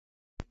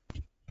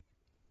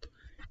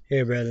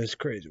Hey, brother, it's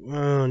crazy.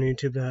 Well, on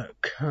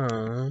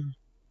YouTube.com.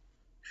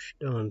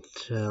 Don't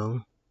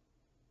tell.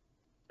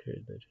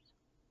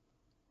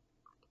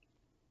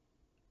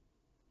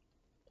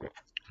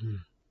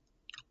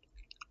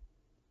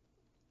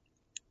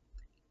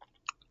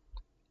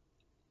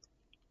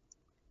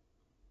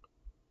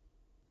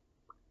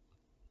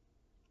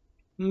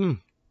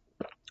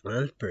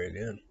 That's pretty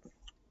good.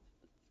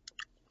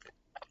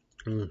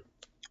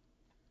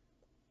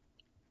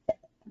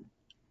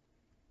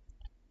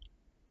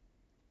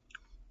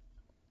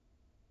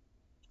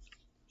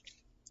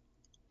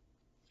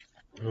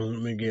 Well,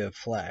 let me get a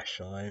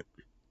flashlight.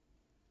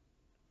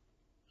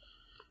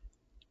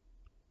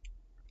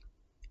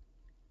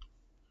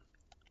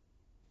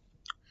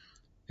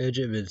 Edge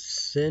of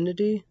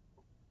vicinity.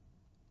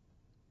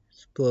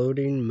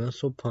 Exploding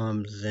muscle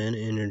pumps, Zen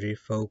energy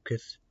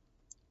focus.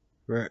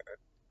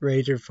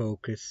 Razor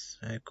focus.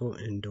 Cycle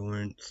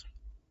endurance.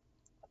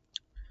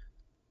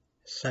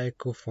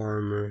 Cycle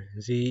Pharma.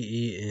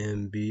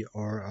 ZEMBRIN.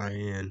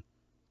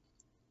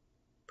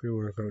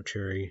 Pre-workout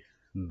cherry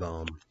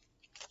bomb.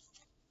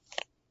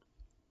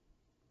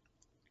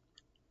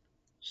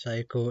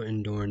 Cycle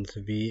endurance.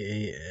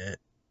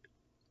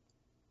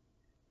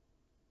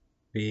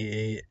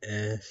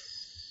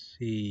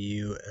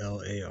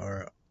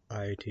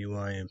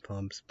 VASCULARITY and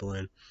pumps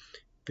blend.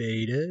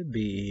 Beta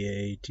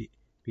BETAALANINE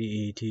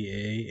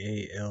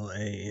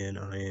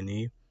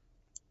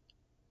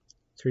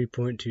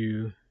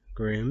 3.2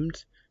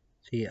 grams.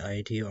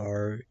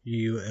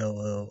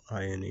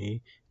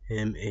 CITRULLINE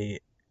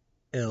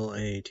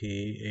MALAT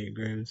 8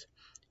 grams.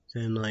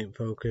 Zen light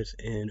focus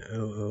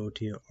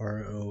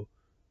NOOTROPIC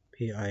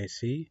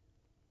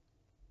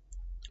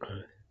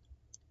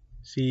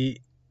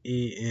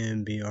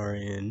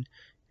CEMBRN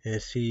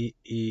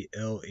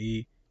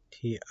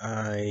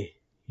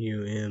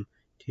SCELETIUM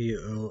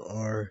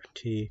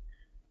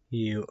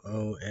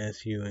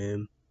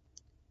TORTUOSUM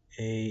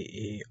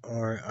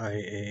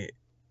AERIAL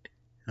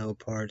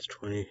parts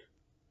 20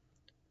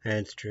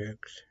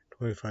 adstricts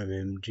 25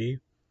 mg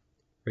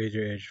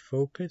razor edge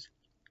focus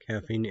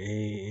caffeine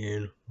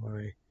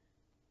ANY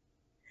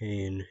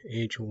and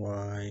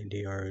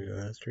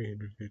HYDRUS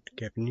 350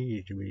 caffeine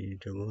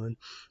EGB1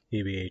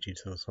 EBH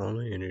cell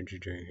solid energy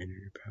drink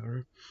energy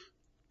powder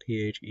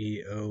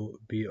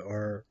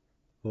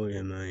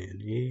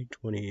PHEOBROMINE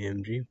 20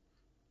 mg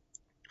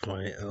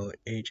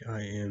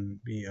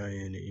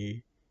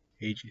YOHIMBINE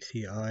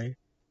HCI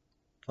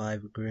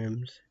 5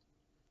 grams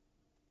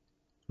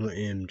 1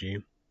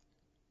 mg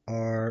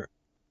RAUWOLSCINE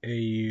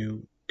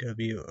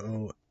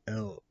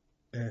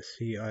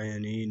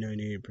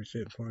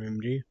 98% 4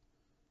 mg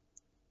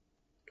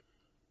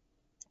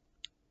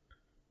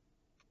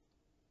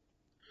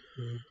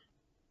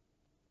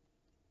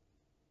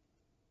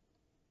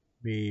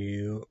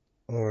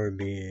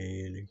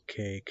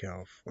BURBANK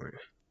California.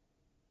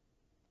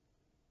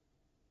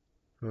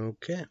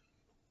 Okay.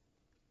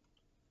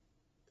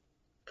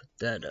 Put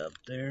that up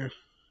there.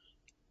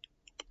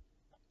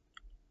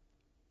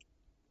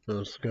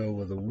 Let's go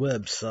with a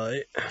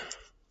website.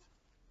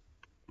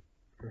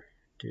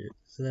 Do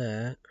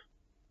that.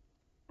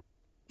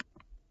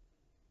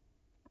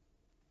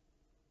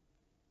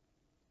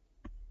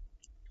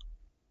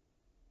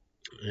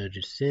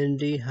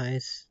 Vicinity high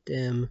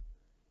stem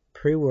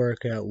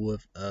pre-workout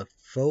with a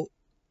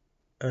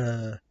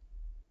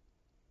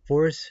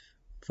force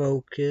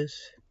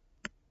focus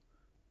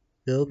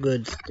feel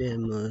good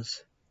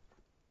stimulus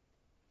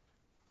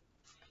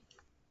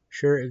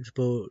sure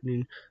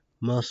exploding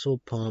muscle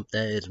pump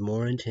that is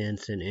more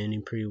intense than any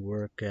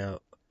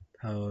pre-workout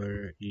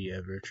powder you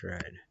ever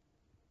tried.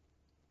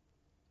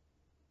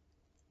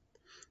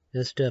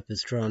 This stuff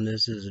is strong.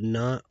 This is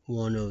not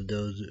one of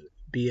those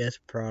BS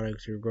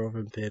products your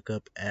girlfriend pick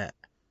up at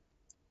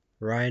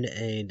Rite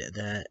Aid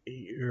that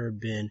you've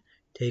been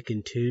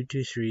taking 2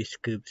 to 3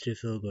 scoops to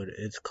feel good.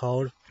 It's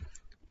called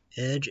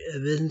Edge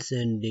of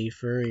Vicinity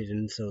for a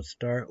reason, so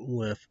start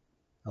with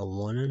a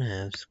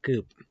 1.5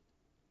 scoop.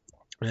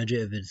 Edge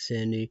of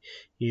Vicinity,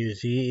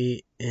 use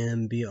ZEMBRIN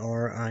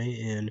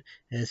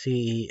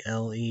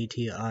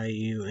SCELETIUM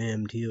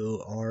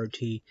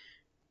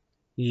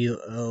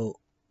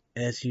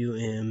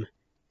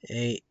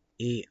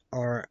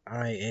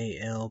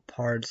AERIAL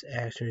parts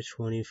extra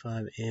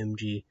 25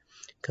 mg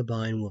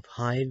combined with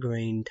high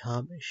grain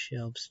top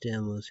shelf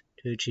stimulus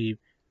to achieve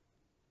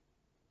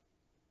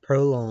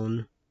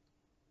prolonged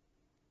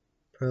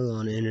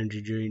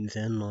energy drinks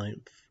and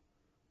light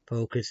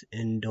focus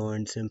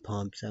endurance and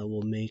pumps that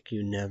will make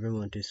you never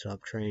want to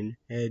stop training.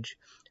 Edge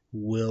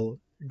will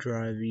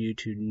drive you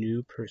to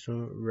new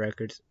personal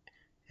records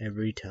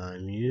every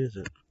time you use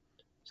it.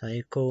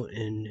 Cycle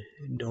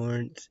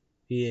endurance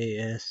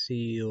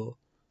VASCULARITY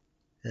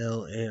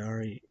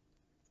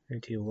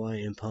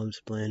and pumps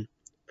blend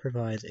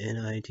provides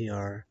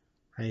NITR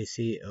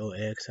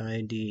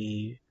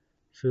ICOXIDE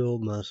fuel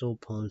muscle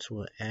pumps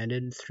with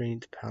added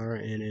strength, power,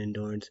 and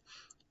endurance.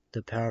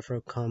 The powerful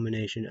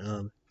combination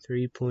of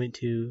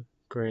 3.2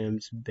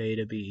 grams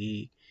beta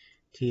BETAALANINE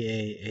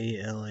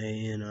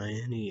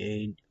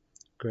 8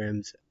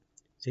 grams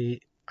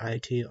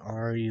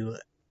ITRULINE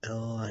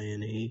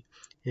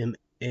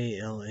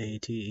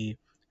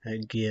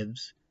that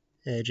gives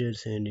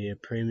Edge's Sandy a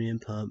premium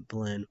pump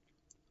blend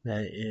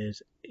that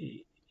is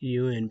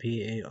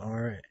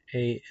UNPARALLE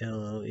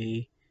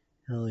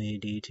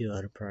LED to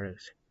other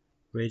products.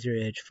 Razor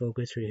Edge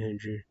Focus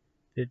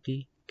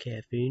 350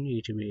 caffeine,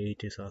 UTB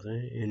 8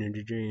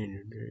 energy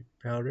drink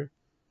powder,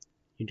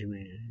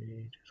 UTB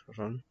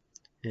 8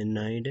 and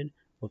nitrogen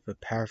with a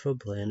powerful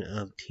blend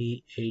of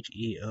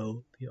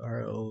THEOPROMINE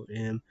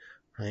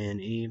 5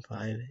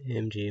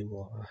 mg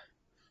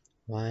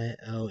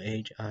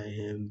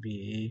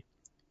YOHIMBE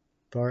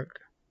bark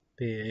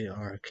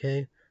BARK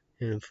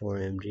and 4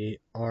 mg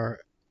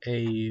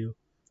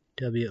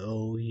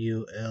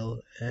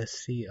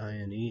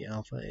RAUWOULSCINE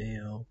alpha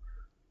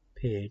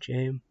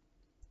ALPHA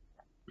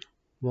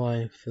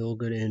Y Feel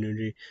Good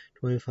Energy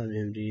 25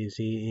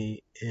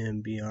 mg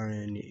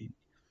ZEMBRN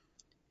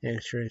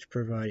extracts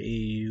provide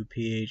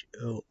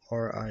EUPHORIA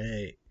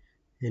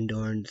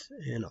endurance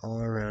and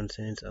all-around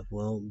sense of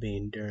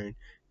well-being during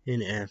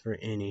and after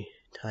any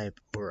type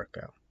of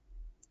workout.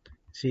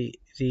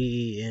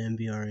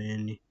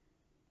 ZEMBRN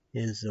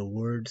is the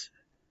world's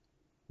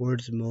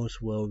most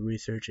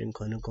well-researched and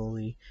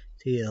clinically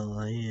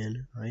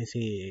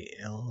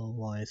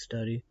CLINICALY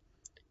study.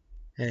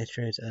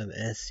 Extracts of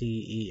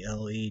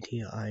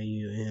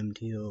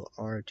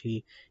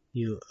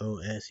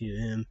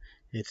SCELETIUMTORTUOSUM,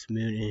 its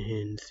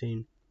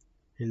mood-enhancing,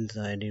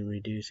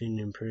 anxiety-reducing,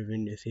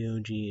 improving the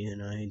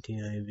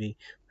COGNITIV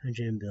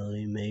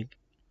functionality make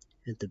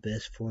it the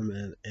best form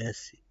of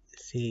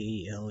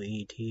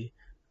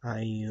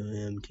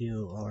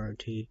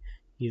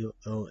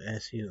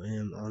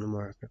SCELETIUMTORTUOSUM on the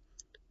market,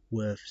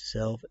 with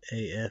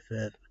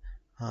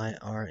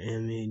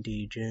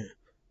self-AFFIRMED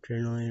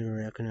generally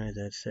recognized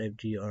as safe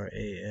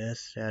GRAS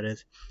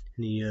status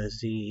in the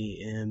US.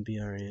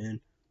 ZEMBRN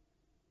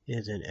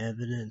is an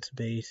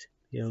evidence-based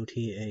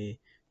POTANICAL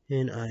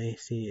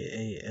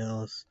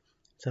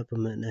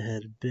supplement that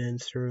has been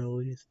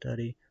thoroughly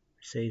studied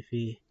for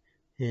safety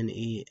in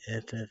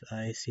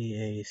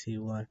EFFICACY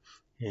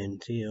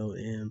and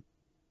COMPREHENSIVE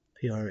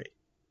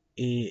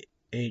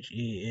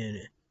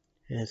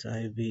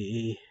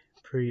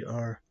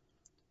PRECLINICAL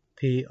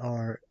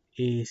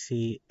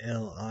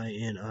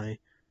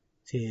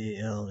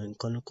in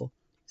clinical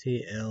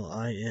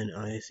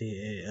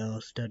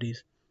CLINICAL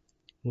studies.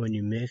 When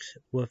you mix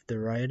with the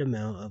right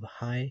amount of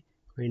high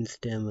green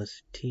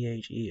stemless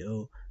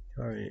THEOPROMINE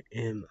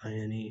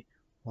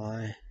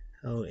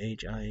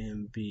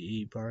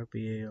YOHIMBE bark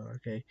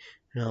BARK and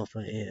alpha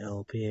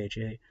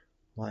ALPHA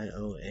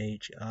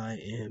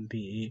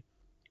YOHIMBE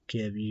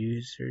give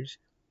users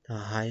the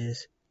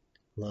highest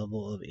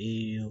level of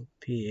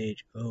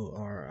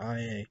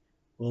EUPHORIA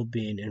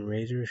well-being and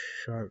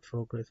razor-sharp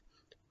focus,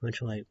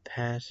 much like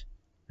past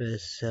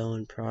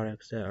best-selling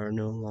products that are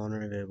no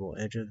longer available.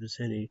 Edge of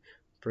Vicinity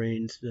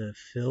brings the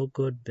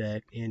feel-good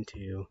back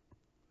into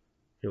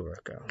your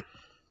workout.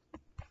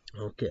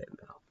 Okay,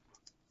 now.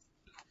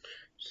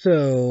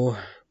 So,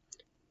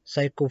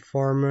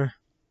 Pharma,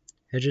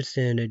 Edge of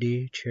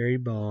Sanity, cherry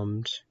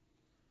bombs,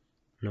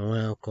 no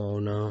alcohol,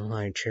 no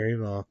like cherry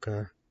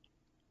vodka,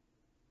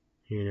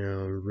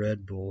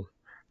 Red Bull,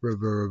 Red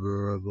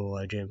Bull,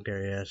 like Jim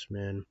Carrey, yes,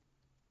 man,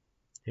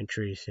 and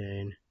Tree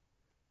saying,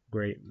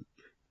 great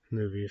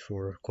movie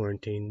for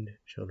quarantine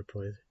shelter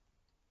place.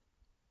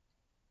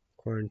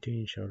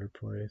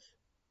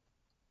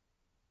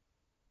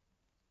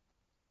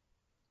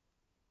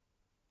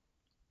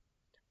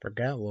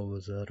 Forgot what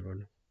was the other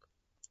one.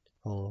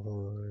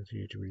 Oh, it's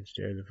YouTube,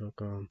 stay the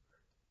fuck on.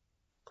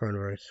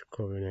 Coronavirus,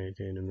 COVID-19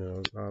 in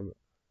the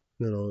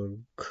middle of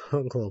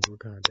global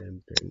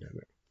goddamn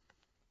pandemic.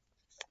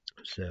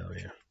 So,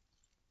 yeah.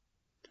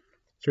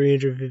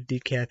 350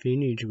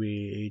 caffeine,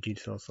 usually AG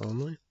sauce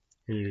only.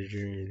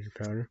 Energy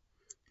powder.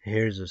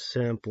 Here's a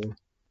sample.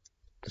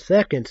 The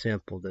second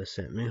sample they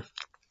sent me.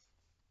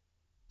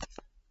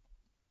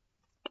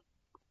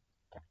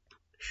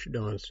 Shit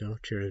on still.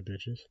 Cheers,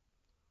 bitches.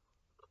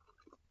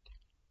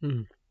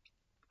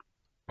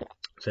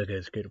 So,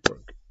 guys, good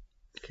work.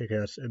 Kick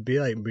ass. It'd be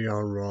like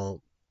Beyond Raw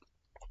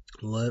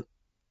Lip.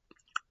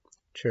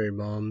 Cherry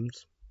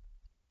bombs.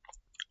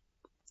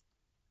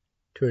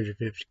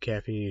 250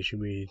 caffeine,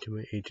 usually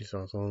AG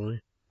sauce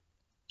only.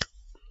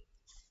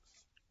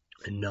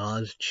 And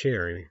Nas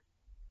Cherry.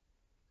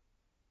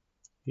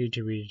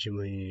 YouTube need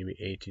to be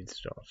 18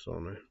 sauce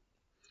only.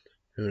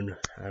 And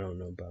I don't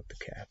know about the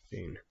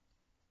caffeine.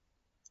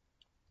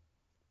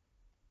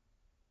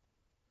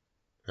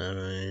 I don't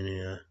know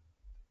any,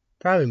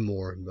 probably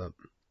more,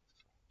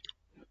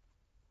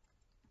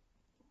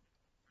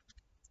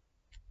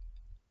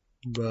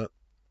 but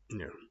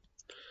yeah.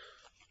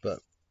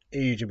 But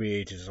YouTube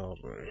 18 sauce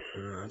only.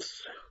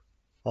 That's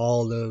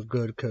all the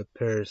good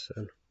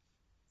comparison.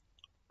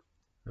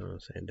 I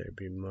don't think there'd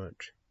be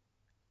much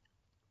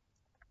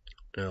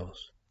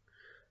else.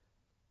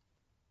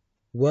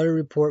 Weather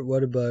report,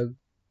 weather bug.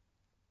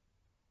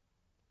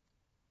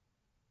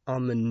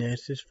 On the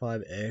Nexus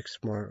 5X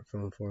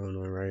smartphone for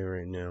Illinois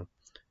right now.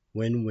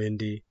 Wind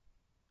windy,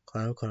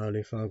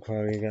 cloudy, fog,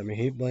 foggy. Got my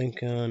heat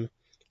blanket on,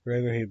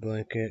 regular heat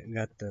blanket.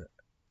 Got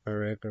my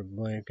regular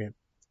blanket.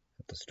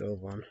 Got the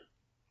stove on.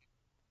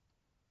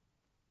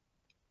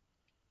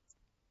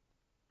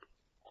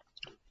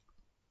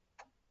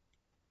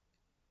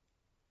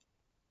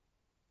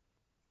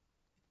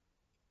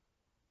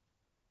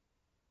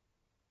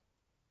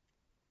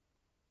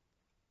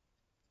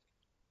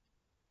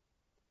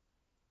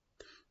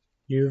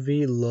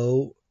 UV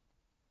low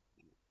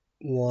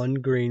 1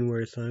 green,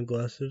 wear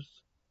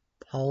sunglasses.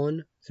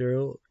 Pollen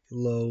 0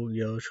 low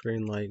yellowish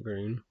green, light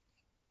green.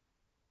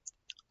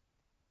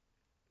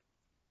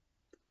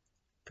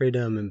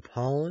 Predominant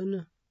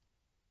pollen.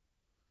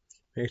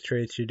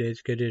 X-ray 2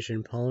 days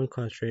condition. Pollen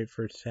concentrate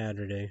for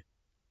Saturday.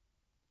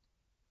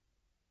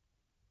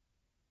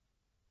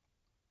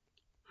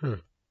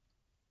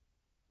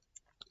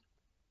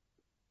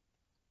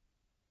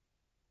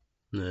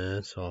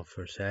 That's all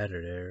for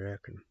Saturday, I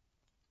reckon.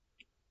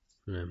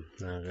 I'm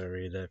not gonna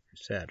read that for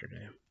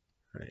Saturday.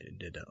 I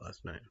did that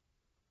last night.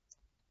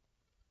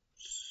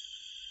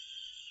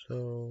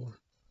 So,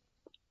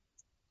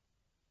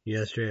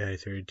 yesterday high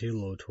 32,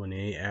 low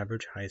 28,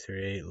 average high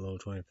 38, low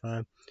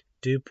 25,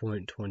 dew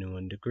point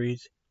 21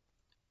 degrees,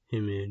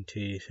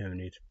 humidity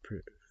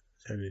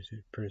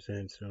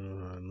 76%, so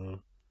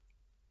low.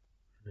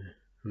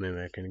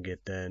 Maybe I can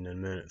get that in a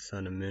minute.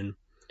 Sun and moon.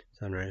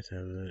 Sunrise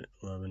at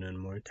 11 and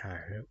more.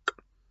 Tahoe.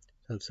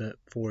 Sunset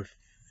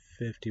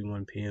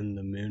 4:51 p.m.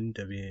 The moon.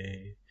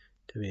 WA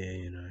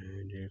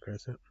and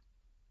crescent.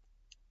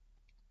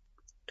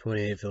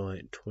 28 feel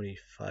like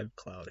 25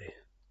 cloudy.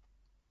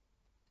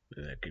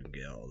 Maybe I can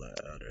get all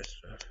that other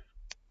stuff.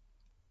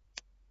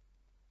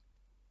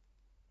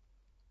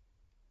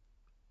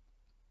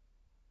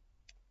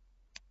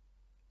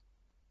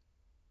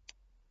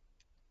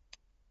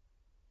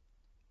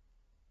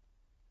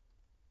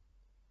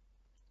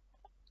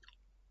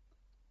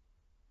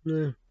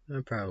 I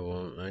probably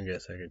won't. I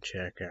guess I can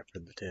check after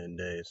the 10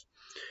 days.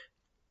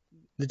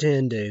 The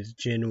 10 days,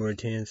 January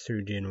 10th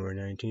through January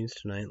 19th.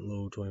 Tonight,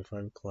 low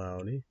 25,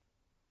 cloudy.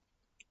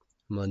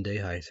 Monday,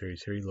 high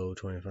 33, low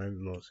 25,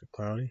 mostly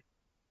cloudy.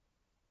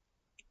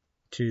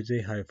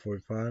 Tuesday, high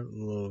 45,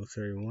 low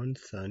 31,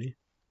 sunny.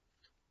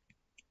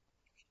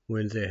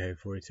 Wednesday, high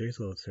 46,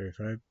 low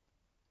 35,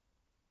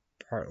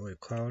 partly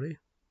cloudy.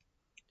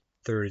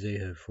 Thursday,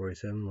 high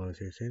 47, low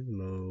 66,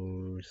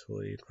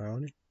 mostly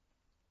cloudy.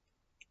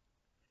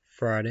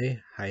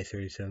 Friday, high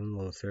 37,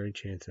 low 30,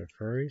 chance of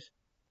flurries.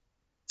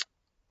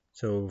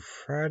 So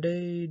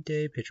Friday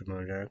day picture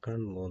mode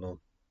icon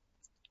little.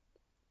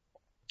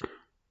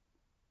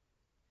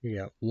 You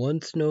got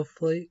one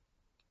snowflake,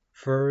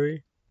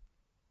 furry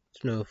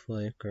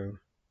snowflake,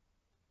 or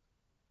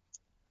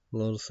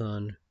little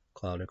sun,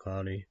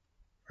 cloudy.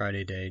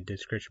 Friday day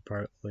description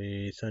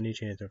partly sunny,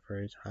 chance of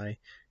flurries,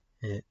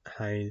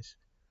 highs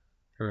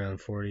around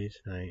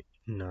 40s, night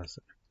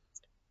nothing.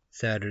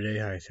 Saturday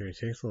high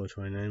 36, low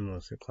 29,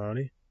 mostly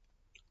cloudy.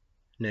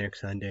 Next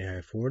Sunday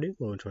high 40,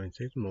 low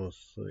 26,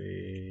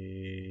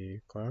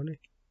 mostly cloudy.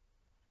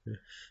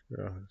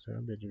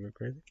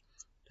 Crazy.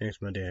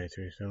 Next Monday high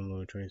 37,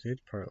 low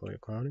 26, partly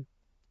cloudy.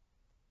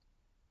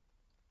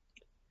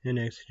 And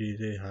next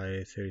Tuesday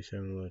high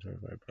 37, low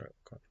 25, partly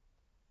cloudy.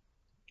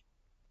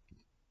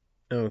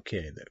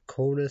 Okay, the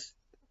coldest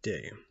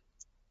day.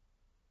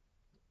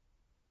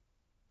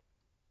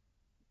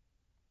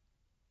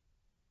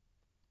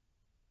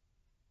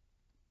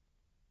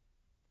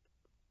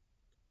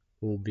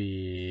 Will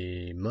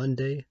be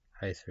Monday,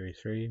 high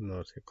 33,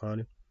 mostly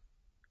cloudy.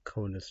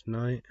 Coldest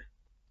night.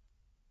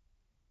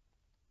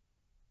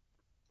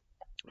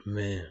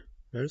 Man,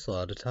 there's a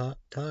lot of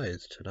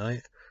ties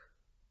tonight.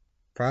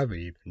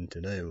 Probably even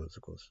today was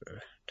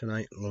closer.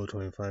 Tonight, low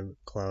 25,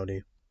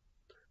 cloudy.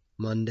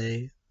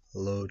 Monday,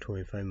 low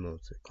 25,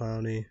 mostly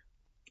cloudy.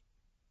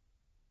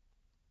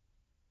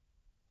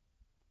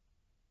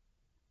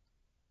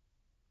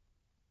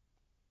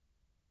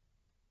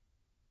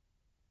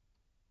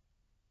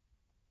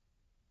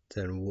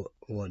 Then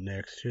what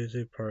next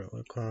Tuesday?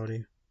 Partly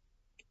cloudy.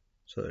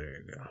 So there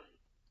you go.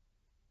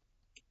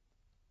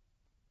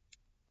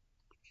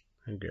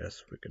 I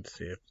guess we could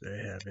see if they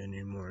have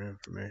any more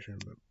information,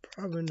 but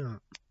probably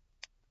not.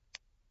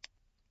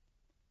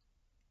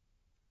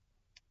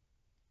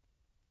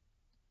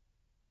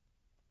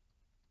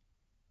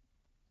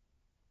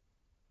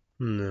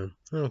 No.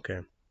 Okay.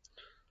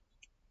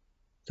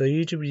 So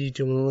YouTube,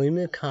 leave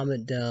me a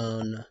comment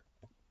down.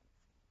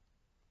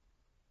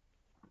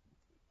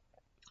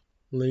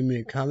 Leave me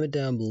a comment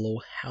down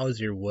below. How's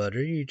your weather?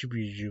 YouTube,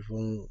 leave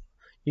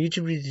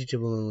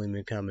me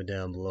a comment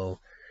down below.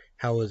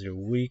 How was your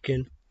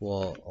weekend?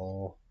 Well,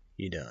 all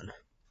you done.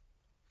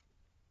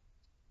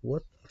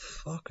 What the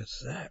fuck is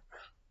that?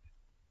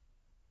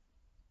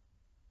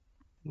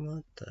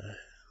 What the hell?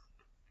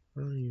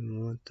 I don't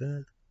even want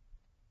that.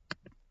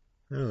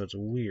 Oh, it's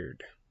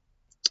weird.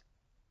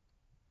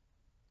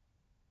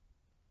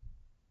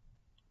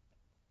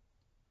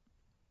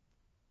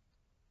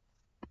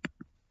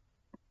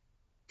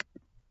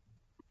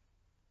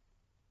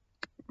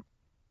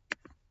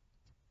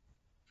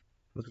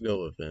 Let's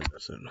go with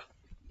innocent.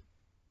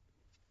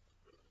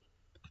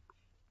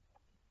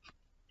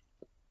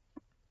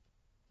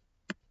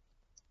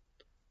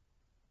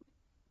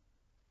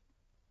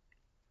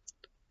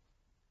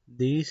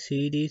 These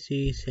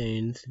CDC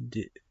sayings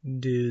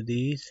do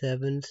these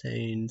 7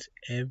 sayings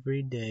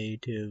every day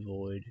to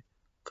avoid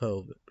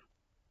COVID.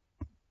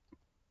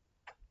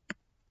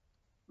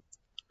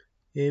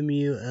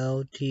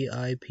 multiple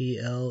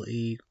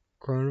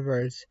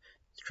coronavirus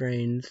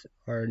strains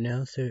are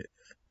now circulating.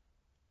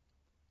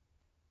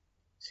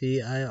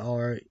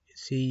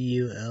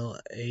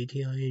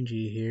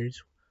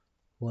 Here's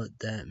what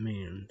that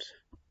means.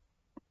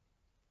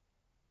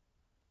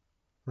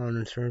 On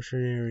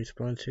instruction in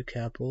response to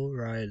Capitol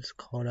riots,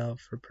 called out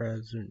for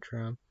President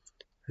Trump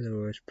as the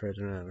worst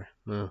president ever.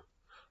 Well,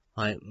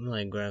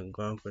 like Greg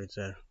Grumpy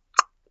said,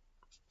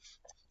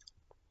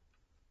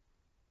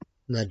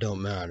 that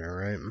don't matter,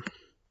 right?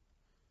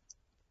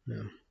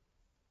 No.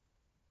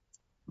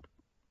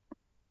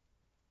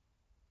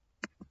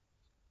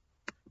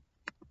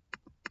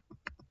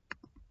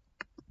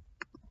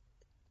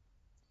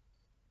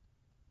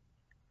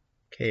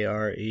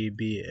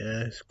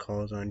 KREBS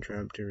calls on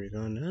Trump to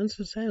resign. That's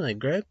the same. Like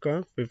Greg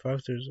Grumpy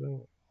Foster's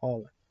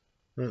all.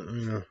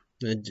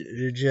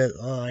 It just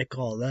I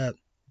call that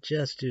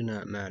just do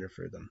not matter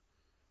for them.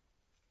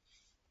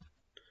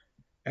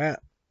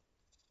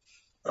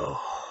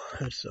 Oh,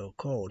 it's so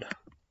cold. I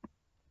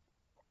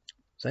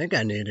think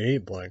I need a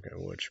heat blanket,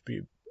 which would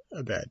be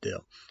a bad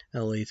deal.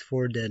 At least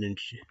 4 dead in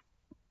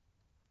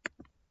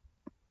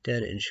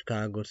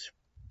Chicago.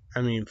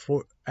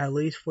 At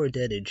least 4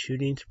 dead in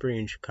shooting spree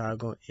in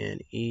Chicago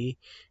and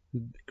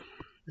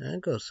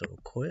that goes so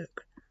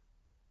quick.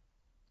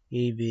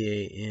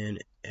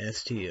 EVANSTON.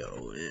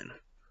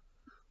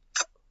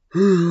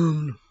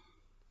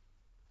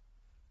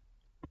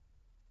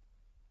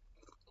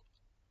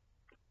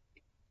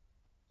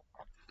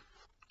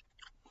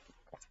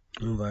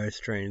 Virus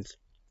strains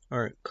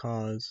aren't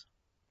cause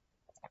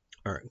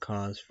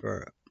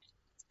for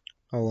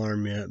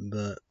alarm yet,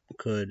 but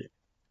could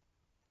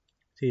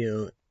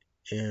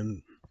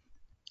COM.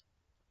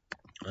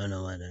 I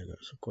know why that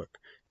goes so quick.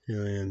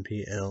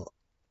 COMPLICAT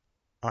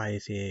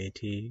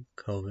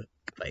COVID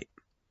fight.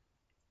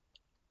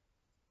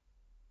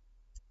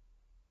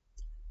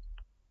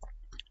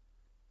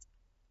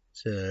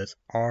 Says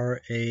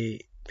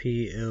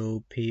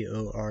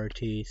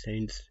RAPOPORT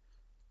Saints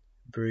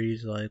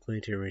Breeze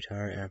likely to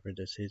retire after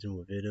the season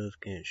with videos.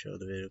 Can't show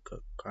the video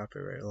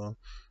copyright law.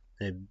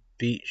 They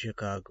beat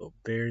Chicago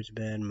Bears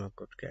bad.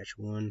 Muckers catch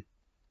 1.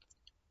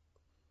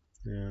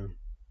 Yeah.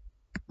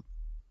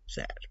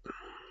 Sad.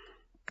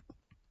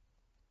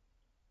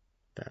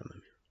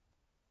 Family.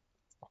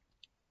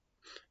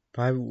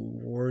 5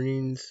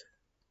 warnings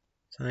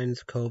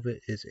signs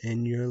COVID is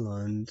in your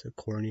lungs,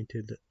 according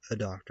to a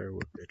doctor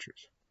with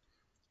pictures.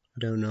 I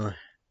don't know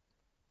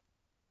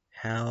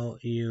how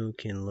you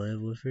can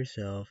live with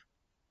yourself.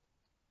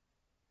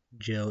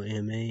 Joe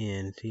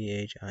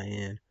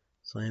MANCHIN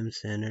slams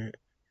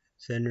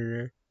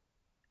Senator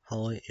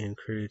Hawley and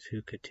Cruz,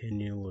 who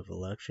continue with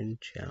election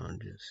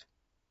challenges.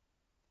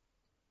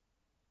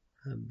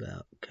 How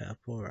about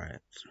Capitol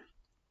riots?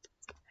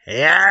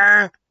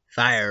 Yeah,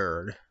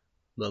 fired.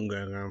 But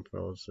Greg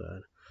Armstrong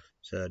said,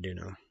 he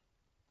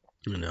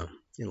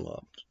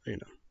loves.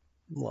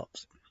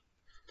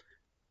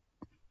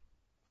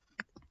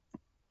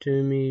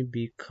 Toomey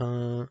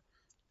become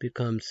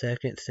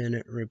second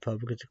Senate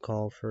Republican to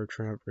call for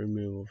Trump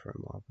removal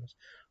from office.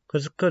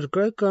 Because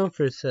Greg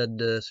Gumpher said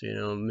this,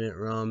 Mitt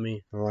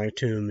Romney, like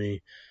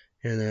Toomey,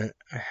 in the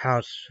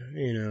House,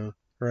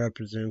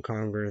 represent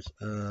Congress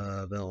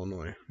of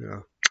Illinois,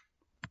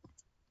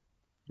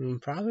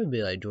 It'd probably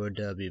be like George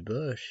W.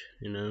 Bush,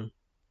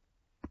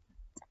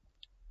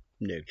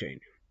 Dick Cheney.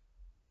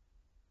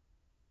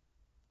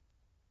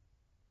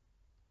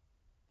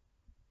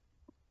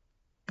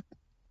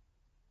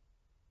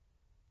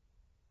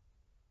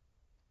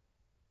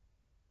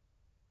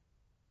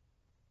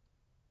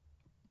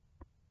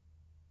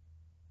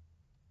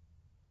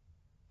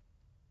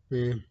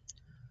 Yeah.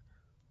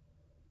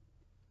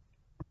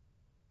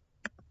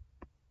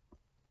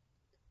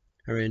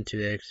 Arraigned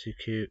to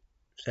execute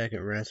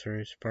second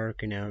wrestler,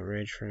 sparking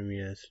outrage from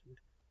U.S.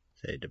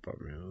 State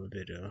Department of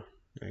video.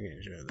 I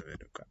can't show the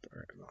video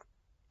copyright law.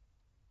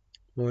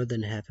 More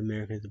than half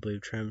Americans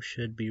believe Trump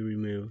should be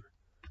removed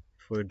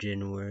for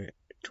January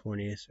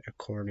 20th,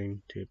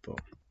 according to poll.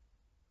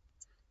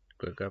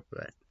 Click up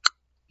that.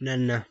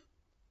 No.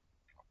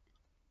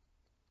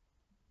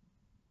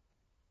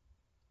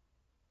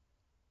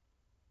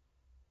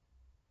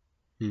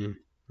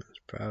 That's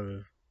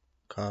probably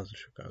caused the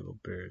Chicago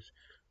Bears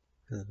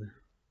and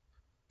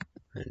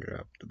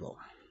dropped the ball.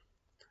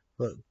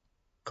 What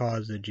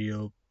caused the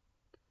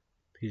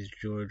GOP's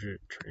Georgia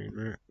train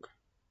wreck?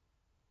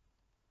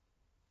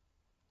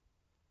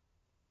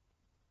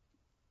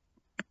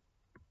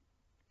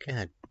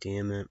 God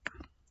damn it.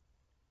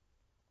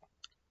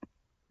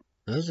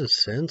 This is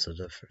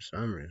sensitive for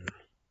some reason.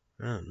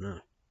 I don't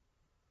know.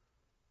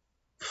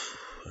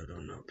 I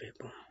don't know,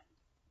 people.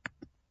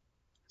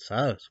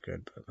 Sounds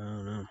good, but I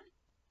don't know.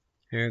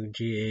 Eric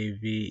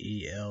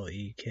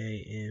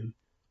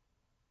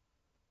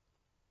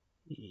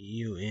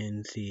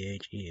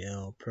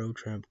GAVELEKMUNCHEL,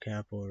 pro-Trump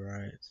Capitol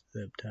riots,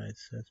 zip ties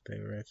suspect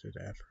arrested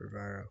after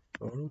viral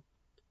photo.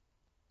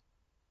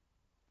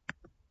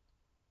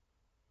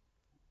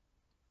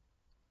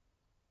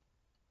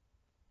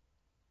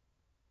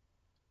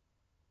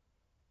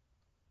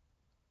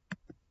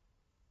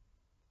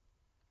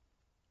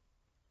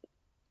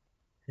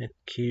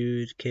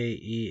 Accused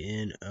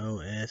KENOSHA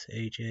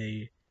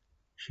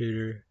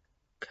shooter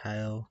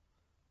Kyle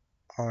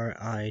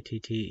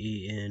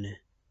RITTENHOUSE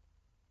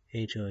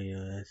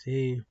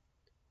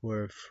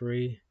were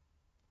free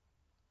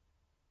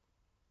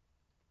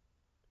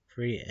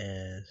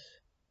as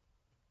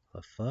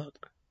a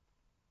fuck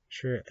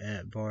sure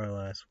at bar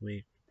last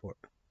week.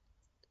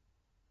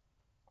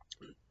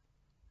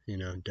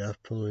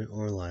 Death penalty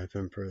or life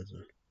in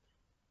prison.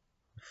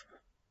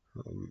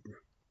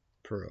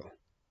 Pro.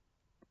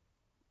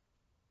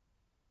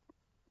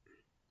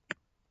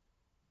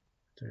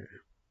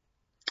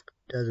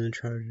 Dozen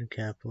charged in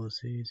Capitol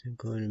cities,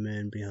 including a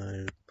man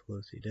behind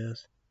Pelosi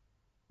death.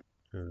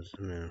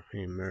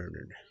 He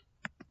murdered.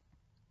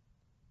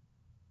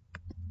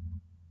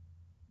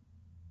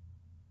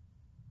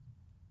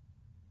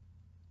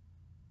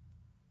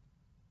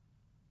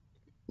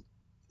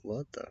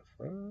 What the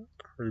fuck?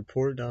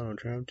 Report Donald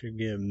Trump to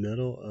give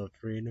Medal of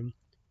Freedom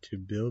to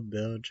Bill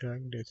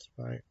Belichick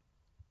despite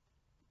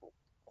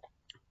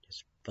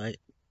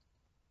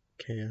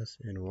chaos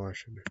in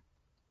Washington.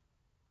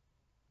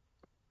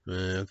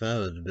 Man, if I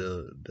was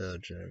Bill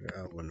Belichick,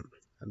 I wouldn't.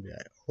 I'd be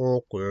like,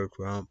 okay,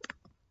 Trump.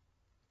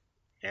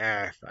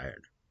 Yeah,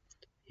 fired.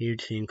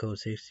 Huge sinkhole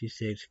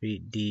 66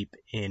 feet deep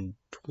and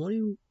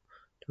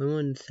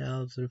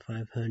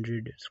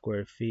 21,500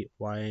 square feet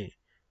wide,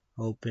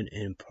 open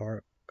in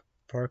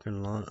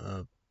parking lot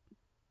of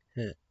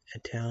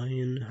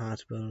Italian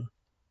hospital,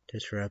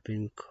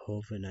 disrupting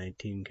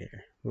COVID-19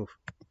 care. Oof,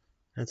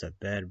 that's a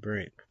bad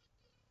break.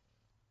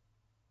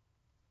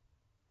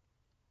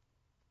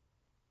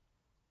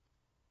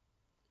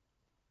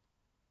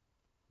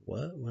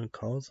 What? When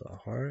Calls the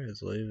Heart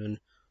is leaving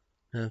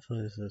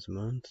Netflix this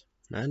month?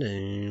 I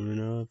didn't even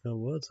know if it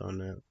was on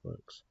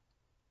Netflix.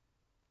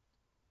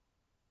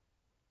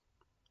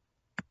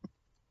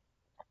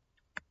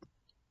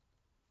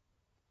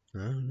 I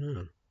don't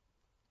know.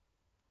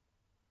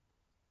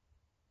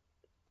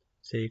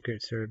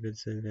 Secret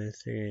Service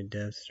investigating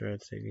death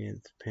threats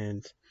against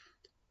Pence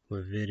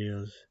with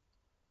videos.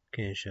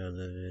 Can't show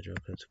the video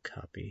because of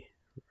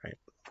copyright.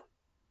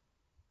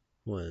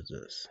 What is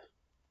this?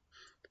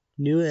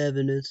 New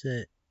evidence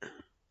that.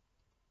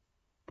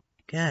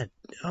 God,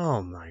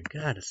 oh my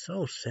god, it's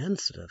so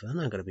sensitive. I'm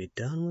not gonna be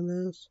done with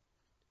this.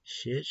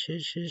 Shit.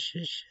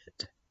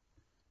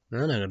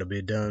 I'm not gonna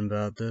be done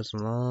about this in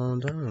a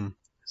long time.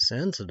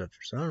 Sensitive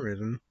for some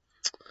reason.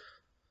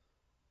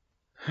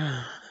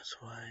 That's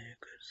why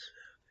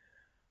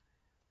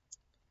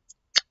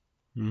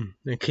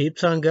it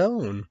keeps on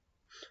going.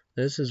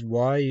 This is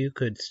why you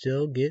could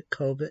still get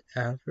COVID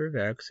after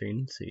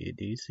vaccine,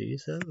 CDC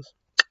says.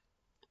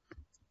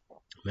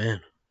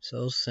 Man,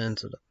 so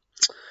sensitive.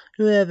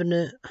 New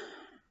evidence.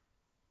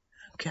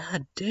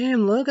 God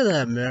damn, look at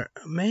that.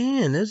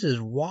 Man, this is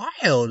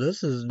wild.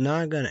 This is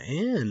not going to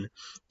end.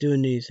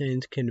 Doing these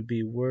things can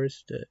be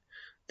worse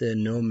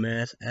than no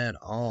mask at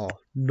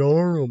all.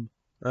 Darn.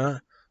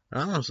 I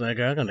don't think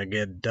I'm going to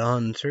get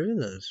done through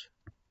this.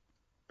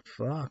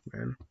 Fuck,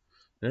 man.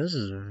 This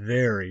is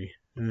very,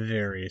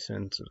 very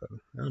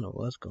sensitive. I don't know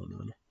what's going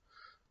on.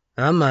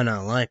 I might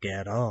not like it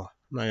at all.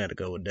 I might gotta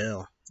go with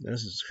Dell.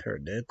 This is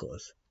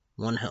ridiculous.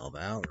 One hell of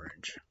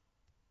outrage.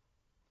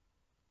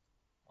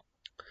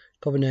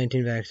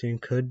 COVID-19 vaccine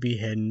could be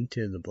heading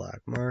to the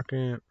black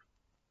market.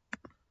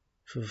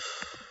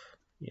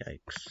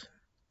 Yikes.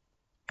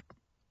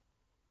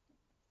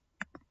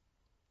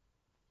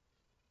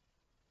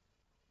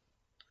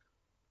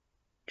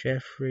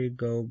 Jeffrey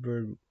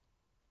Goldberg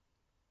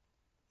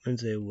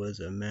Wednesday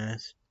was a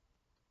mass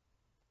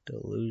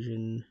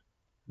delusion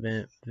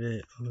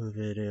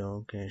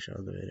video. Can't show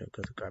the video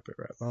because of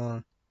copyright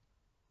law.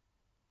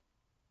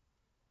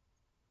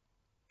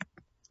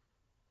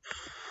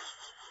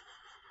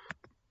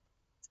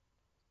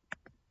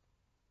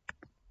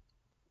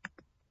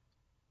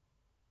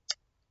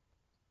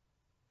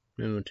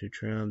 Memo to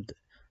Trump,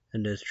 the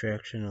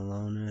distraction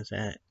alone is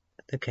at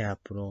the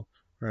Capitol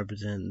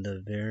represent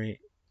the very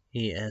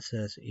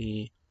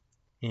ESSE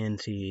and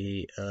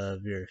CE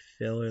of your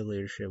failure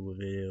leadership with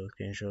videos.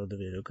 Can't show the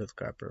video because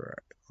copyright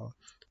law.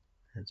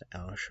 That's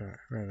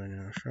Reverend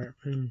Al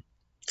Sharpton.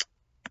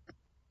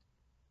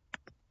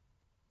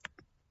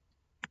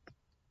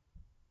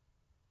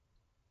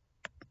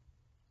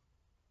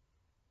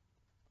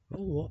 Oh,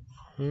 what?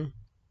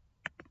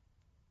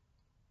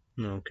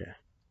 Okay.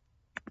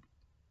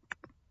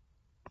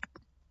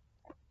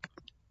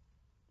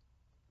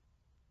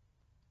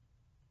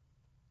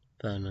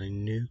 Finally,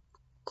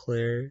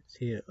 nuclear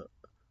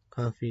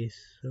comfy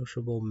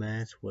sociable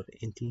mask with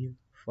anti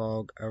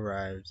fog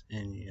arrives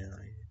in the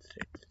United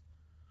States.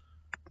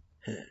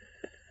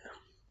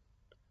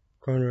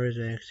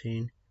 Coronavirus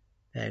vaccine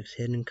facts,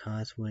 hidden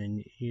costs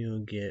when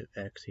you get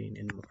vaccine,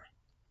 and more.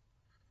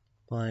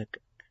 Black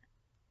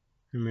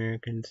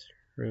Americans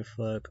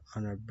reflect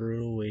on a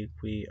brutal week.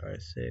 We are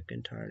sick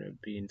and tired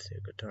of being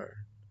sick and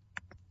tired.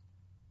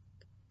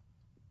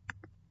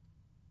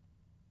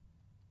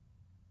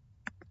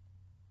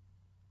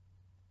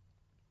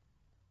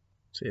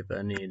 See if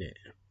I need it.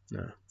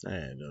 No, I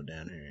gotta go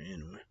down here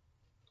anyway.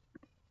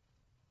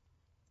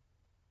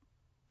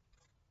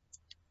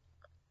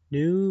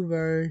 New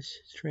virus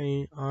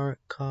strain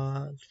aren't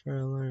cause for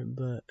alert,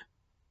 but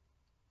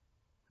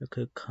it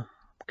could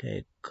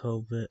complicate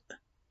COVID.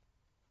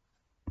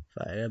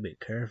 I gotta be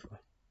careful.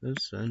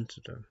 It's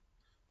sensitive.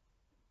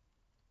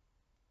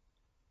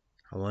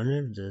 I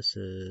wonder if this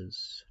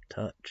is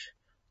Touch,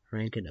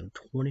 ranking of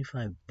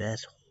 25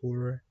 best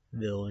horror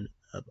villain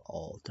of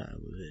all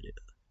time with videos.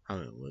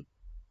 With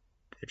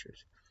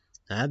pictures.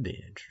 That'd be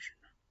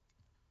interesting.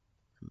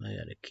 I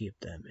gotta keep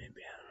that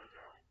maybe.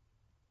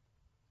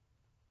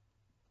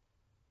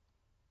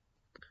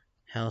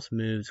 House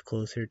moves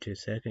closer to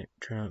second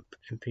Trump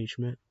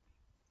impeachment.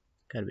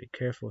 Gotta be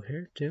careful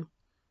here too.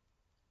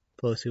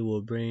 Pelosi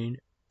will bring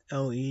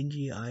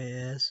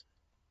LEGIS,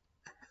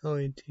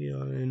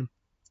 LATIN,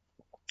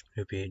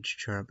 impeach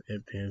Trump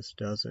if Pence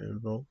doesn't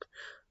invoke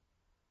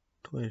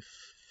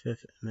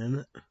 25th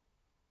Amendment.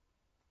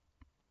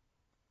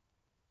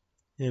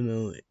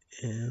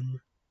 MOMENTUM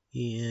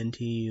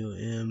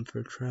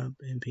for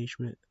Trump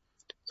impeachment.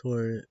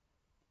 Sword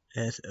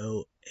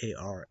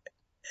SOARS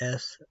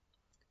has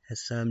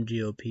some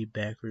GOP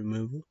back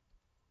removal.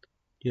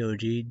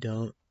 DOJ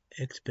don't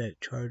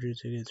expect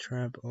charges against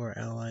Trump or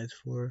allies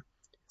for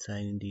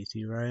inciting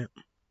DC riot.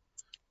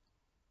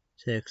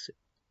 6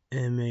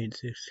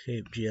 inmates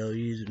escaped jail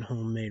using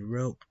homemade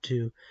rope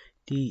to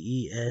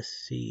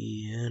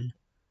DESCEN.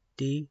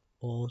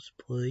 Wolves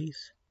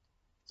police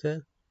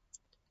said.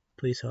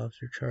 Police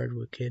officer charged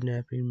with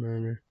kidnapping,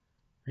 murder,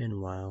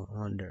 and while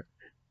under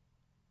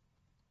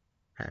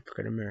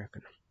African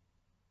American.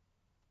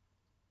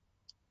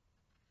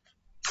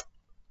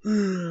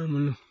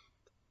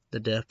 The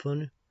death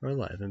penalty or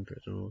life in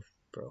prison with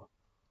bro.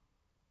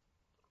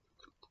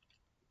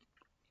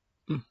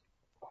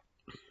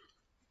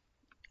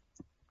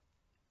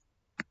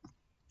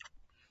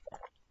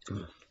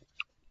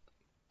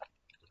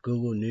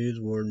 Google News,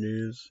 World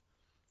News,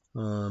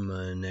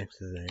 my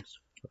next is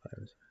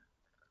X5.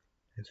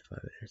 X5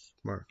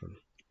 smartphone.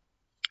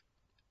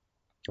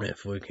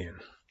 If we can.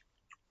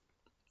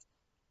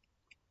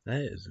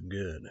 That is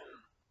good.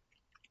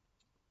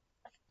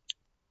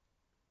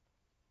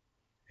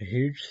 A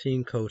huge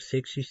sinkhole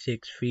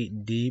 66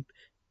 feet deep,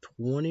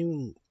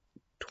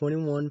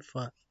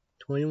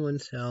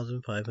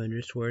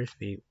 21,500 square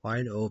feet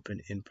wide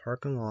open in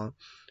parking lot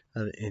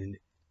of an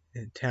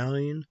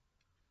Italian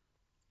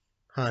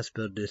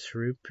hospital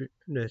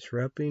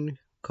disrupting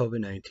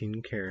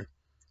COVID-19 care.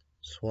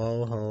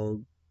 Swallow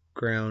hole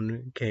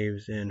ground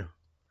caves in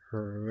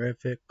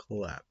horrific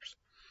collapse.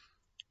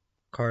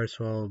 Car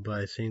swallowed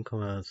by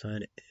sinkhole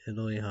outside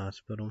Italy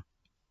hospital.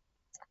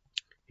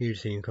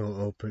 Huge sinkhole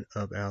opened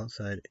up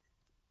outside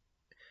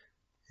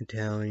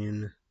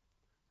Italian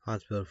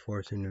hospital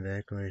forcing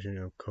evacuation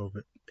of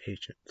COVID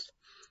patients.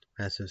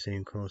 Massive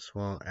sinkhole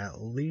swallowed at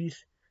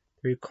least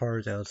 3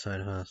 cars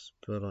outside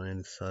hospital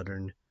in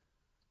southern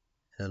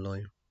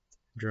Italy.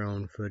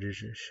 Drone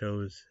footage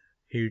shows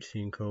huge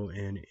sinkhole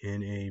in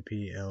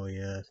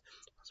NAPLES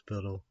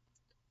hospital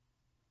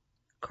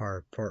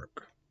car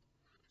park.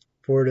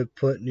 Florida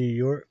put New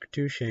York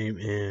to shame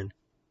in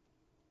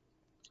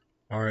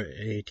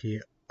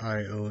RATIONAL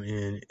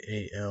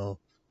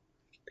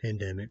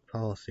pandemic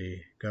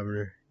policy.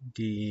 Governor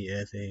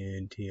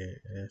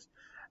DESANTIS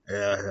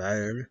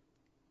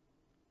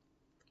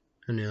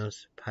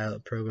announced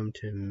pilot program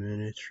to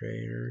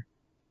administrator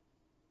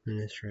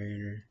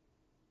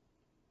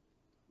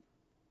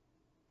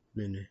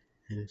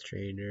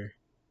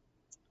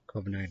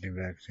COVID-19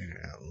 vaccine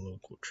at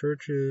local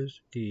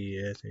churches.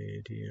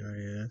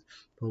 DESANTIS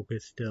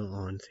focus still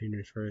on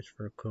seniors first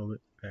for COVID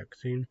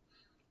vaccine.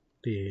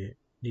 The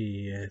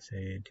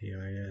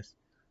DESANTIS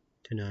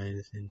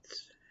denies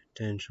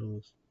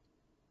essentials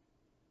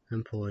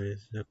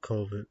employees the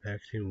COVID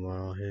vaccine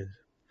while his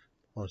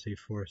policy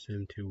forced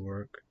him to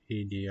work.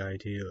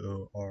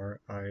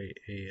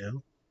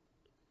 EDITORIAL.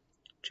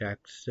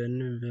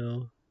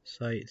 Jacksonville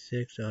cite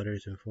 6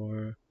 others and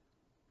 4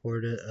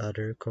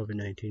 other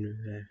COVID-19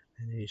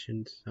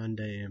 vaccinations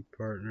Sunday in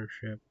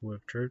partnership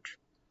with church.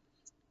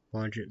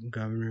 Logic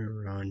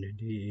Governor Ron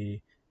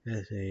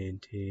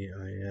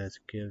DESANTIS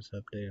gives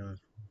update on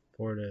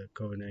Florida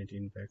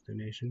COVID-19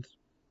 vaccinations.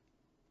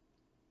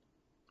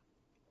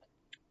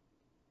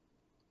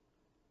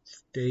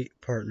 State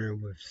partner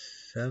with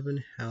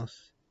 7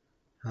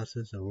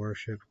 houses of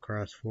worship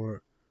across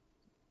 4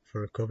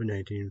 for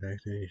COVID-19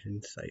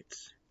 vaccination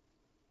sites.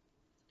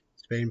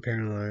 Spain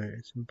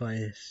paralyzed by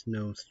a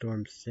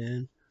snowstorm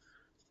send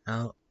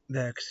out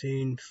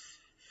vaccine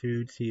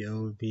food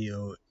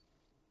COVID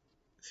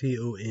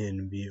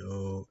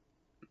Convoys.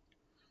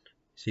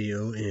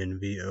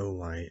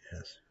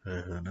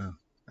 I don't know.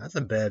 That's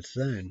a bad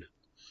sign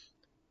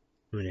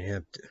when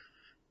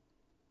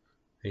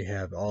you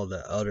have all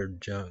the other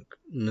junk.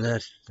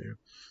 That's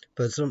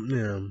but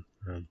something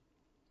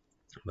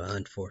but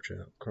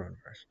unfortunate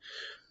coronavirus.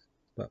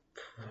 But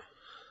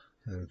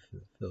I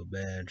feel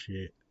bad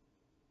shit.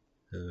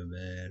 Feel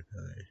bad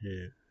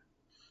shit.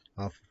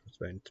 Off of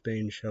Spain.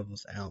 Spain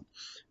shovels out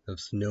of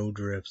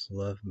snowdrifts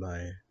left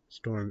by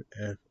Storm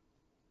Filomena.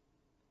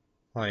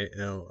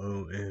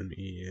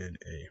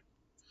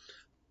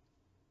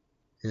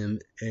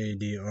 Madrid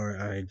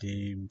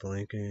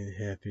blanket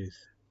happiest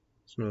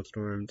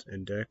snowstorms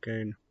in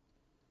decade.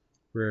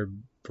 Rare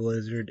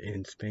blizzard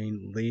in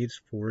Spain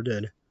leaves 4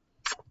 dead.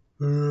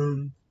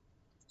 And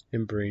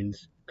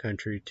brings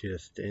country to a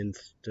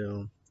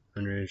standstill.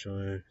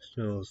 Unusual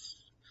snow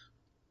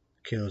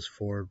kills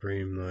 4,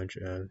 bring much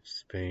of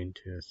Spain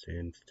to a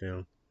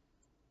standstill.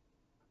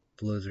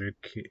 Blizzard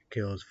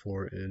kills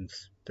 4 in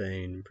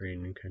Spain,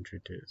 bringing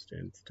country to a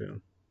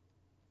standstill.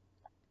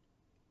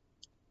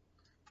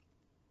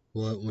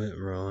 What went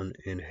wrong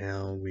and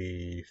how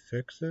we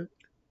fix it?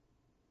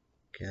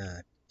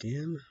 God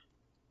damn.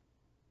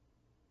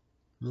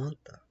 What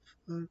the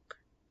fuck?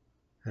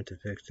 How to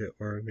fix it,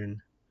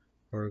 organs.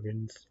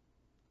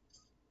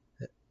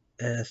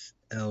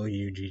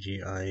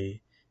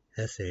 SLUGGISH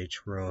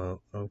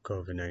roll of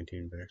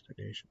COVID-19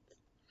 vaccinations.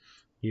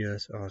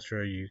 US,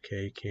 Australia,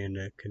 UK,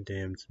 Canada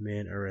condemns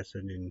man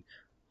arrested in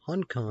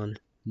Hong Kong,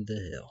 the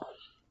Hill.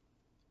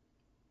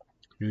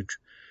 New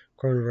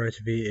coronavirus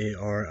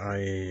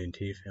variant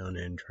found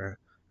in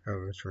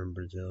travelers from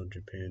Brazil,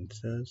 Japan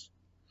says.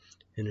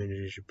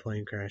 Indonesia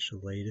plane crash, the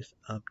latest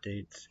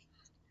updates.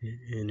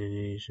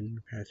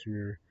 Indonesian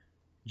passenger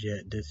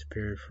jet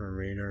disappeared from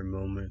radar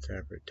moments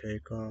after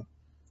takeoff.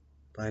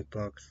 Black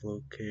box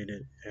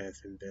located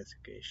as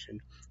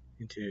investigation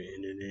into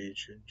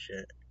Indonesian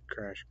jet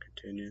crash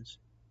continues.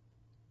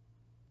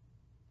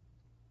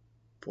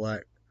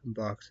 Black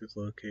box is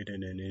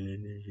located in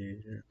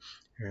Indonesian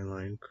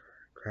airline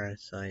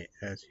crash site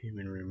as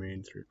human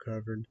remains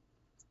recovered.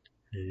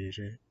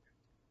 Indonesia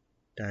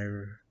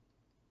diver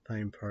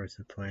find parts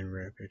of plane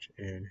wreckage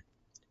and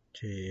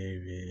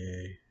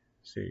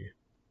JAVC.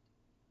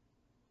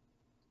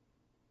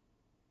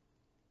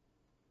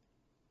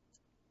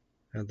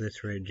 At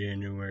this rate,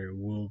 January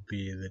will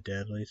be the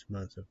deadliest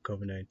month of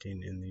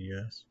COVID-19 in the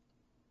U.S.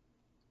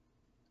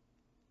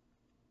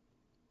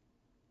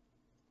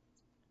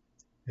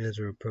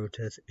 Israel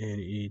protests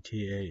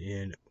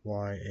NETANYAHU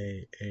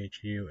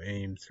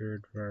aims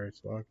third virus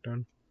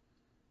lockdown.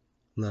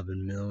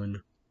 11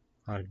 million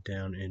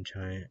lockdown in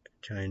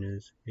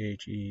China's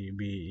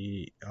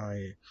Hebei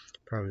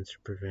province to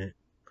prevent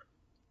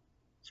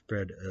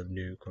spread of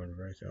new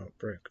coronavirus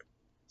outbreak.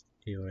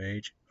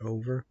 DOH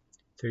over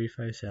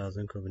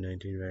 35,000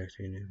 COVID-19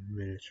 vaccine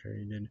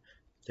administered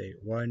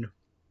statewide.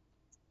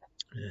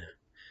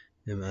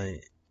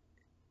 MINISTR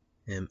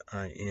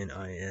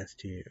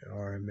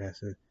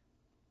massive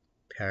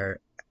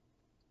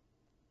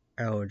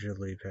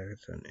allegedly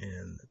Pakistan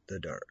in the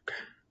dark.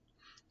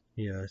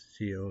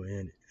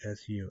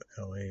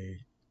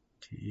 USCONSULATE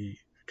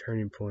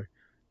turning point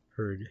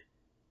heard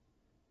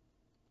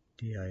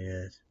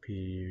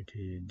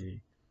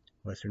DISPUTD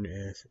Western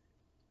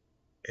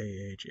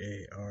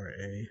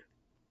SAHARA.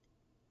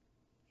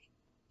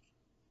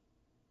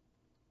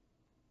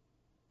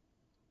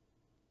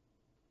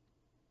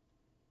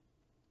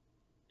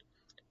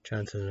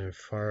 Johnson as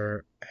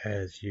far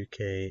as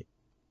UK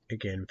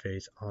again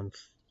face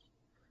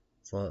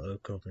onslaught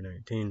of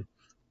COVID-19.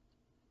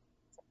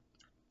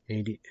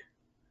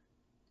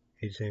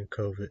 87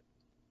 COVID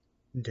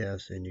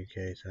deaths in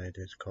UK,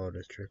 scientists called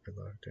a stricter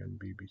lockdown,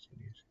 BBC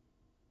News.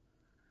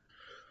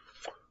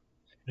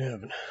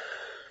 Heaven.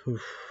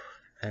 Oof.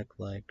 Act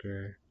like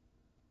you're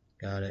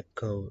got it.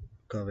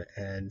 COVID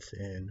ads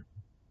in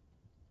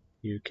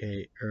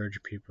UK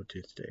urge people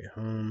to stay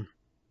home.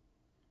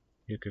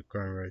 UK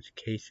coronavirus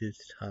cases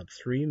top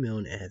 3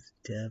 million as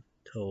death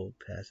toll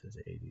passes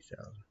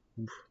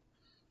 80,000.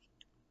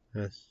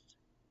 That's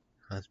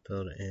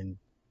hospital and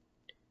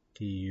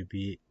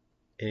DUBAI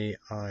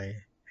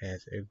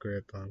has a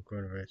grip on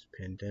coronavirus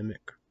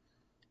pandemic.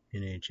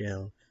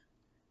 NHS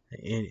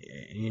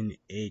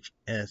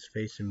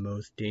facing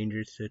most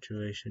dangerous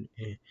situation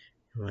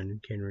anyone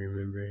can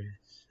remember,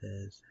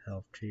 says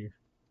health chief.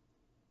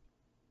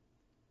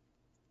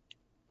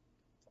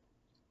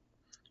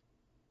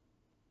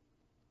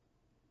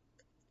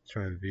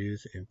 Strong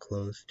views and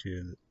close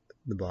to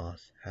the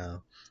boss.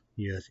 How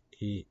US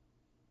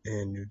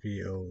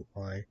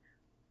ENVOY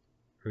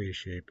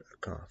reshape a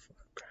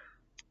conflict.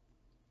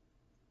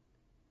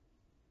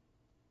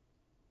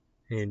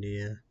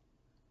 India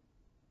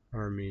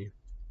Army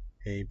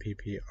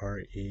APPREHE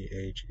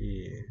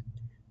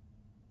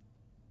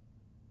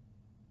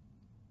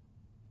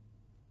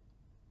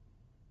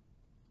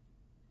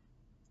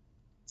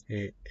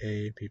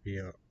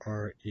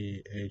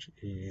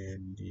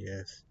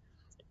APPREHENDS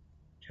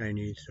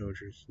Chinese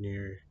soldiers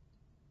near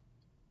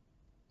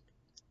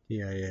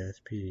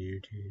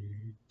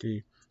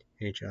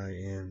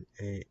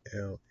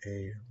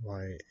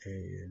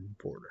P-I-S-P-U-T-T-H-I-M-A-L-A-Y-A-N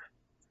border.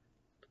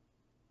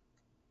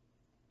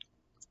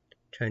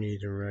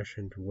 Chinese and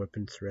Russian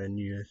weapons threaten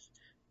U.S.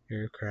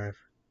 aircraft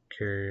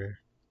carrier.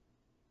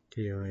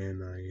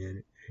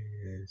 T-O-M-I-N-A-Z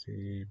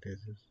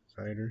Business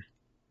Insider.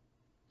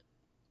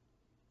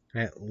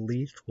 At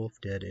least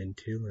 12 dead in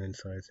 2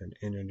 landslides and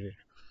injured.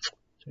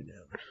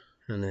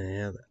 And then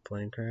yeah, that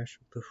plane crash.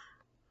 Oof.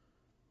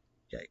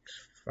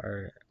 Yikes.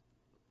 Fire.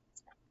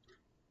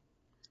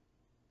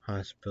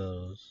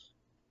 Hospitals.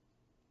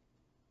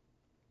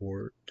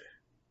 Ward.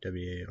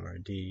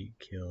 W-A-R-D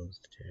kills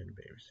 10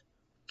 babies.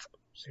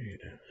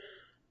 Syria.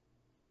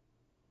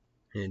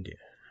 India.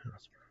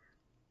 Hospital.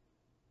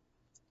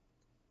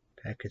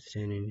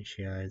 Pakistani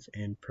Shiites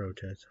and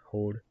protests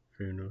hold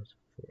funerals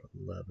for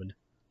 11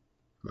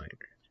 minors.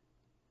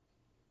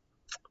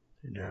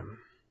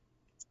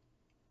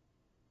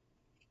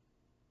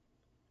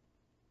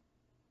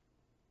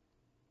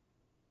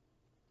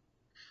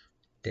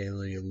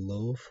 Daily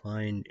low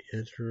flying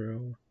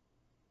Israelis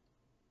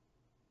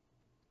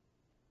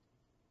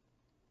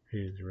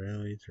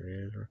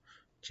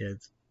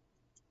jets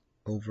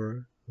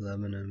over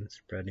Lebanon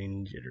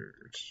spreading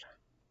jitters.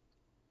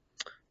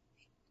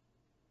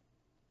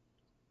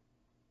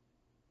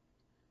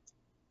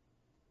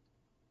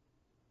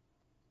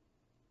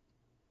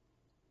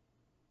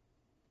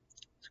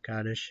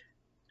 Scottish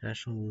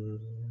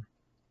nationalism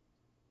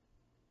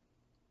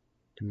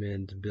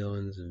demands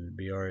billions of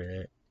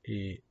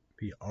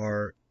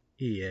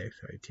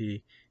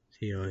BREXITCOMPENSATIN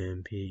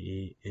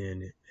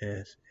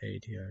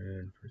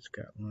for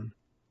Scotland.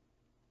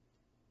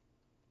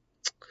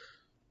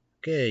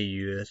 Okay,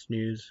 U.S.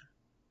 News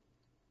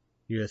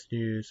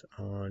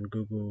on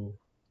Google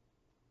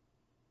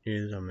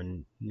News on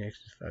my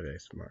Nexus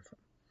 5X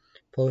smartphone.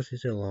 Policy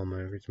to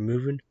lawmakers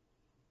moving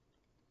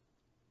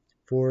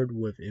forward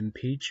with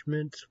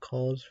impeachment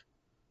calls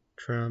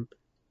Trump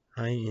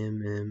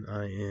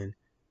IMMINENT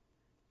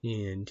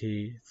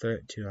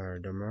threat to our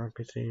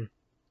democracy.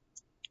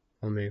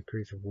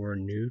 Lawmakers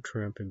warn new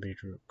Trump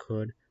impeachment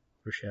could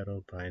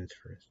overshadow Biden's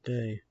first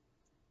day.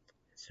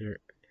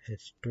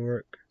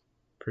 Historic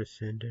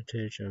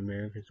percentage of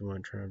Americans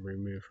want Trump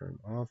removed from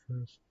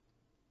office.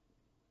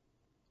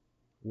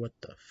 What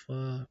the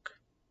fuck?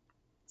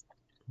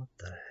 What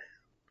the hell?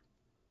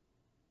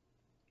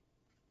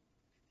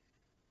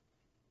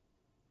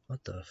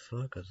 What the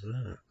fuck is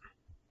that?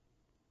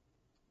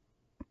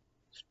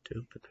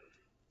 Stupid.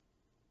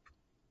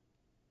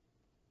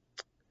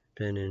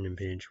 Biden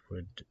impeached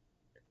would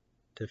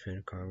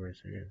defend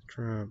Congress against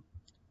Trump.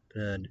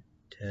 Said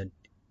Ted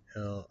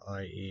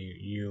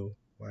Lieu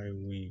why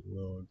we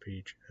will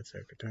impeach a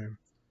second time.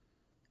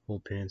 Will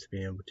Pence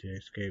be able to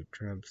escape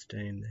Trump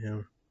staying the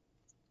hill?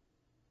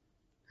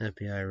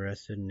 FBI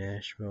arrested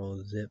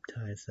Nashville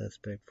zip-tie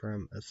suspect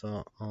from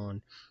assault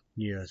on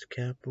U.S.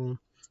 Capitol.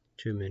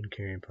 2 men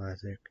carrying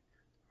plastic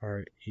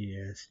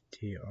RESTRAINTS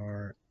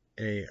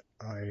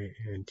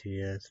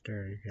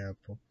during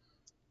Capitol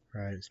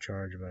riots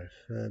charged by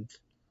feds.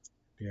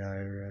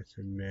 FBI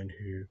arrested men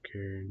who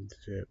carried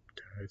zip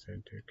ties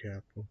into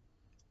Capitol.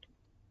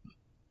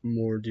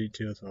 More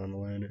details on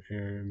Atlanta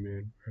area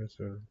men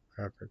arrested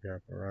after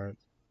Capitol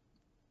riots.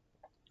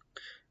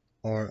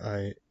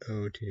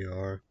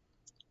 RIOTR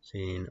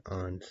seen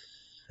on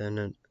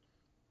Senate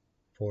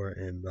floor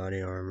in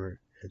body armor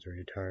is a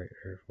retired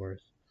Air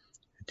Force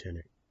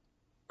Lieutenant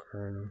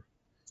Colonel.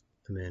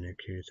 The man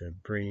accused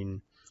of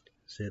bringing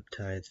zip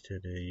ties to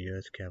the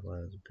U.S.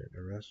 Capitol has been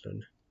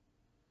arrested.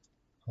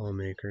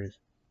 Lawmakers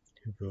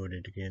who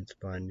voted against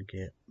Biden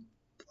get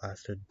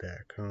blasted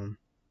back home.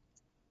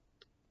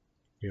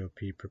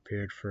 GOP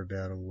prepared for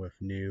battle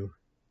with new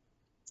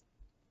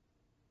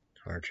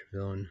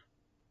archvillain.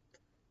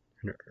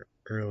 An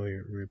early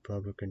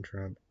Republican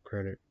Trump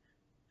credit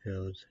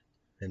feels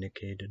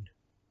vindicated.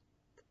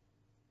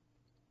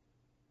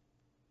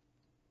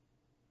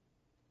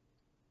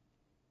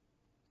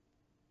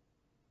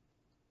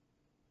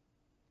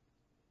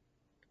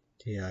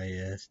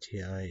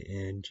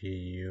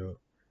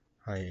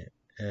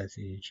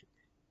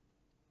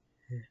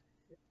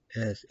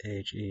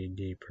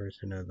 TISTINGUISHED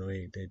Person of the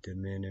Week. They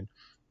demanded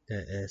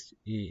that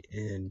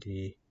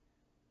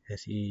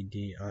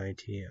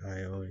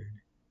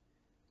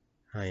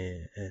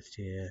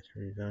SEDITIONISTS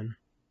resign.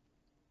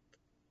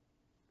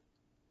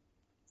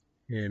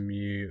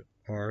 MURKOW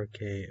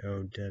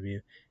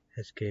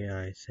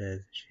SKI says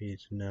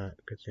she's not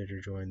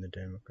considered joining the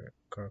Democrat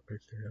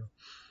caucus.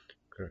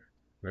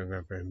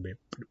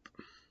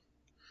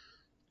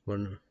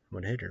 One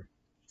hater.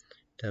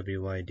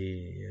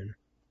 WYD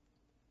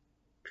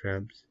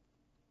Trump's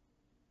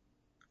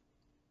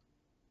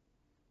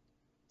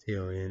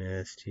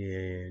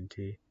CONSTANT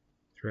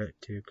threat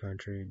to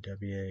country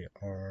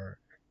WARANTS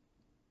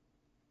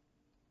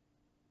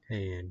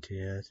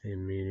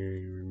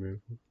immediately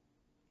removal.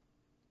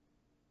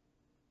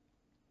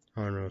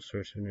 Arnold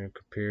Schwarzenegger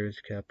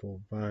compares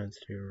Capitol violence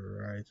to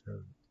a rise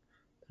of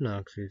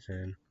Nazis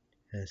and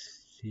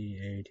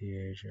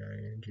SCATHING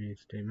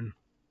statement.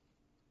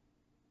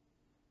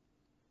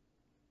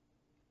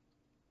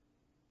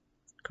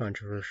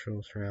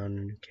 controversial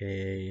surrounding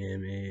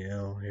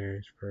KAMAL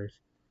Harris first.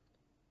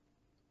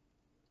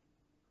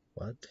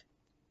 What?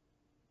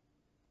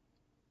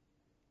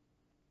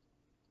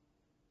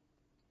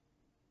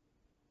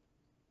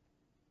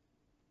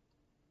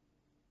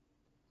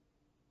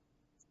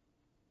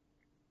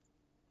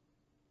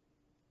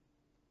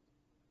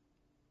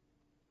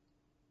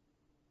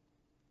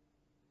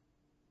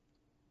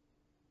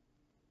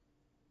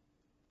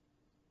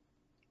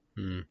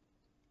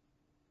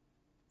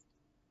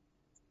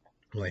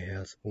 White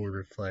House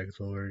ordered flags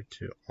lowered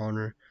to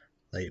honor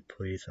late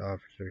police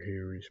officer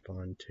who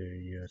responded to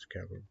U.S.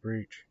 Capitol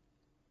breach.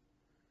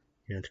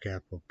 U.S.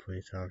 Capitol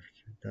police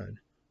officer died.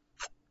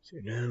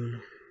 CNN.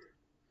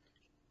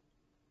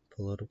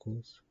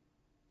 Politics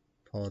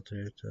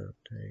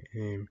update.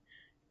 Aim.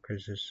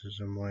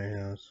 Criticism. White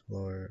House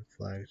lowered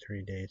flag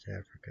 3 days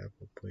after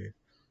Capitol police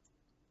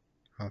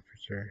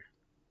officer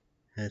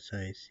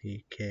SICKNICK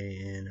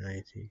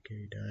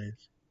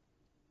dies.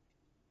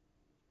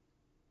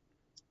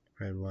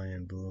 Red, white,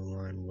 and blue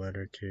line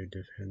whether to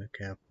defend the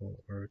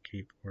Capitol or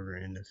keep order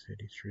in the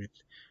city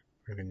streets.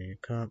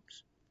 Organized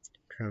cops.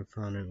 Trump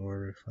found an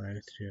order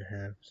flags to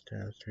have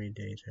stabbed 3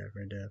 days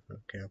after death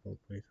of Capitol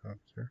police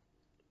officer.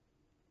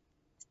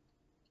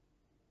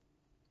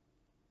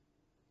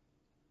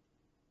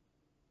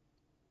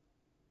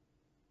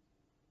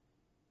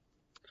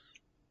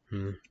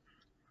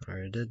 I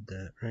already did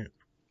that, right?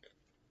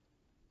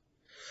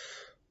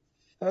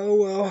 Oh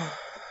well.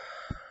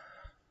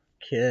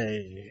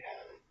 Okay.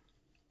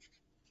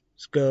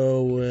 Let's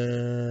go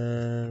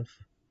with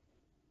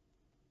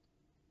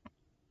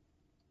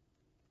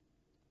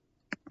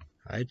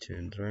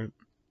iTunes, right?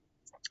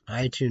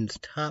 iTunes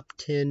top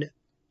 10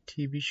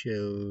 TV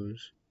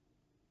shows.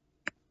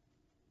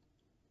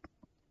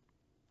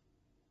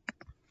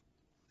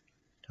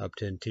 Top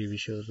 10 TV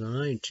shows on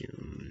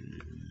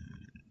iTunes.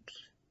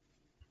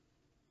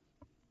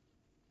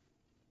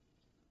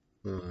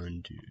 1, 2, 3,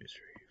 4, 5,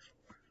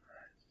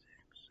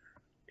 6,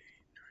 7, 8,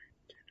 9,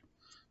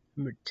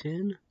 10. Number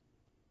 10.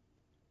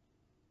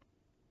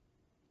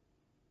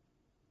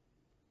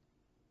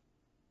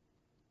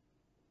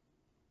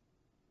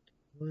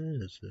 What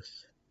is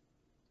this?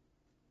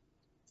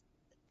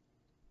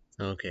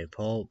 Okay,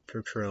 Paw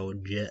Patrol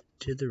Jet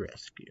to the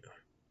Rescue.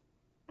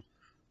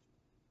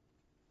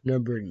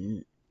 Number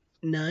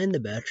 9, The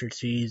Bachelor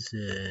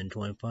Season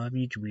 25.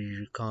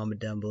 YouTube, comment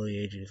down below the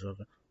ages of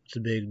what's the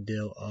big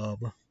deal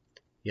of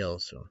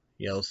Yellowstone.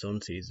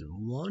 Yellowstone Season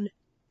 1,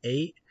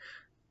 8,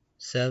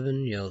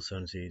 7,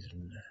 Yellowstone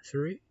Season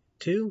 3,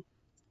 2,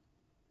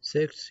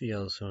 6,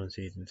 Yellowstone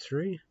Season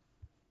 3.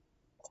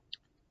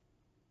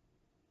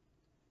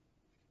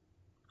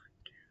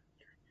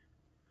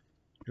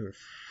 Number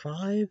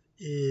 5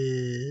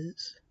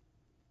 is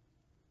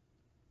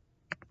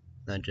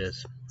I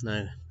just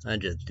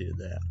do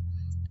that.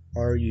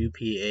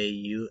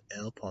 RUPAUL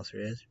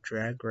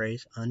Drag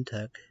Race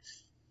Untucked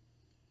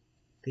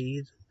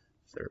Season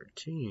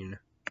 13.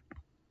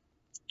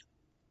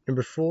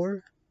 Number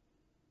 4.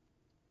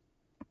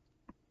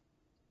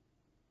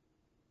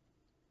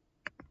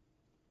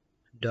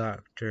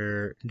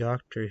 Doctor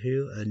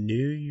Who, a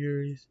New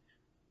Year's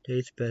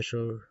Day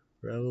special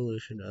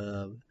revolution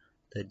of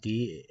the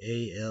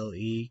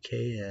DALEKS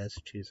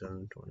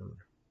 2021.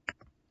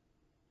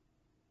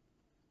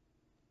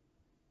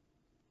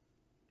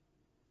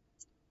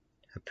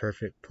 A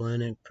Perfect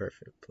Planet.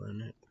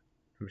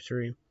 Number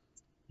 3.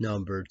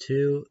 Number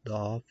 2, The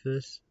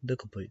Office, the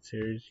complete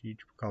series.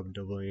 YouTube comment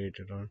double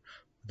agent on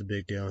the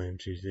big deal.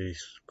 MCC,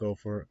 go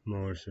for it.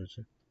 More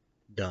Simpson,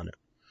 done it.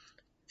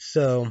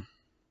 So,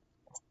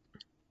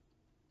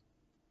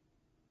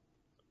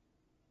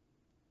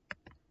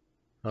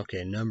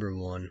 okay, number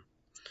 1.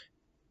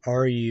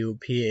 RUPAUL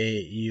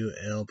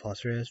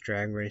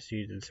Drag Race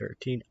Season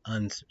 13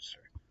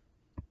 Uncensored.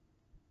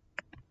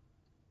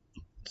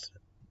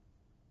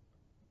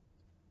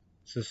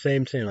 It's the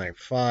same thing like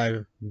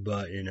 5,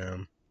 but you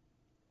know,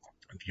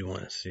 if you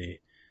want to see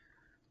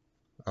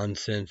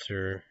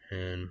uncensored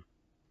and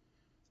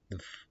the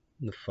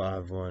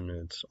 5 one,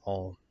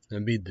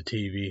 it'd be the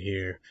TV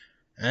here.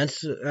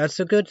 That's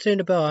a good thing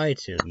about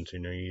iTunes, you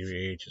know, your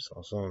age is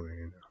all summer,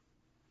 you know.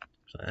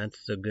 So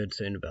that's the good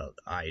thing about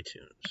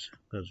iTunes.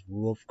 Because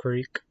Wolf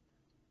Creek,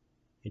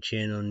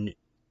 channel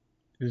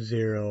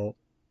 0,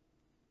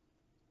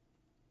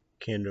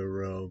 Kindle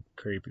Road,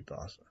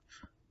 Creepypasta.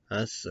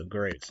 That's a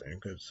great thing,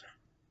 because,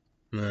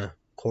 of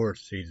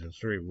course, Season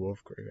 3,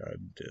 Wolf Creek,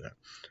 I'd do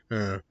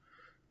that.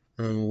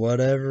 And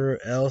whatever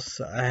else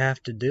I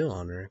have to do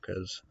on there,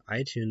 because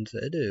iTunes,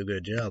 they do a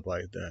good job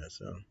like that,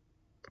 so.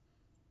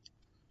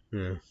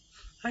 Yeah.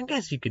 I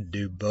guess you could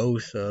do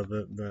both of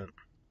it, but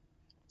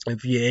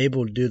if you're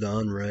able to do the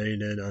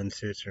unrated,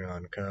 uncensored,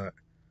 uncut,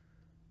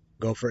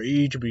 go for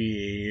each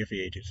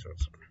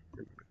VHS.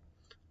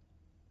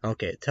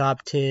 Okay,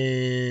 top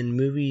 10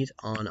 movies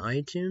on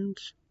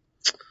iTunes.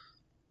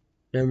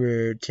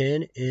 Number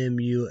 10,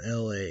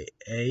 MULAA,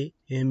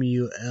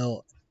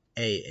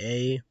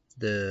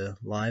 the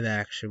live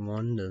action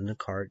one, the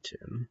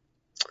cartoon.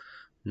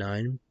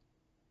 9,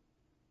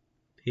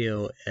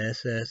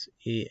 Possessor,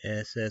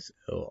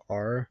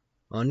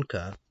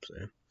 uncuffed.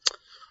 So.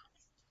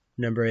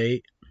 Number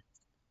 8,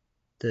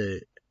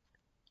 the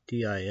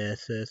Dissident.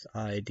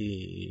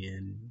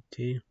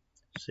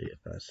 See if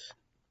I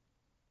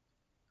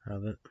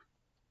have it.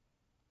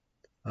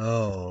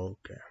 Oh,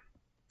 okay.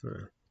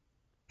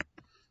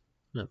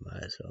 Not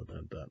myself,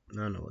 but I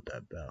don't know what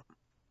that's about.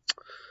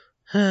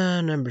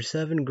 Number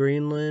 7,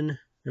 Greenland.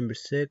 Number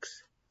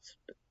 6,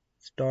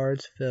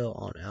 Stars Fell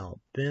on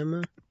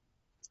Alabama.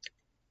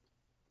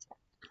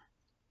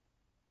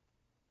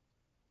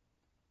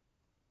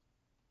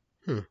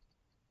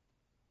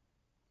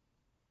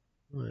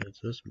 What is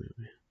this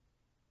movie?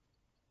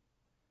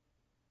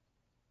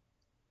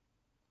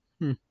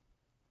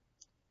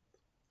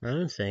 I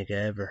don't think I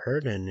ever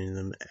heard any of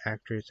them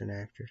actors and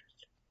actresses.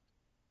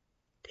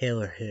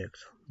 Taylor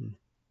Hicks.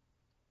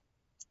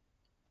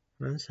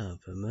 That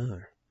sounds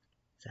familiar.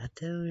 Is that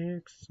Taylor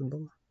Hicks?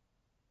 Or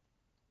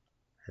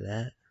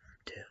that?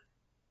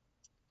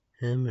 Or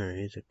him, or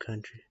he's a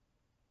country?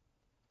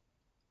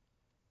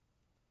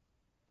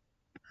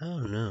 I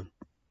don't know.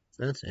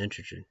 That's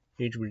interesting.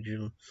 Would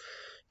you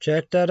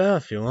check that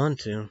out if you want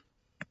to?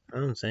 I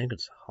don't think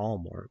it's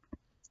Hallmark.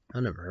 I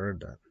never heard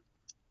that.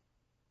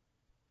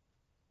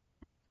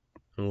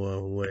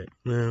 Well, wait.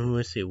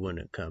 We'll see when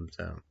it comes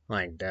out.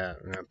 Like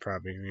that. And I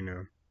probably,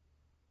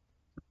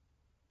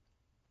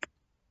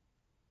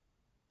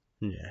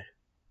 yeah.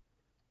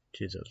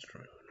 Jesus.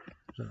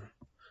 So,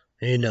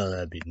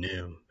 that'd be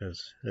new.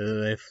 Because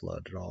they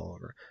flooded all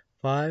over.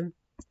 5.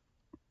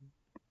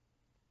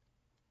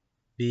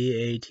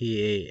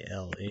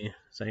 Battle. I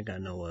think I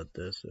know what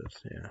this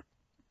is. Yeah.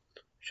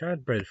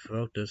 Shardbread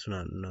folk. This is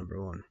not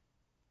number 1.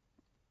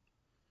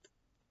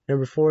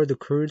 Number 4, The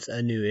Croods,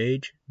 A New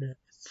Age.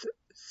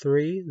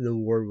 3, The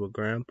War with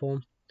Grandpa.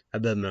 I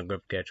bet my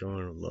gonna catch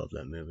on. I love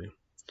that movie.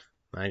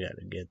 I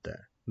gotta get that.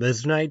 But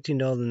it's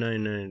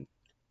 $19.99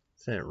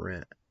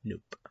 rent.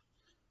 Nope.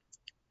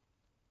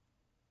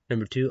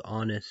 Number 2,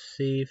 Honest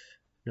Thief.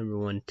 Number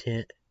 1,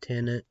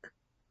 Tenet.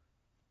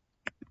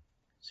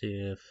 See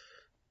if.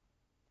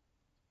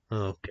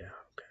 Okay.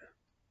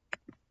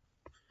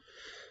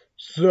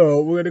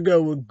 So we're gonna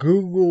go with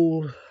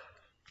Google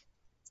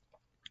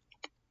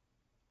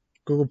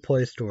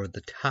Play Store,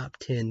 the top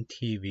 10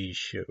 TV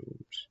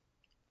shows.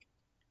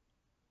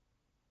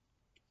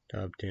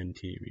 Top 10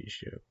 TV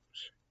shows.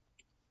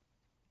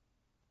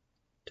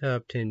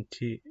 Top 10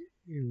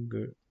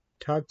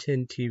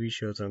 TV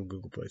shows on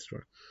Google Play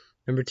Store.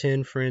 Number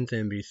 10, Friends,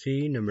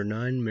 NBC. Number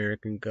 9,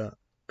 American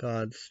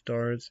God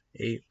Stars.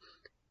 8,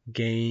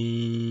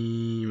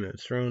 Game of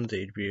Thrones,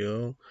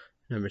 HBO.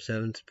 Number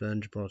 7,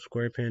 SpongeBob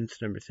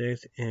SquarePants. Number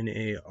 6,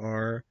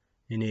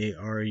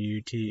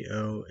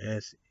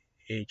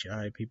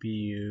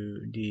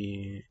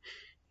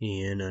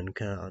 NARUTOSHIPPUDEN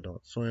Uncut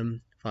Adult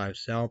Swim. 5,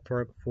 South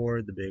Park.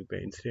 4, The Big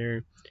Bang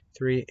Theory.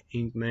 3,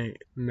 Ink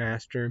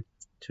Master.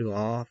 2,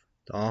 The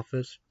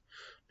Office.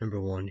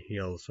 Number 1,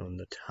 Yellowstone.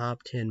 The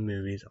top 10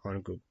 movies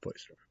on Google Play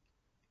Store.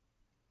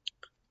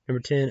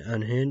 Number 10,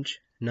 Unhinged.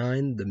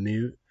 9, The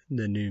New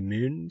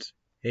Mutants.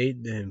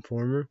 8, The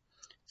Informer.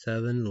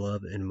 7,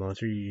 Love and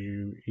Monster.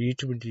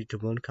 Each would do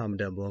one. Comment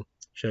down below.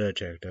 Should I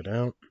check that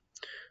out?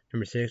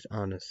 Number 6,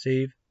 Honest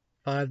Thief.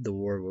 5, The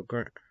War with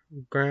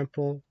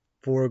Grandpa.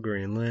 4,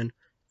 Greenland.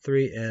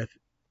 3,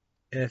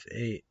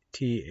 Fatale.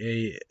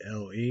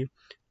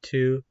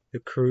 2, The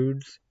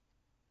Croods,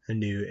 A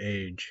New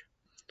Age.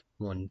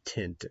 1,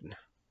 Tintin.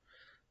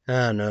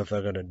 I don't know if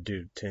I gotta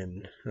do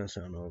 10. That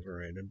sounds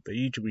overrated. But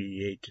each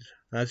we 8.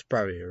 That's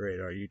probably a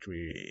radar. Each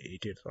we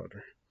 8 is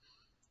older.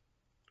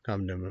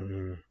 Comment down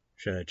below.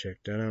 Should I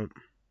check that out?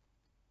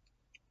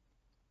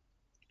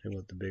 See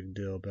what the big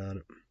deal about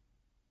it.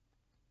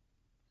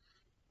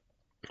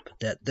 Put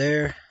that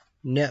there.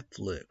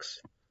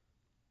 Netflix.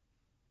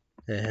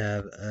 They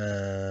have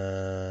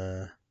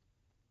a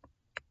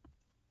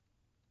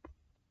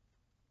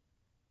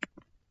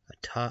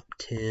top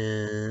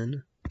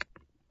 10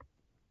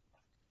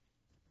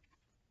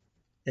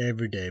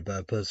 every day, but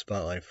I put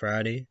Spotlight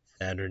Friday,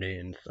 Saturday,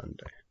 and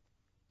Sunday.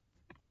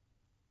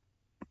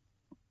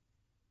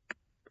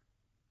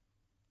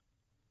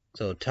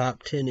 So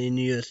top 10 in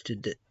US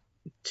today.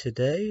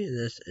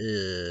 This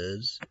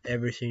is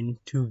Everything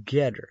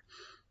Together.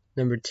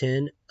 Number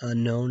 10,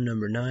 Unknown.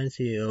 Number 9,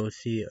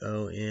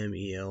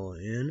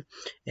 COCOMELN.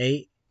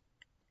 8,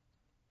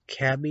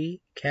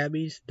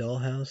 Cabby's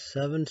Dollhouse.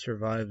 7,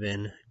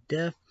 Surviving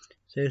Death.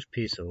 6,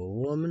 Piece of a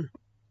Woman.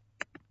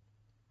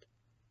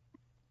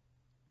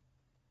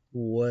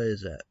 What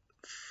is that?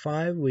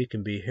 5, We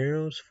Can Be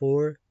Heroes.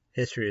 4,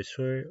 History of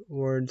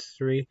Swords.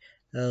 3,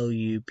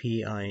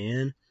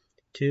 Lupin.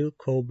 2,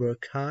 Cobra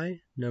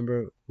Kai.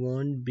 Number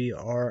 1,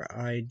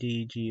 BRIDGRTON.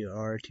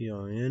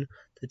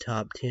 The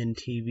top 10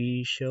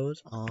 TV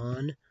shows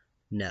on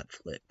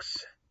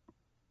Netflix.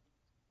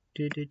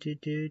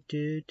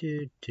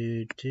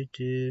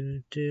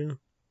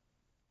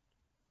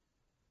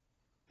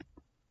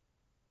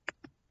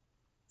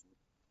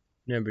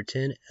 Number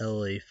 10,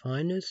 LA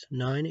Finest.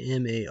 9,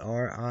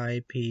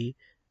 MARIPIE.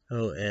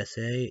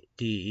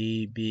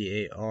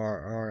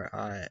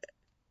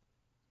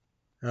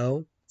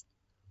 OSADEBARRIO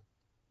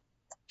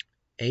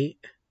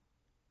 8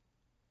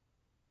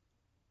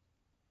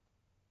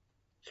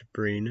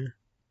 Sabrina.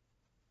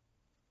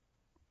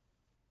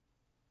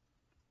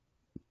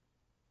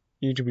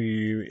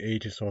 YouTube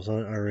Aegis also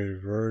an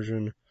R-rated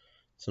version.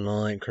 It's an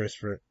online Chris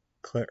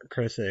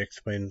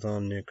explains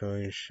on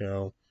Nickelodeon's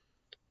show.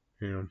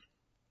 You know,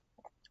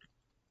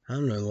 I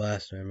don't know the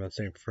last name. I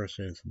think first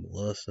name's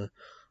Melissa,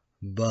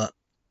 but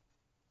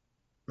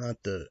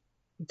not the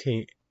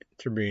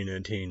Sabrina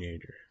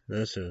teenager.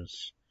 This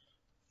is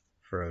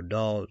for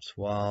adults,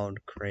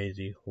 wild,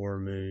 crazy horror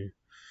movie.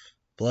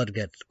 Blood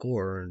gets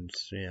gore, and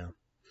yeah,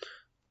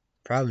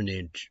 probably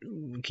need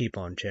to keep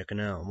on checking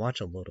out and watch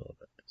a little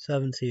of it.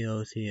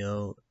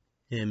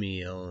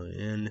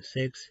 7COCOMELN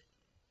 6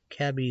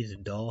 Cabby's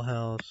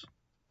Dollhouse.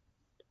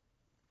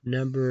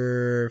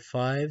 Number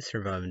 5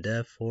 Surviving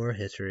Death. 4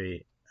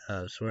 History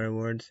of Swear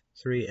Words.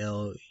 3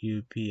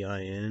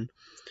 LUPIN.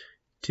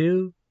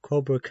 2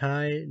 Cobra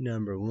Kai.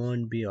 Number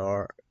 1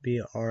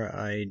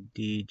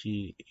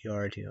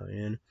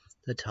 BRIDGERTON.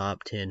 The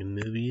top 10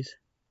 movies.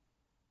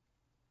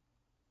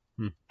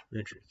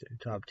 Interesting.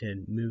 Top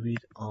 10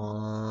 movies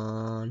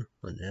on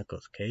when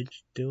Nicolas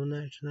Cage doing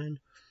that thing.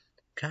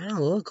 Kind of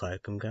look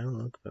like him. Kind of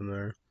look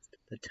familiar.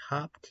 The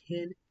top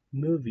 10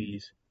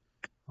 movies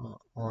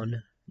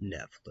on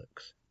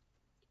Netflix.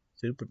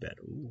 Super bad.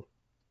 Ooh.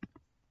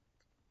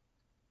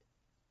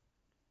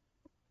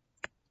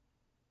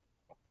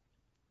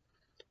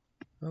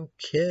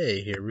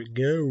 Okay, here we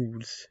go.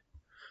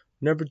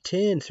 Number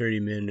 10, 30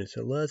 minutes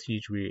or less,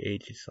 usually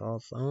 80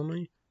 sauce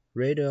only.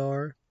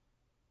 Radar.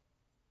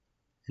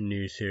 A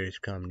new series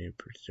comedy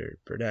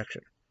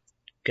production.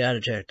 Gotta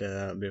check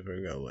that out before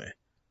we go away.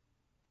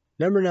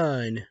 Number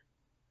 9,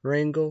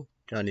 Wrangle,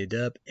 Johnny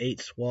Depp,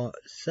 8 SWAT,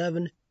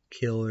 7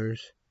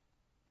 Killers.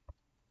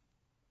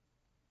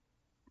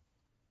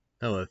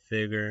 Noah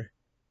Figure,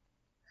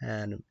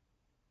 Ashton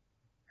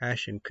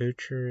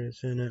Kutcher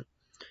is in it.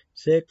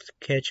 6,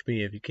 Catch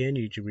Me If You Can.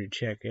 You should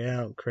check it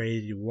out.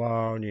 Crazy,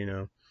 wild,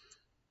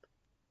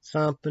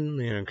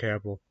 something.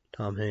 Careful.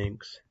 Tom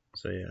Hanks.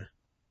 So yeah.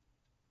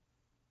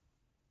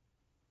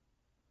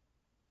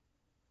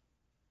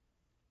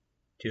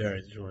 2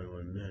 hours and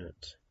 21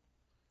 minutes.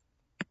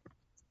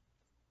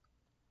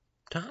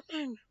 Tom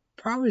Hanks,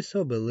 probably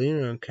so, but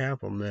Leonardo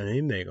DiCaprio, man, he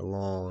make a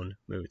long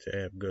movie to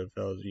have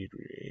Goodfellas,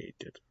 usually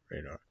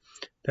Radar.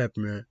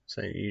 Peppermint,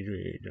 St.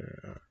 usually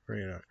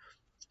Radar.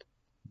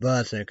 But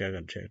I think I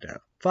gotta check it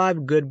out.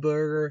 5, Good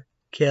Burger,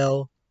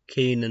 Kel,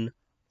 Keenan,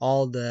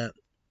 all that,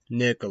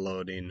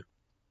 Nickelodeon.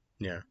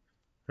 Yeah.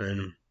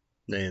 And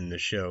then the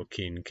show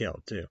Keenan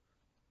Kel too.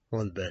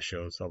 One of the best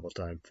shows of all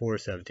time. 4,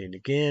 17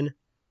 again.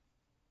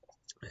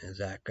 And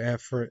Zac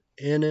Efron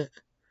in it.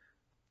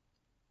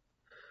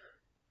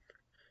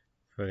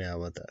 Forgot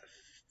what the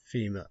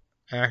female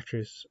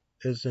actress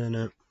is in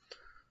it.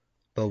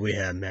 But we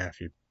have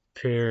Matthew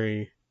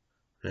Perry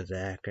and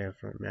Zac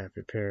Efron,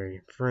 Matthew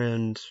Perry,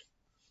 friends.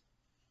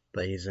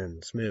 But he's in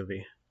this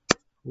movie.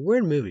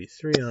 Weird movie.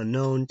 3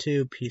 Unknown,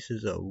 2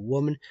 Pieces of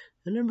Woman,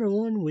 and number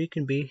 1 We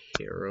Can Be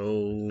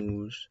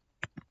Heroes.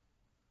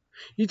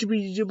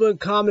 YouTube,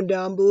 comment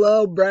down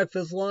below.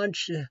 Breakfast,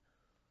 lunch,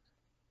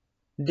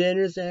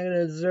 dinner, snack,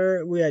 and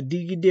dessert. We got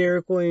Deaky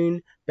Dairy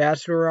Queen,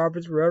 Baskin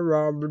Roberts, Red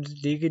Roberts,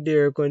 Deaky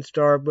Dairy Queen,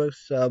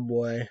 Starbucks,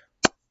 Subway.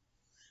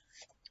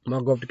 I'm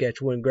gonna go up to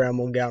catch one.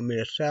 Grandma got me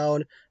a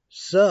salad.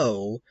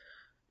 So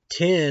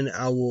 10,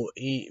 I will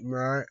eat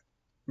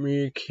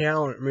Mary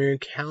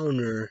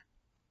Counter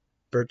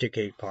birthday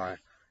cake pie.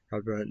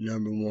 I'll go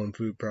number 1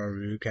 food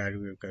probably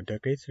category of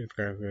Kentucky.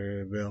 Subscribe to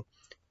the bell.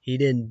 He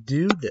didn't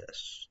do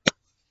this.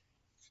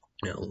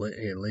 Now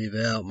leave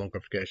it out. I'm gonna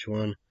catch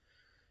one.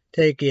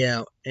 Take it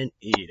out and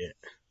eat it.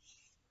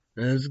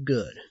 That's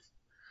good.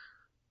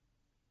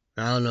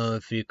 I don't know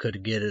if you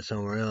could get it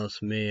somewhere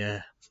else. Me,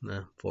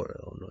 for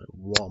Illinois,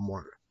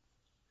 Walmart.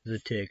 The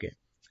ticket.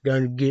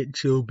 Gotta get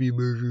Chubby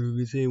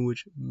Burger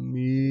sandwich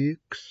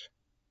mix.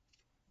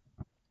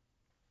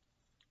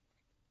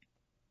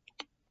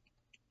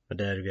 I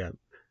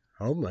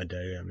hope my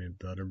dad got me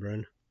butter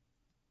bread.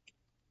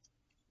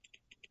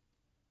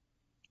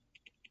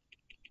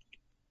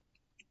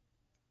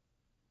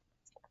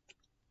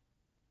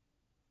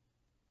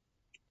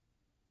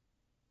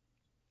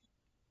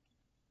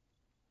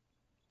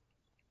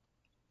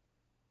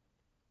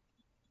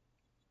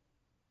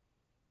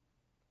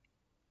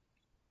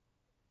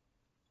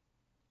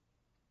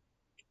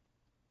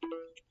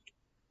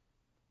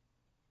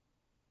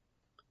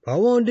 I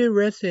won't do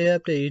rest of the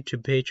update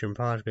YouTube Patreon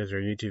podcasts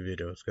or YouTube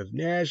videos because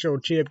National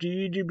Chip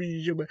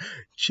YouTube,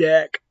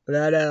 check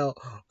that out.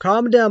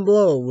 Comment down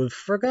below. We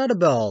forgot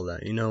about all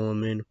that, you know what I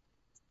mean?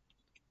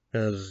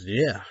 Because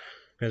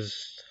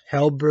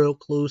hell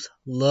broke loose,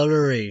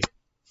 literally,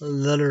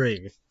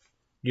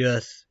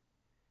 just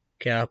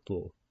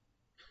capital.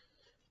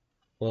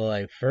 Well,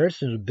 like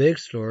first is a big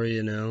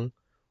story,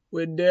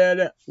 we did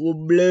it, we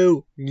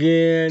blew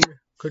again,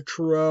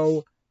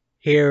 Control,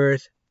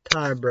 Harris,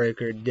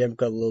 tiebreaker, Dem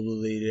got a little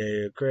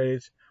lead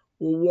credits.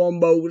 One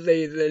more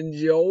season,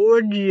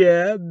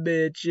 Georgia,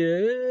 bitches.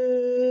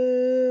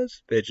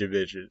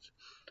 Bitches.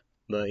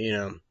 But,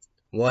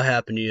 what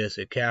happened to us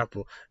at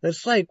Capitol?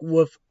 It's like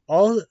with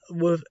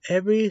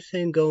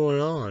everything going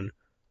on,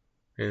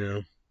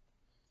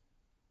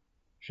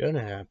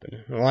 shouldn't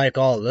happen. Like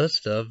all this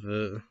stuff,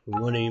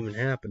 wouldn't even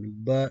happen.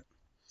 But,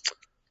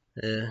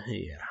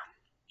 yeah.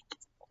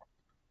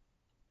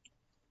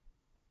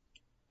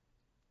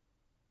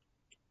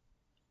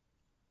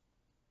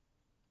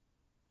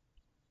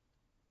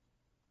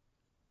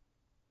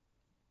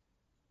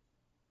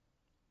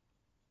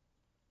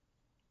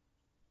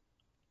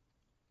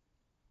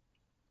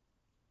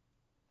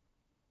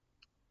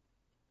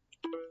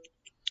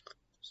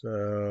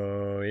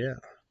 So, yeah.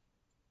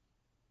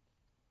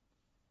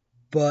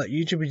 But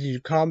YouTube,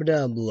 you comment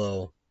down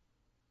below.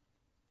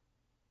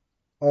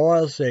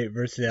 Ohio State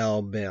versus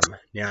Alabama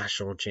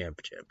national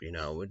championship. We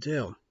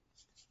do.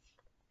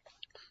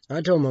 I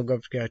told my go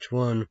catch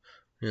one.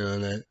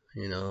 That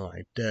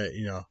like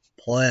that.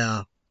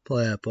 Playoff.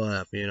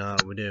 How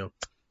we do.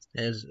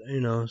 As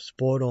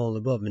sport all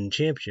above in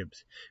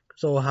championships.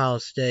 So Ohio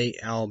State,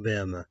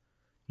 Alabama.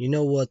 You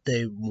know what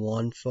they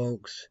won,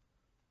 folks?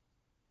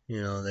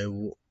 They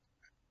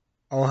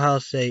Ohio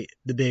State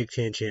the Big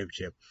Ten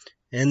championship,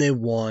 and they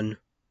won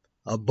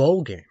a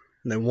bowl game.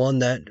 They won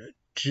that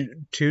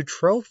two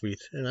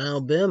trophies in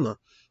Alabama.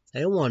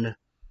 They won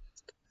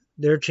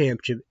their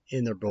championship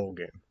in their bowl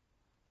game.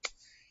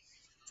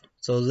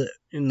 So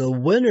the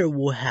winner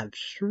will have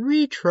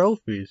 3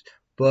 trophies,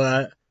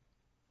 but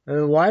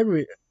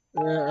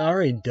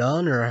already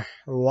done or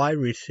wide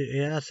receiver.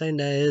 Yeah, I think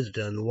that is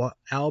done.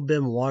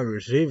 Alabama wide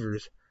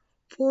receivers,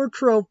 4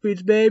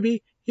 trophies,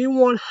 baby. He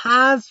won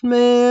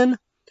Heisman.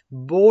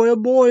 Boy, oh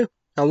boy.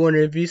 I wonder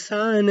if he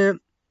signed it.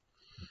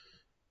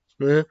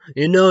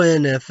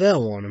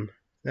 NFL won him.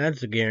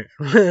 That's a guarantee.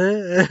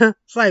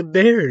 It's like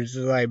Bears.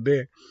 It's like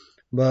Bears.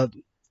 But,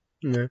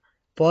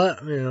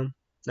 but,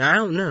 I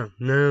don't know.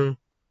 No.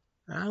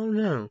 I don't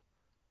know.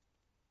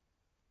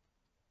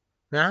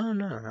 I don't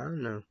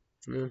know.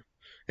 Yeah.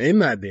 He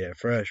might be a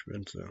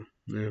freshman, so,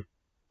 yeah.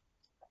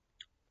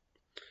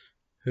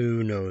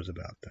 Who knows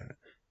about that?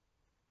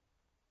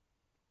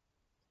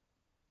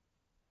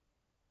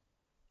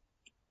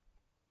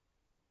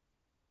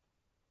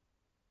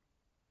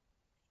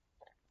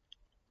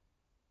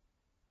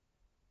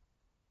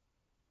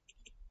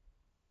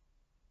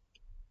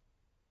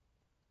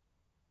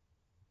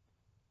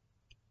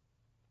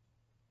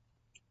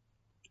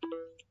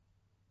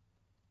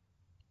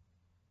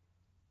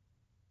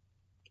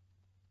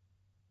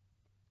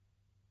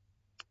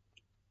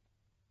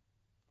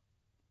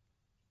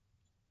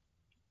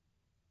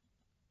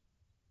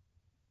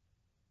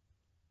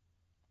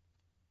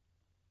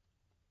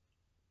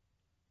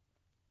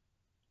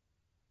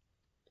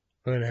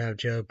 We're gonna have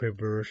jelly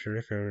paper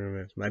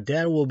roast. My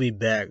dad will be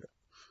back.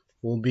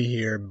 We'll be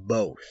here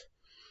both.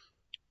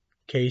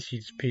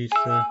 Casey's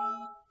Pizza.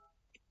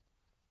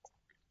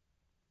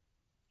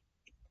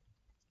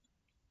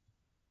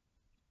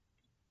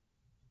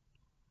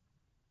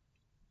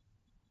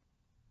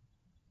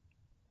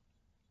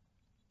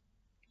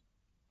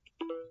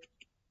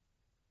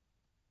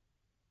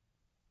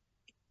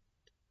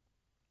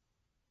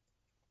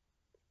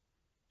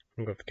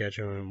 I'm going to catch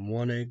on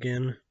 1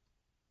 again.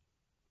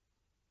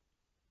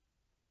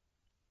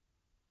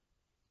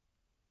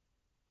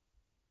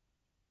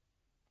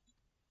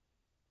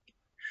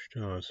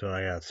 Oh, so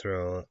I gotta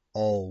throw it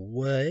all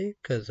away,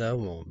 because I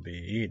won't be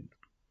eating.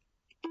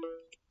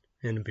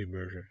 And be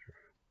burgers.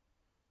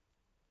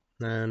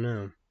 I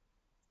know.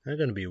 That's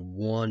gonna be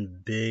one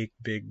big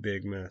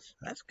mess.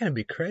 That's gonna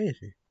be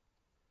crazy.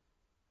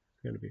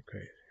 It's gonna be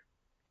crazy.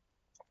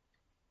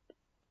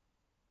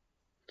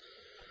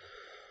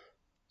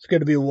 It's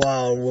gonna be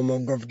wild when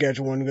I'm gonna catch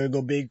one. Gonna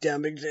go big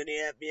town, big city,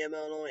 happy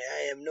Illinois.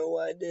 I have no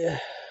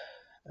idea.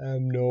 I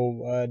have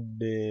no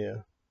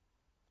idea.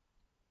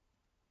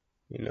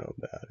 You know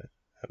about it.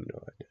 I have no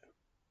idea.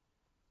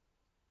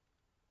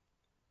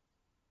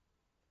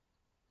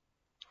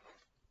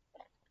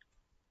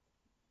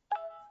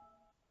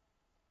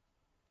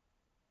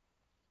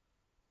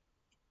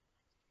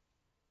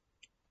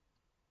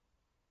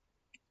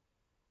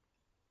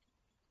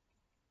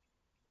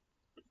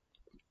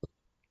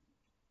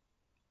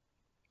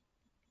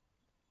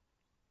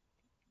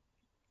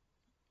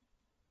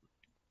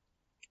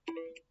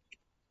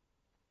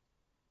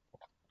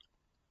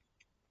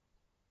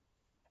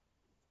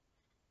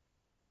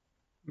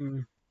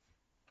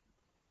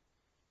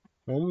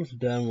 Almost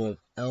done with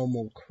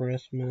Elmo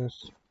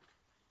Christmas.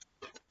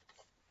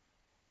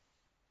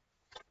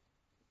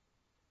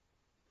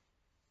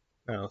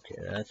 Okay,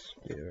 that's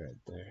it right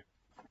there.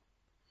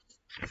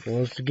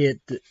 Let's get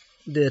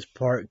this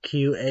part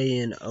Q, A,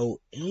 and O,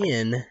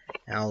 N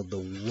out of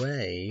the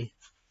way.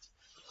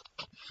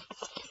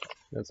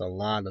 That's a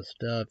lot of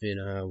stuff,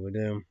 with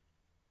them.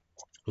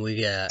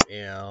 We got,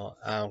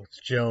 Alex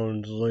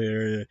Jones,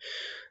 leader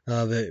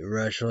of it,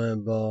 Rush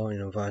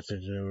Limbaugh, Vice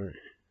President,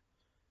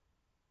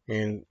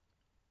 and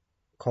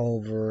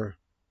Culver,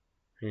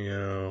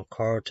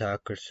 Carl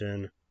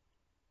Tuckerson,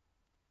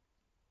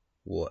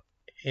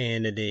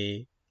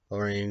 Hannity,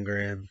 Lorraine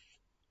Graham.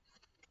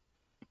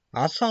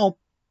 I saw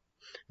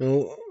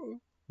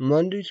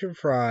Monday through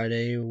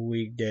Friday,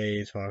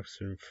 weekdays, Fox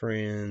and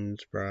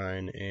Friends,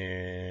 Brian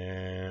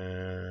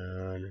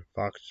and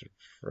Fox and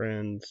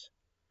Friends,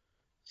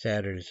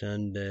 Saturday,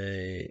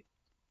 Sunday,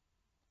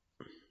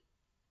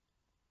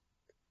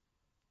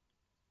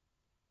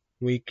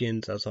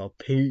 weekends, I saw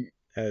Pete,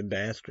 that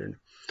bastard.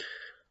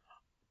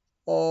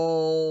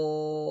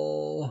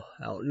 Oh,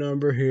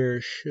 outnumber here,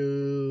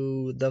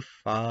 Shoe, the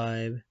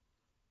 5,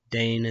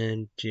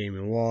 Dana,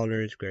 Jamie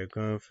Walters, Greg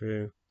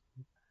Comfort,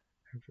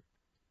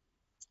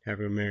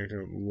 African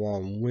American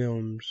Wallen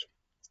Williams,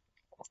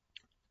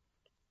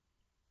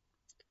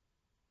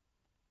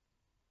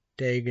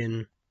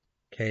 Dagan,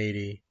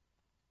 Katie,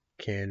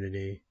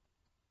 Kennedy,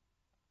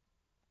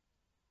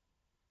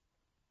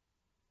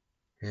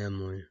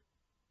 Emily.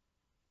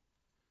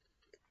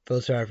 Feel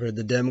sorry for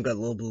the Dem got a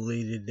little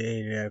bleeded.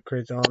 They had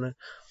Chris on it.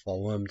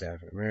 While Williams,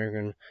 African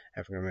American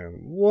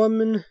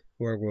woman,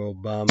 work with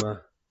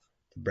Obama.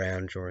 The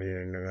brown short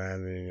hair and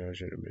the guy,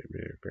 should have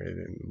been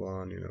crazy and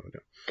blonde,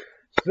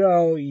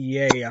 So,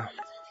 yeah.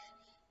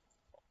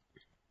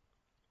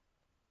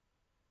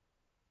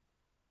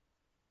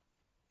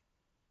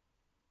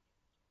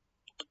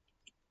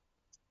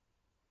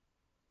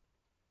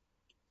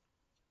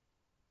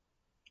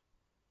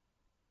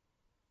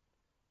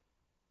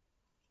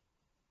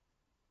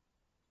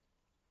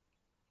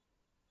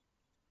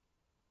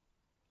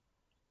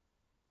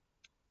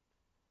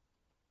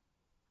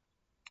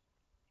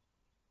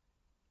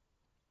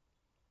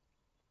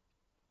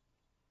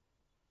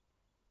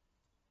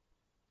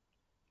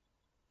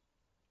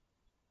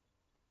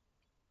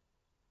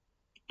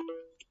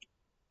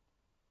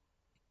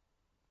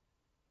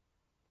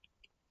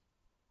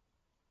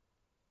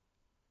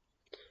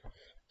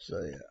 So,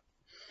 yeah.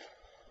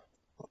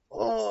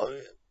 Oh,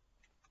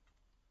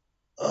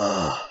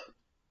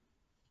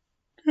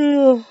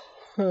 yeah.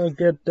 I'll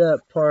get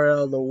that part out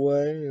of the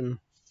way. And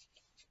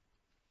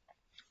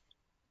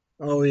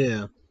oh,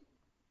 yeah.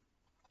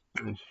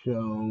 So,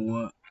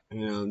 what,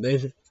 they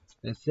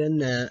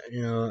send that,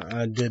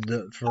 I did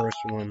the first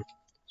one.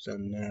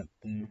 Send that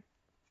there.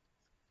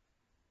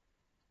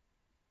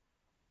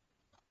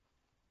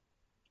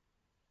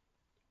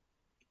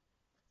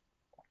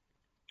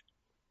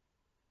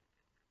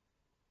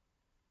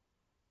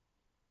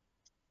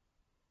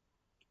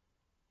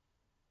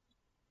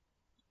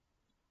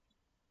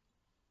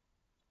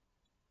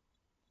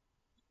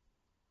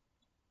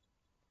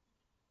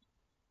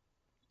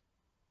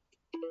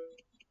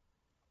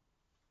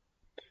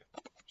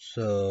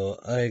 So,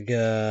 I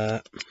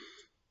got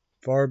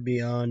Far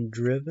Beyond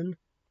Driven.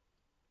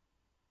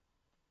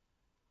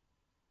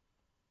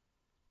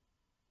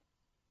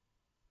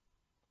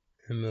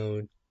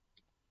 MOTIVATIN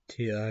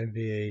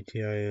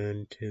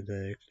to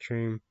the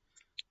extreme.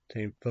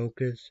 Same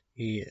focus.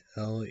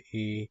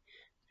 ELEVAT.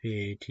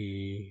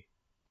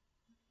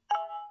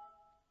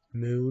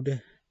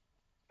 Mood.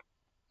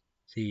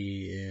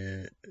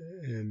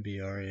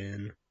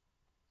 CMBRN.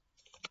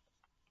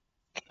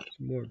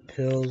 Some more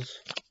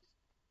pills.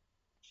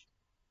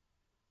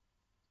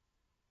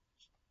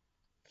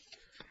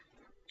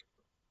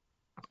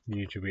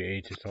 YouTube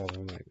ate it all.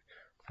 I'm like,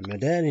 my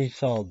daddy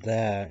saw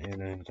that,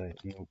 and I was like,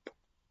 nope.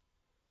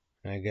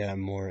 I got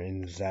more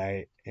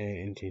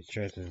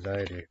anti-stress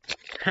anxiety.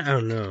 I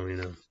don't know,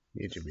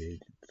 YouTube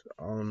ate it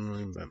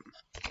online, but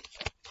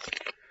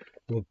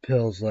with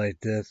pills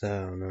like this, I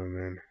don't know,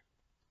 man.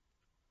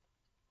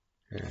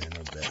 I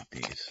know about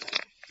these.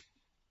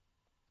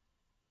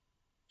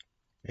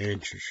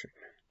 Interesting.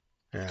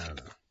 I don't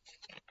know.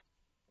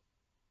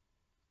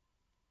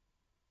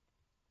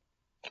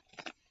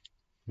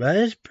 But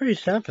it's pretty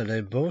simple. They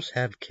both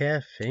have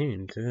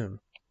caffeine, too.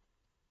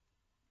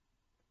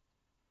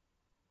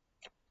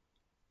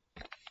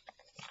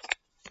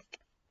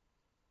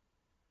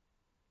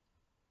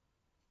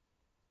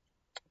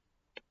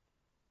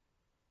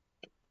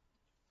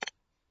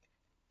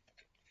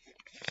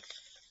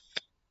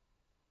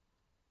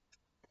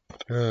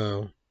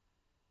 Oh.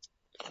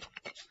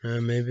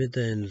 Maybe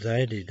the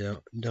anxiety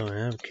don't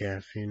have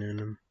caffeine in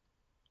them.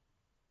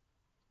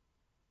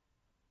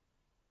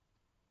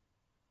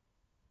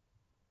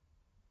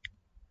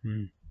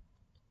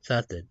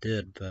 Thought they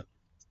did, but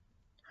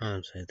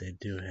honestly, they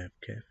do have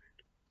caffeine.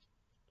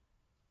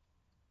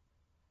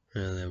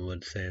 And they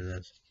would say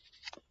this.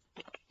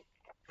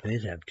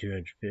 These have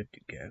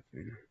 250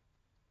 caffeine.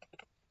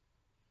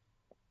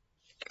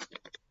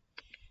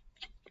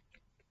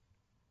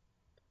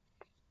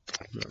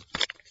 No.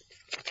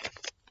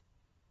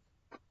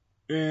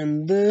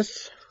 And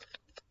this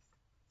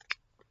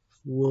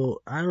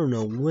will, I don't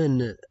know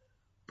when,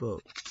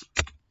 but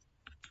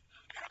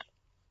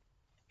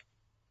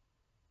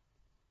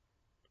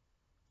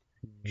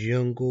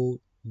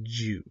Jungle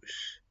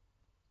Juice.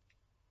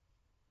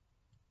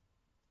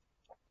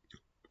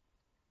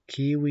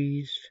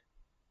 Kiwis,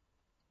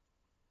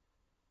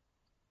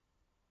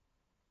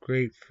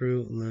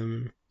 grapefruit,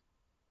 lemon,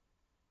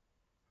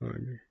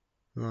 Orange,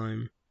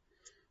 lime.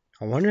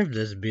 I wonder if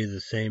this would be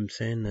the same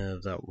thing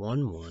as that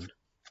one.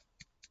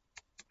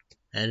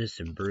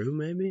 Edison Brew,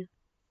 maybe?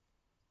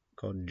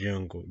 Called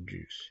Jungle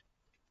Juice.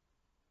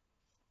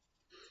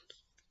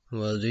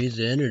 Well, these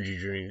energy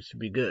drinks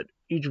would be good.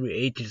 Each would be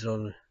 18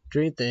 something.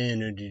 Drink the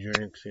energy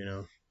drinks,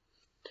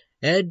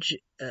 Edge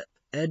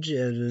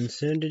of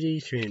Insanity,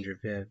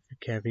 300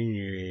 caffeine,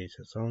 use.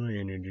 That's all the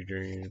energy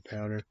drink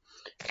powder.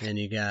 And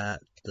you got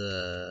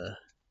the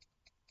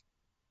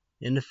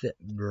Infinite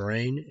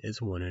Brain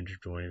is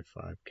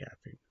 125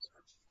 caffeine.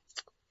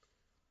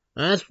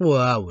 That's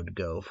what I would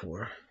go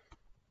for.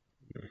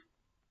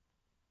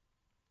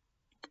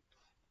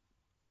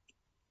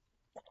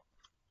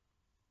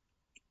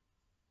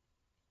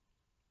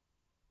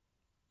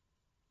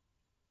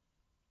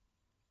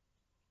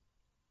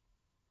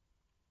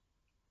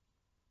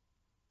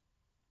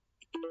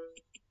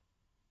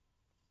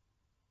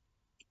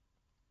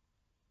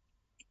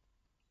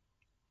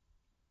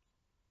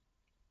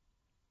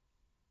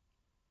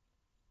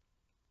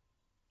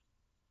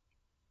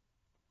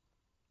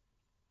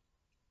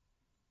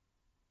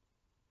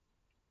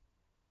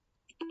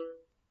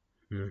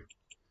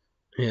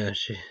 Yeah,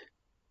 she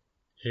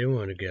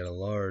wanted to get a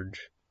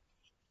large.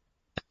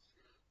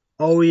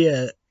 Oh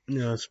yeah,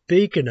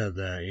 speaking of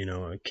that,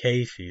 at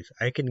Casey's,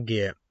 I can't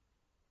get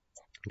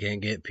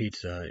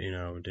pizza,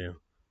 do.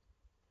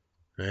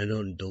 They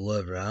don't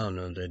deliver. I don't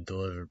know if they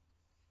deliver,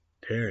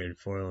 period,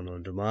 for I don't know.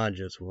 DeMond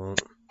just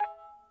won't.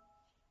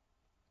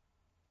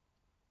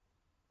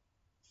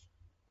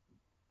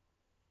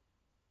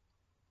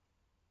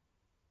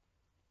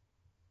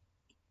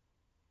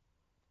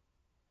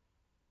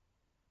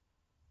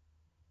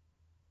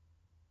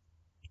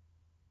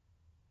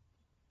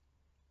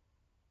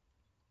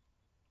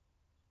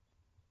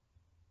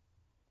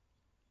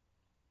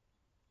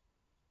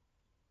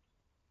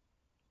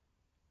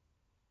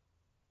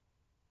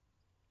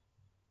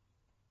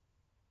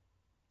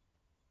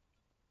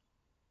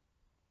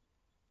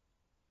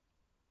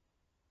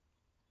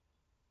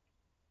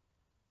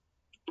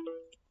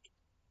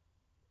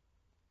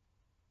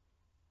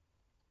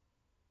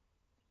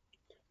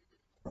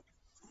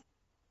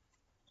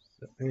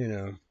 So,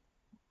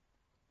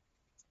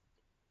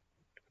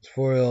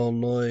 for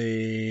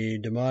Illinois,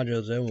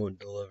 DiMaggio's, they won't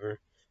deliver.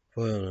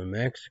 For Illinois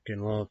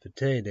Mexican, well,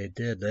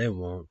 if they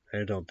won't.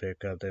 They don't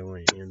pick up, they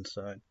want you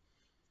inside.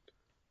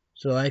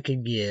 So I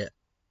could get,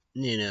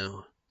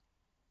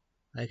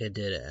 I could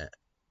do that.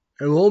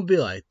 It won't be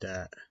like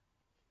that.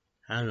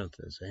 I don't know if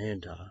it's a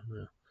hand top,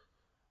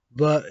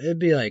 but it'd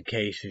be like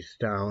Casey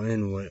style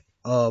anyway.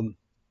 Well,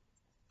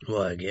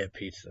 I get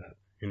pizza,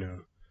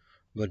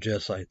 but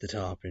just like the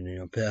topping,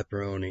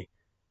 pepperoni,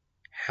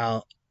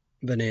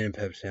 banana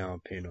Pepsi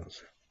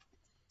jalapenos.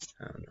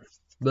 I don't know.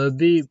 But it'd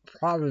be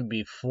probably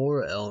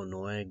before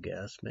Illinois, I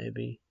guess,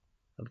 maybe,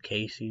 of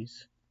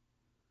Casey's.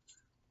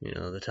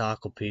 The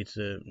taco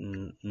pizza,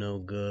 no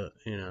good,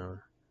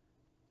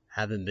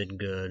 haven't been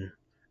good.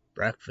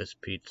 Breakfast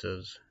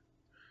pizzas,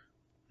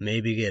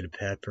 maybe get a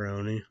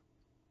pepperoni.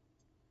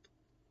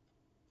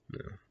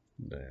 No,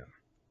 damn.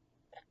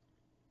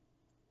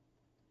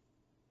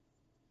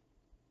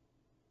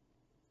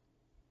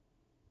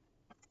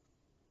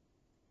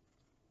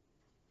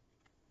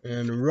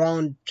 And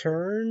round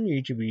turn,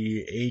 you should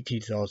be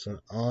 18,000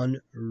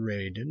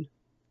 unrated.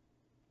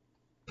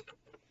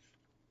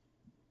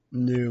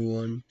 New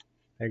one.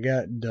 I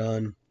got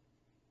done.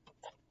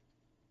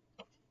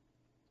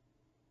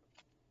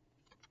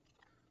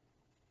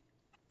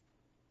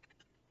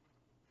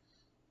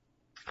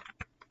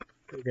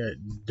 I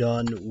got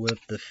done with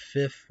the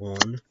fifth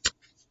one.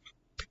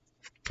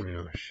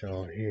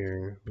 Show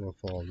here with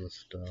all this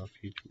stuff.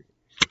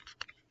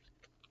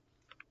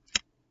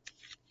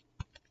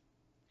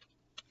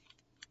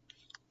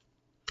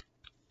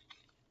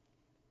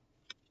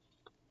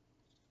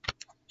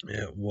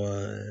 It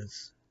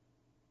was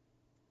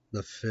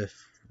the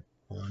fifth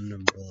one, the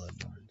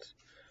bloodlines.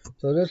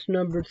 So that's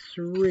number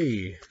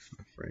 3.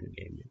 My friend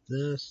gave me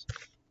this.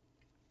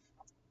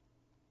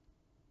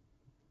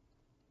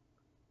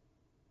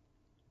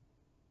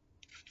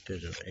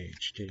 Digital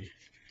HD.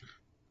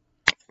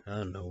 I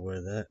don't know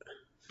where that.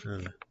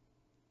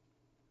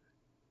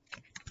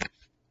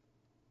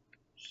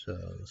 So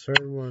the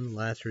third one,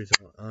 last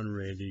result,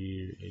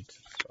 unrated, it's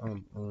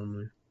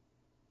only.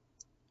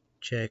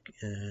 Check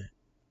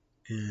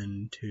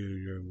into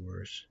your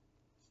worst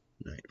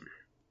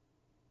nightmare.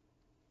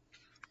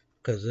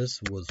 Because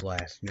this was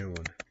last new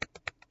one.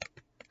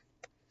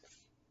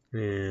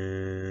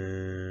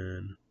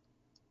 And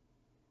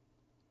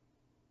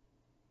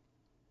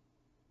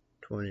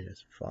 20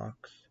 is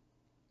Fox.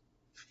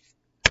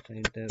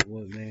 Ain't that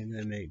what made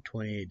they make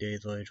 28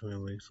 days later, 20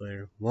 weeks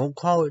later? Won't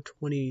call it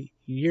 20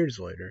 years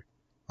later.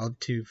 Up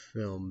to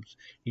films,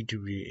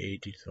 YouTube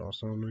 80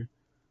 sauce only.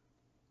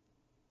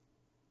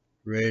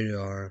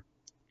 Radar,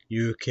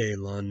 UK,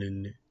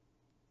 London,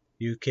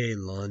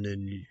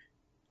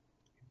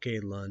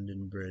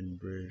 Britain,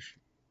 British,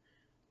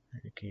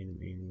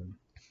 Kingdom, England.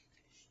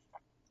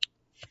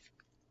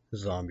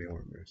 Zombie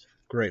horrors.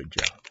 Great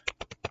job.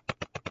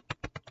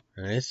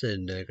 And I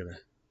said they're gonna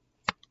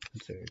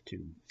consider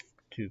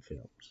two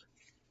films.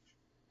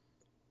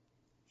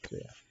 So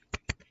yeah,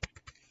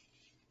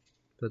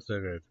 that's not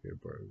gonna be a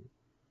problem.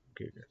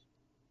 Okay, guys.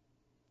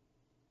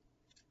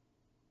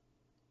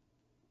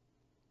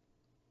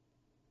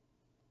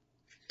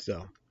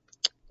 So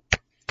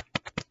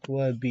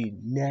what would be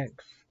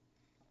next?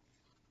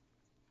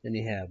 Then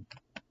you have the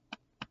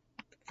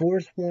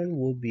fourth one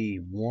will be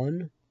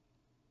 1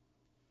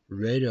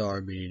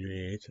 radar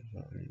being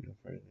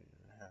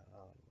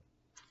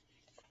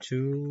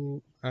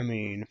 2.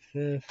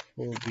 Fifth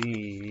will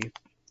be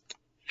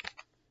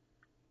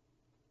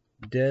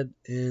Dead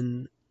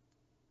End,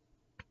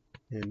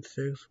 and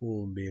sixth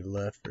will be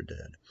Left 4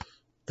 Dead.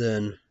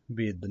 Then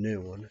be the new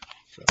one.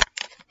 So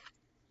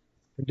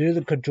do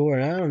the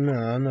Couture. I don't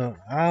know.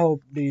 I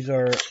hope these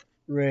are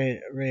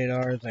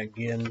radars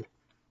again.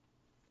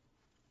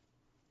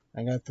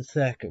 I got the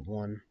second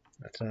one.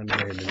 That's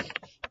unrated.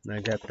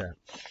 I got that.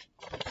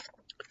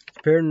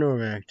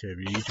 Paranormal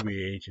Activity.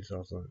 HBH is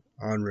also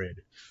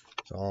unrated.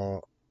 It's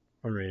all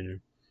unrated.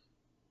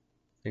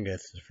 I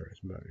guess it's first,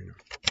 but you know.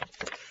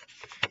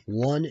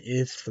 1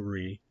 is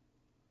 3.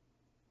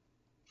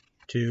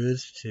 2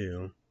 is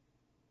 2.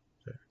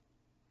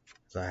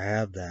 So I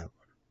have that one.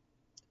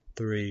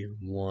 3,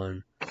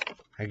 1.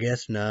 I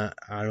guess not.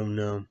 I don't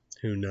know.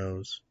 Who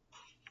knows?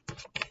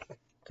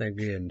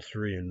 Again,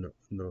 3 and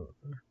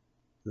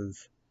the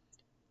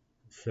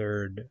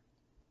third,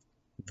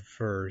 the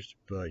first,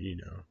 but you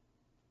know,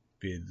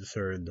 be the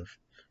third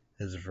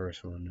as the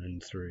first one,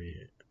 and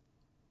 3.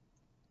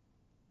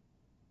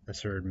 The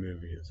third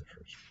movie is the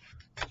first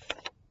one.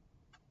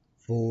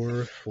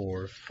 4,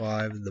 4,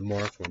 5, the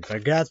marked ones. I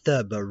got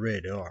that, but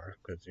radar,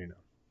 because you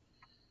know.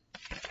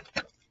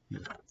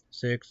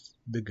 6,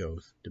 the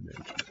ghost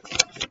dimension.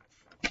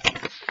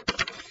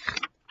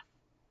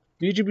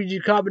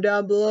 YouTube, comment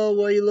down below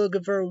what you're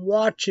looking for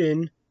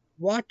watching,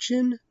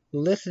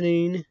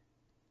 listening,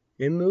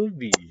 in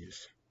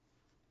movies.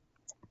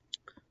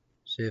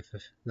 See if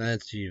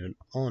that's even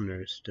on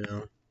there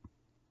still.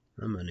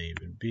 I might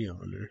even be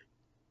on there.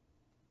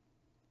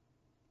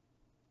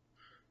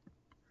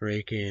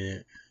 Ranking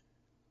it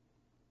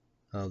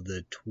of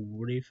the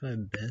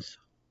 25 best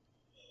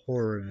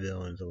horror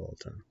villains of all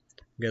time.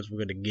 I guess we're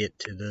gonna get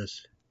to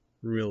this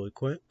really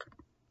quick.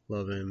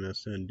 Love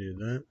MSN do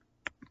that.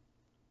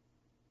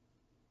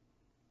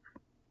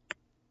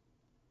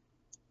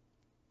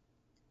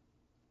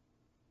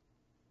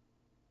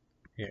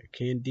 Yeah,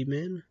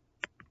 Candyman.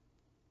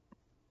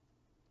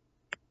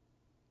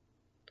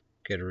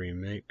 Get a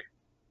remake.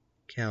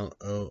 Count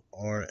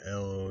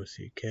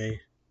ORLOCK.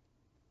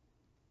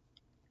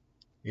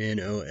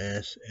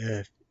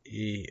 NOSFERATU.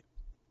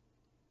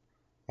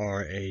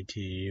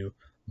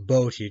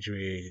 Both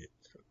HBA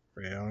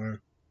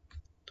radar.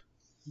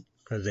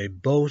 Because they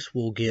both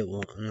will get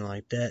one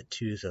like that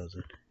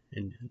 2000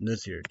 in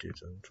this year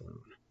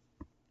 2021.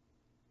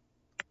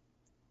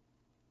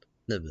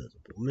 The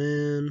Invisible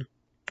Man.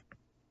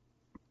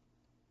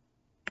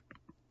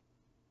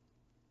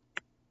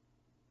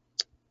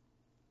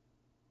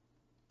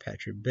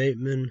 Patrick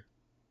Bateman.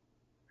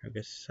 I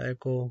guess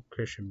Cycle.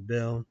 Christian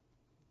Bale.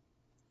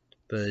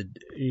 But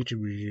each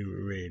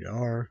rated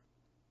R.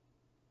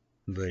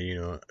 But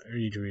you know,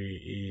 each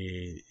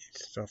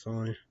stuff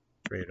on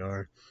rated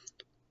R.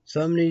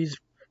 Some of these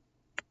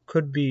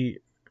could be,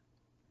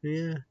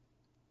 yeah,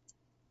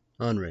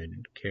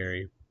 unrated.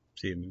 Carrie,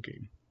 Stephen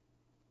King.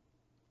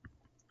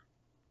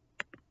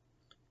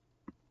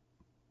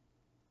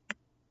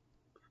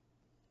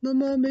 The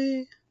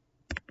Mummy.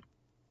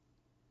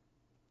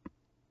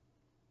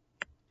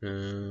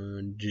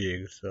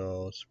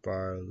 Jigsaw,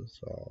 Spiral,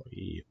 Saw,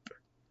 Yep.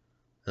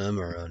 Them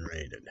are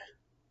unrated.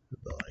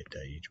 But like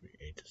that, each week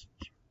 8 to 6.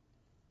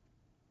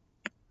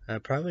 I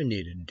probably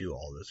need to do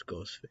all this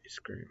Ghostface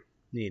Scream.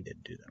 Need to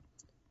do that.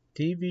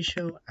 TV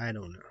show? I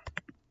don't know.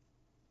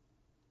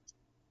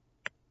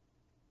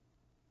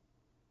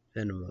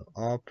 Cinema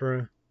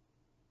Opera.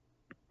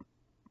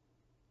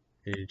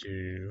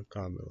 Into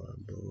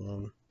comment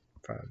below.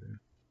 Probably.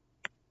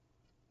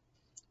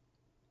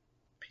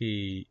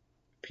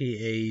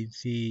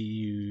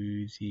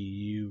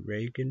 PAZUZU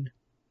Reagan.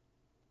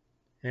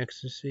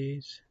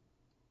 Ecstasies.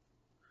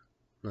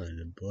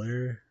 London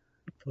Blair.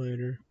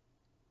 Plater.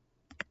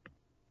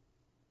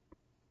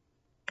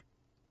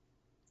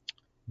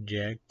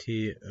 Jack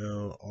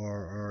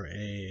TORRAA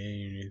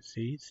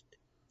Deceased.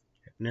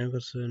 Jack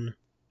Nicholson.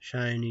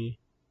 Shiny.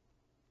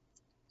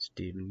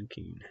 Stephen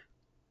King.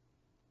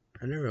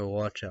 I never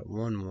watched that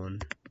one.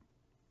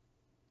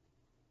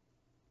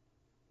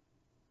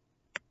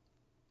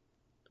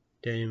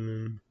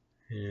 Damon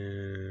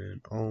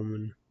and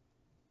Allman.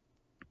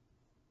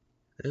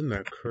 Them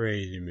are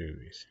crazy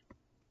movies.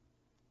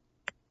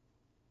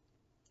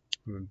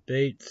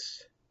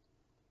 Bates.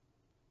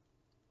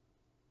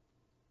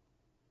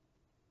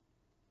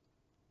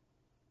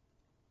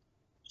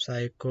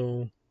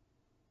 Psycho.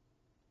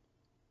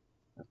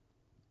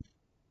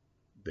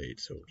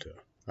 Bates Hotel.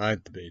 I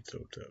like the Bates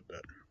Hotel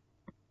better.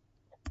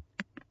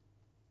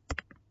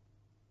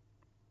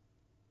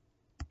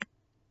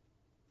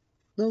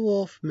 The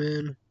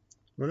Wolfman.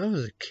 When I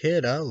was a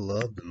kid, I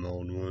loved the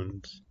old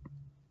ones.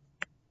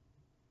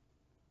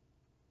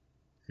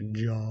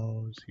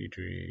 Jaws,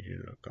 E3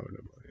 agent,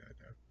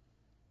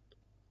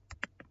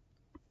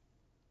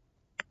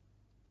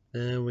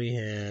 Then we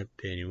have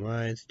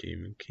Pennywise,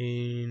 Stephen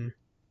King,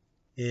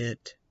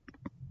 It,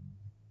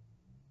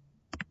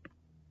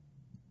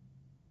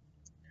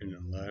 and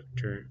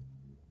Electra.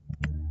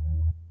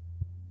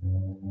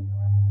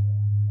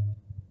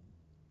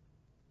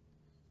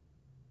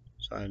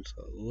 Science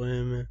of the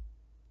Limit,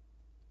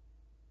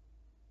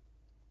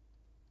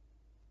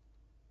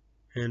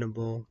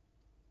 Hannibal,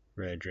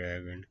 Red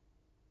Dragon,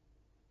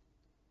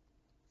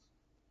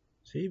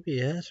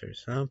 CBS or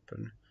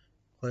something.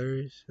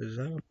 Clarice, is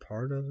that a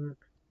part of it?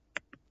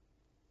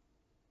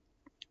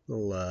 The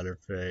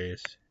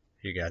Leatherface.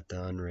 You got the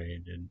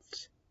unrated.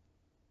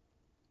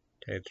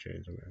 Texas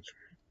Chainsaw Massacre.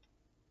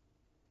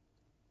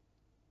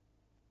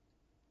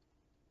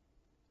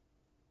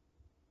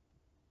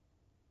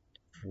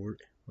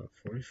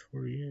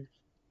 44 years?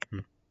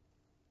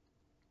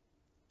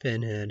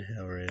 Pinhead,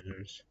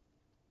 Hellraisers.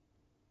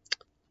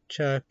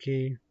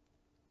 Chucky.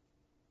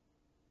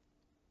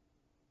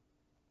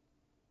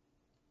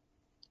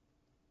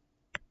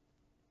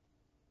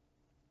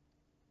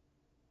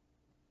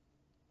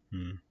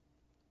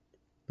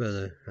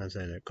 But I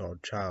say they're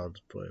called Child's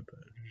Play, but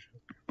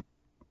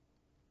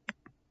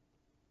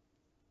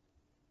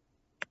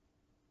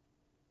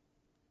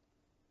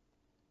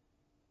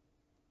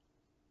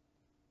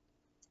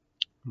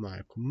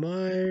Michael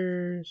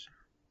Myers,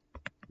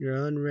 your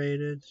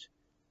unrated,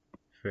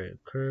 Freddy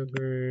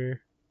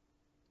Krueger,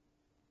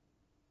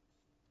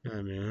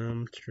 Nightmare on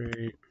Elm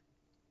Street,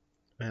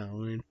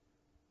 Halloween.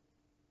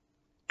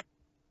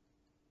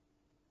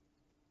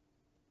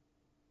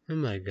 Oh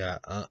my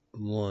god,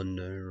 one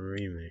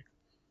remake.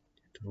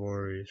 The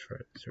Warriors,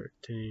 Friday the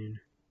 13th.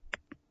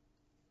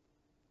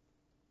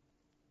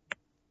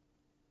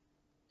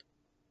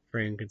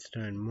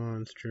 Frankenstein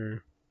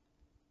Monster.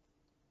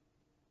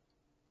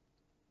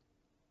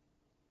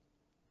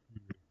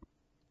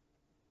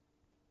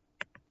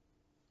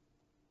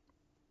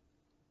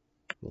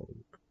 Well,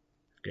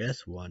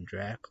 guess one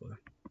Dracula.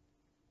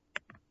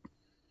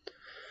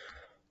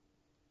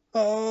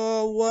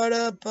 Oh, what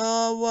up?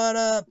 Oh, what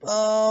up?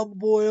 Oh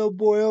boy, oh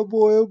boy, oh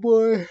boy, oh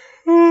boy.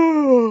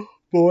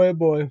 Boy, oh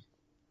boy.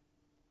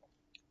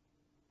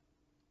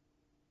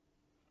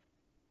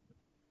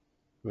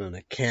 We're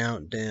gonna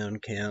count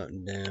down.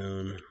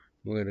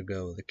 We're gonna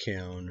go with the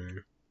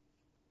counter.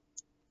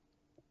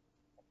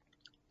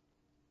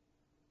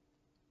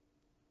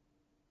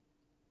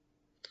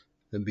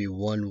 It'll be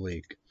 1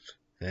 week.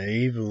 And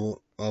even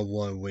of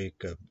 1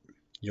 week of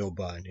Joe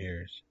Biden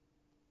here as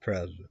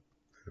president.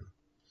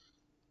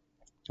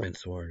 And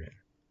sworn in.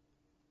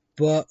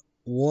 But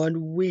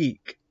 1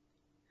 week.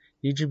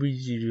 You should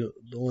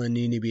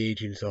need to be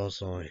 18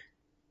 also.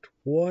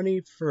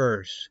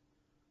 21st.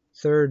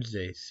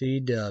 Thursday,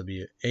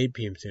 CW, 8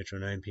 p.m.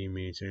 Central, 9 p.m.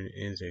 Eastern,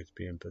 and 6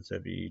 p.m.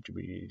 Pacific. Each will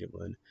be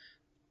one.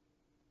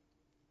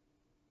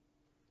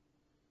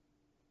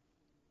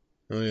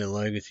 Only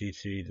Legacy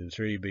Season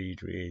 3,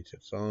 B3,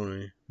 it's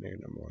only make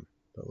number 1.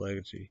 But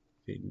Legacy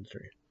Season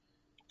 3.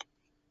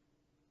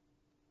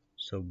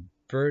 So,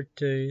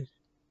 birthdays.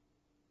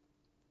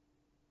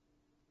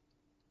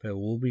 But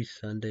will be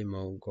Sunday,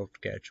 Mom, go for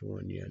catch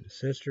one, you and the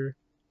sister.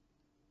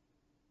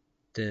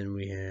 Then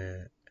we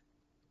had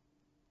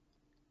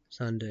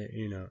Sunday,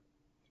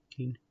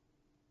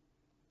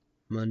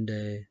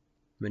 Monday,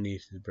 my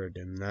niece's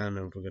birthday. I don't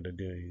know if we're gonna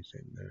do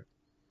anything there.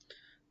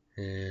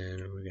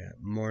 And we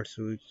got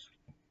Martin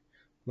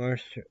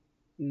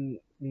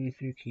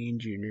Luther King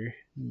Jr.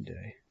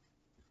 Day.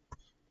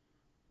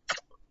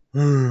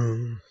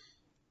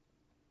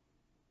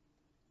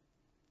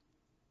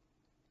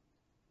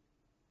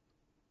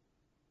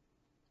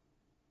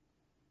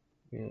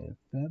 Yeah,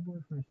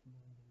 February 1st.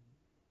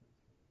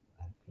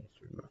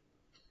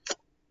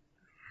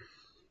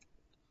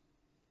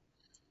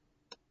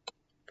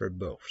 For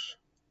both.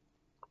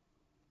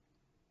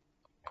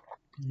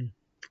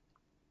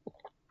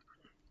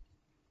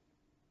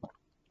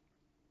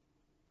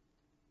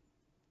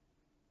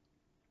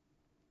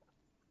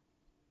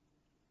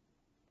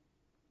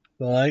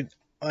 But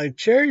like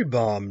cherry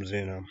bombs,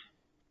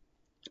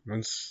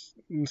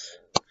 it's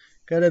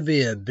gotta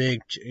be a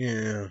big,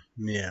 yeah.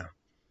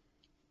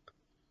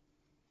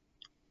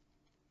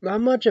 Not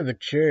much of a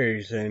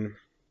cherry thing.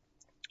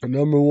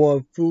 Number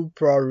 1 food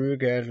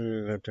product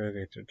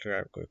is to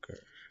try quicker.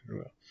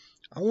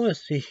 I want to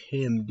see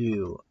him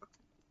do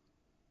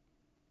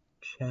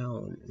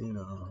challenge,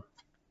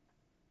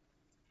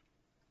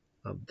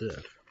 of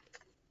this.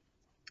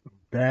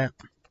 That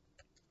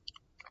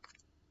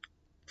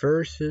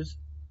versus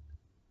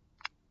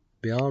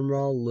Beyond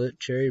Raw Lit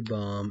Cherry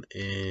Bomb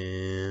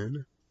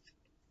and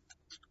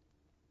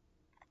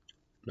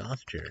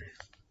North Cherry.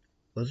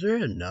 Was there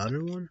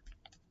another one?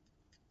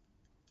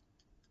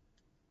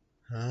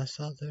 I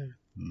saw there.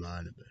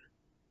 Might have been.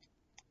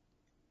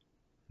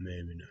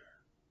 Maybe not.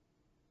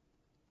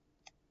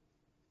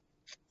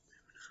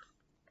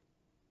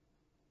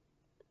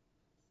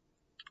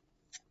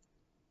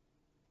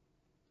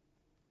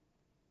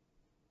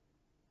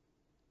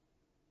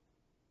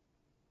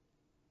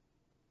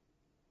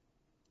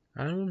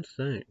 I don't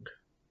think.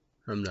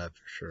 I'm not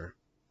for sure.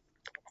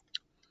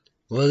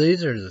 Well,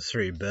 these are the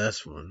 3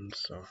 best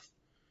ones, so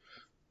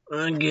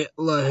let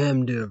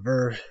him do a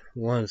verse.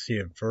 Want to see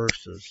a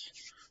versus?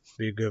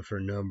 Be good for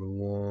number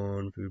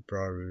 1. Food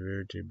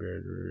probably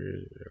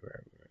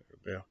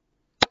yeah.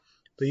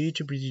 But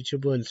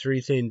YouTube 1,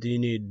 3 things you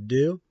need to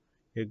do: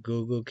 your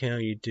Google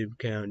account, YouTube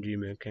account,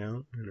 Gmail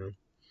account.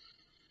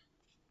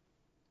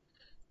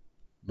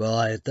 But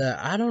like that,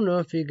 I don't know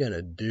if you're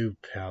gonna do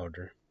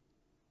powder.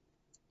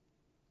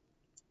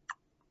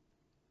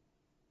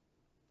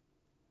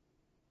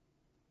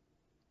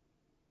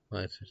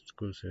 License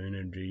exclusive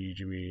energy,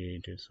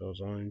 EGB sales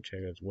on.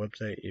 Check out his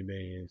website,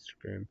 eBay,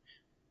 Instagram.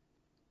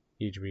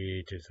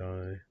 EGB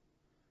on.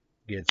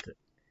 Get the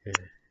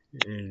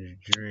energy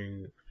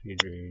drink,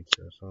 EGB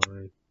sales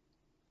on.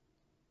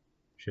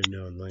 Should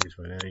know links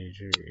for that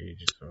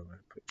EGB on.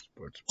 Put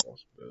sports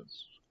balls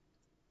bets.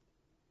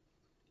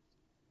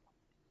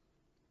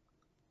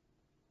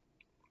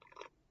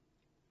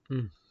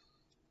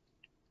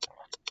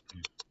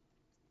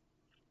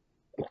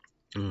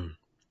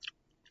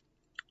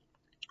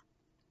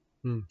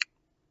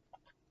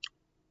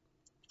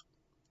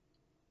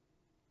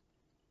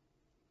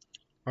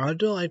 I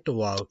do like the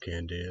wild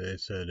candy. They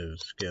said it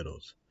was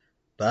Skittles.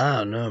 But I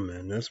don't know,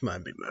 man. This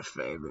might be my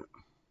favorite.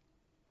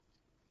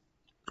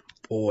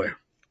 Boy.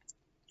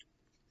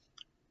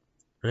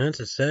 That's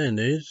a saying,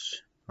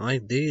 these. I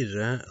like these.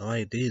 I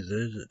like these.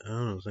 I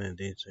don't think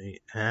these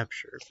eat half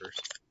sugars.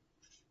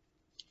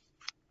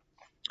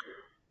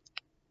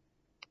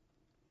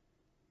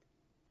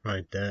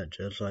 Like that,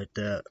 just like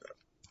that.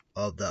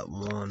 Of that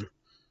one.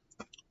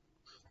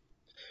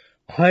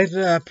 I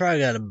probably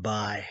gotta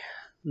buy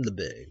the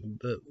big,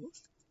 but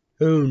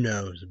who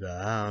knows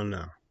about it? I don't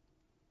know.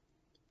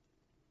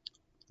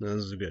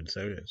 This is good.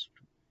 So it is.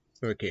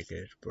 For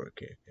kickers, for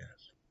kickers.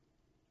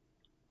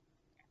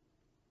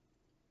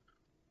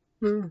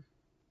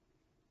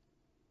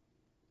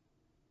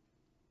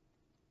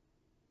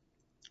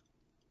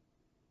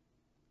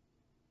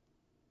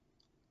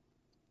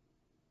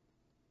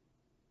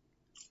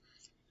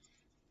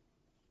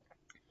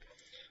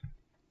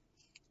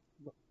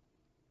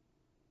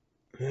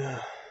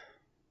 Yeah.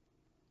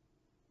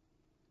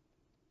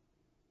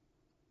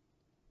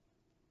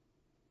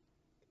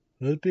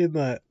 This be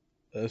my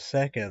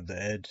second of the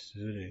Edge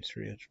City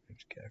 300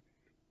 cap.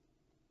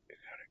 You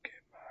gotta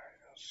get my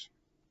house.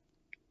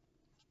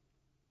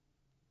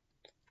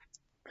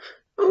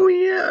 Oh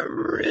yeah,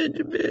 rich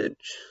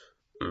bitch.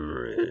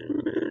 Rich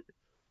bitch.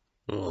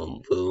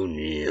 Oh, boom,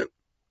 yeah.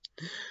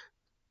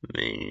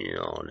 Man,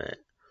 all that.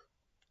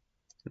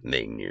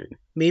 Menu.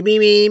 Beep, beep,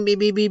 beep, beep,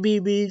 beep, beep,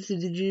 beep, beep, to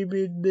the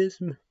G-Big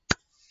Bism.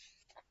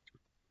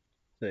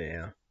 So,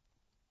 yeah.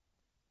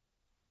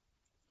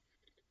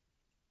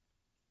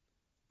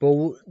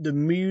 But the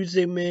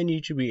music, man,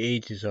 you should be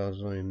 80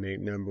 songs only make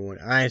number 1.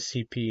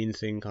 ICP and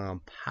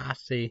Syncom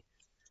Posse.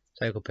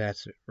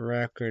 Psychopaths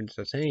Records.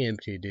 I think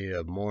MTD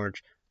of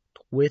March.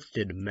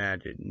 Twisted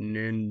Magic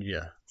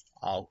Ninja.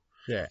 Oh,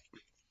 shit.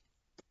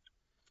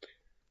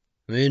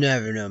 You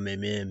never know,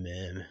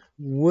 man.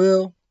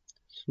 Will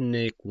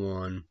Snake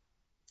 1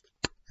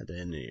 at the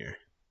end of the year.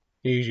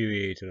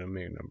 Usually 8 to the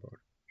main number 1.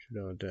 Should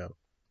not tell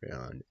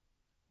beyond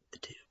the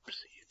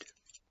tubes.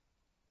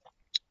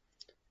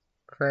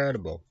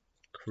 Credible.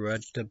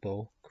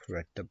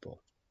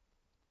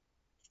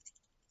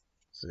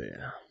 So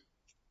yeah.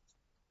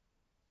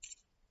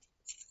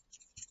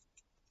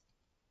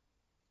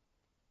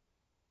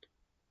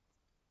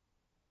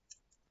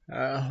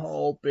 I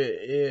hope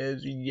it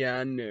is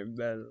Yanni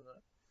Bella.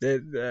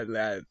 This is the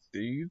last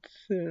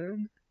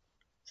season.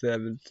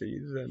 7th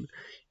season.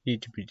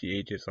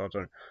 EGPGH is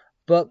also.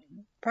 But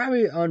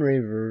probably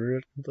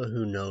unreversed, but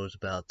who knows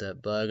about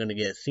that. But I'm gonna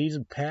get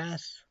season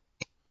pass.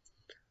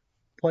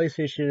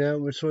 PlayStation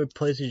Network Story,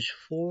 PlayStation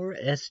 4,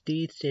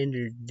 SD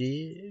Standard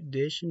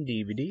Edition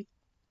DVD.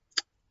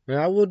 And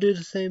I will do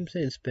the same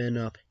thing, spin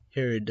off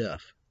Harry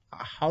Duff.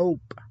 I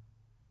hope.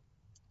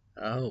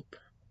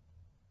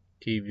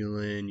 TV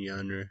Land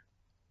Yonder.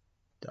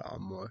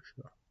 Don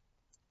Marshall.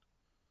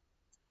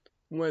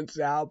 When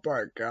South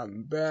Park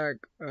comes back,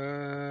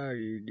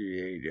 sorry.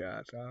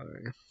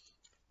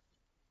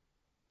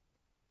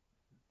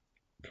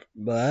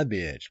 But that'd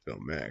be HBO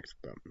Max,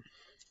 but.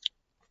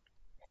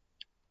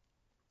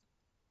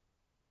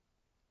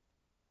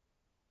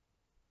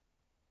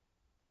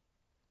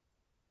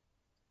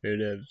 It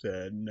have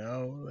said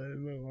no, let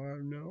me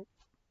know.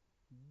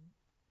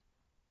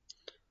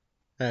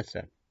 That's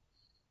it.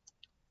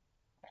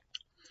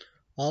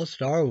 All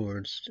Star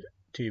Wars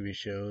TV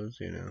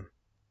shows,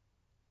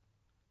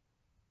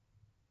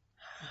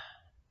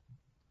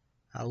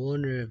 I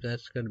wonder if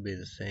that's going to be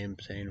the same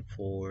thing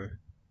for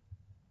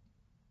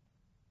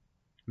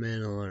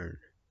Mandalorian.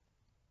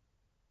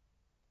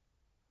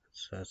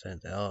 So I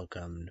think that'll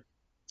come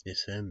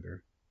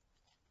December.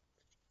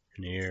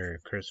 New Year,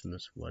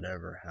 Christmas,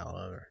 whatever,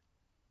 however.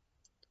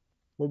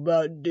 What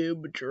about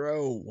Doom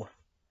Patrol?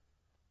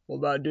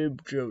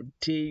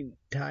 Teen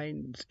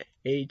Titans,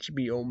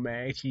 HBO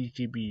Max,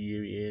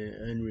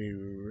 HBO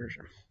Unreal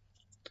version?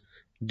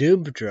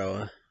 Doom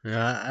Patrol.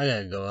 I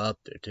gotta go up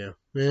there too.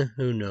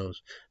 Who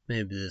knows?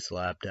 Maybe this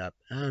laptop.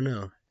 I don't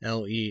know.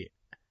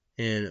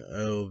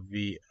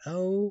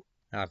 LENOVO.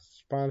 Not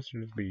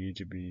sponsors for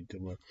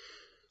YouTube.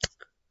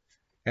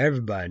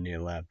 Everybody need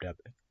a laptop.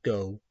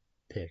 Go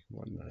pick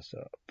one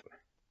myself.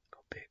 Go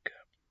pick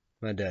up.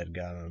 My dad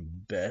got on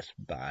Best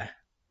Buy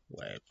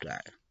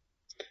website.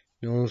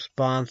 No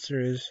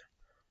sponsors,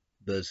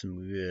 but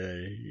some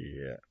good,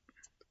 yeah.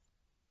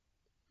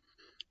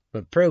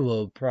 But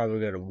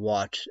probably got to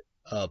watch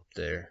up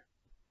there.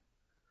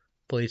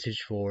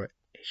 PlayStation 4,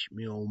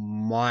 HBO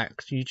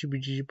Max,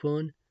 YouTube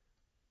one.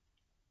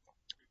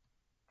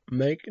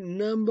 Make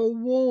number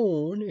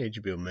one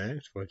HBO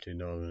Max,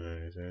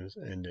 $14.99,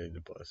 and then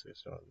the plus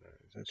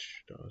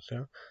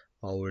 $6.99.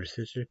 Older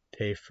sister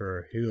pay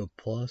for Hulu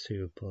Plus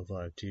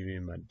Live TV,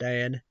 and my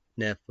dad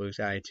Netflix,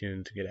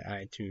 iTunes to get an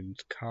iTunes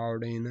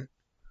card in it.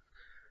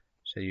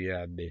 So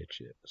yeah,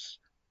 bitches,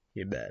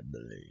 you better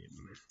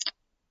believe.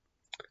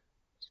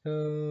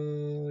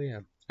 So yeah,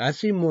 I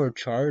see more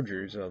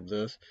chargers of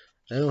this.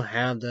 I don't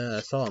have that.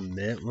 I saw a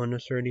Mint one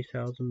of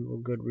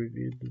 30,000 good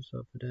reviews and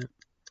stuff like that.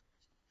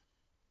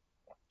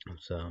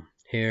 So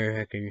here,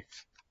 I can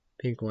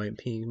pink, white,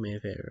 pink, my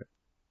favorite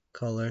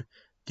color.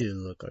 Do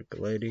look like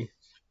a lady.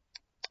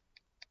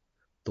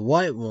 The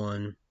white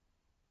one,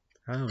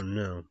 I don't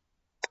know.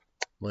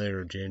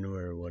 Later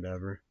January or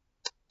whatever.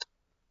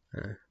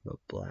 But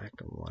black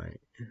and white,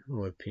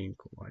 or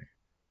pink and white.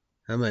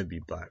 That might be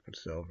black and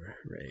silver.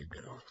 Ready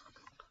to go.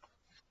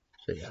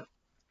 So yeah.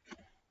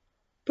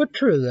 But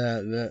true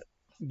that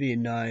be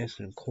nice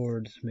and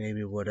chords,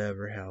 maybe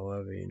whatever,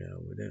 however, we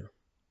do.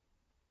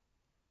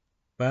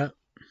 But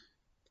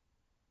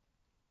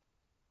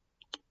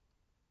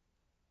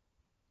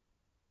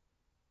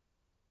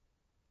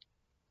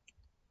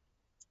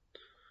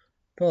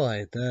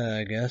like that,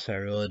 I guess I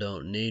really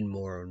don't need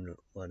more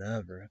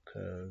whatever,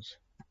 cause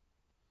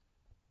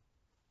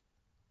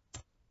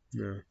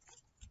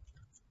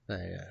I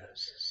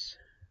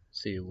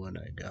see when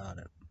I got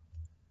it.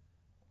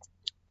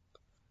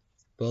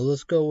 But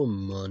let's go with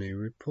money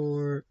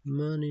report.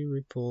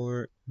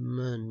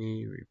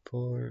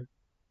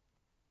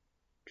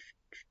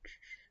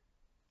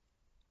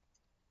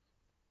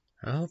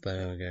 I hope I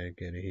don't gotta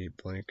get a heat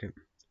blanket.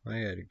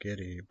 I gotta get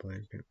a heat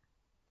blanket.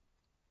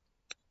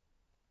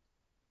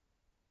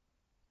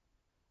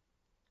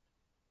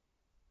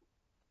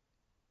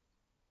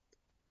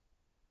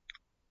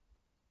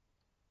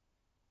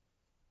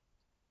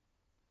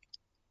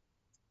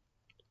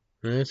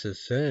 That's a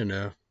say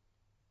now.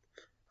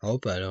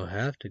 Hope I don't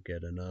have to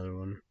get another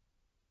one.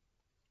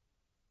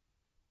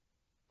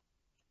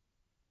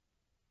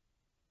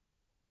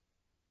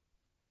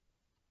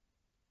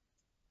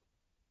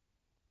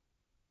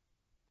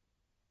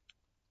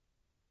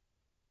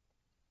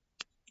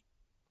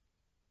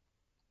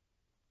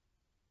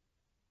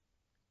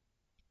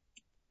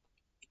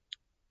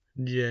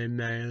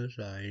 Gmails,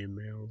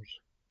 emails.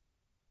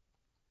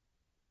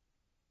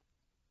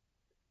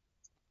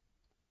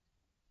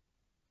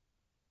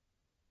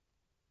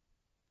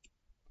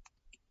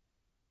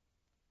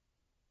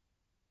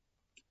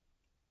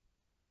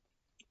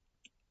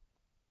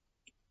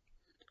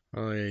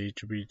 Oh yeah, you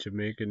should be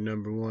Jamaican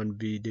 #1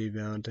 B-Day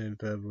Valentine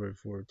February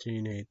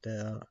 14. Hate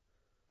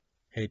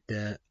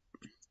that.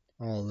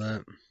 All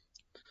that.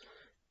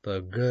 But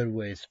a good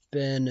way to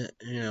spend it,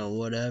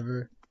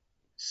 whatever.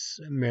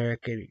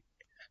 American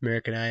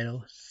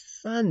Idol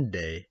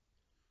Sunday.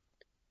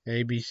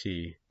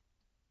 ABC.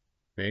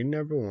 Make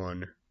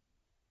 #1.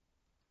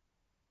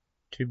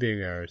 2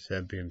 big hours,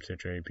 7 p.m.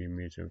 Central, 8 p.m.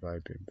 Eastern,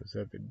 5 p.m.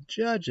 Pacific.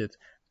 Judges: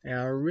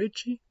 Al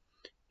Ritchie,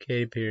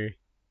 Katy Perry,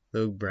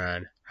 Luke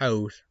Bryan,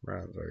 host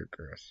Ron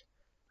Chris.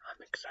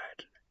 I'm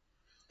excited.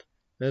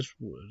 This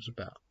was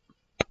about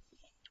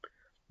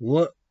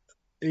what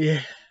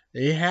they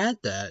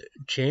had that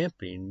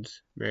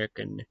Champions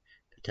American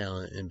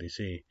Talent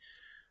NBC,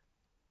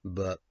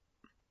 but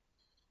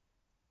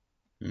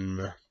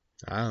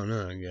I don't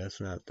know. I guess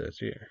not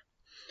this year.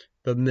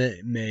 But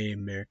May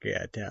America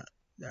Got Talent.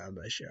 That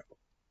my show.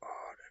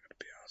 Oh, that's gonna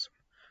be awesome.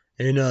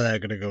 And you know they're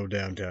gonna go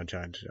downtown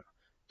China.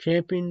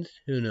 Champions?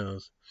 Who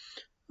knows?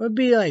 It would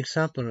be like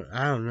something.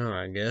 I don't know.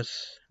 I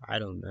guess I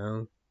don't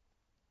know.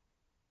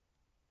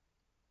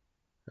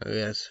 I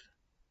guess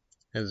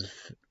as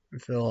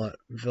feel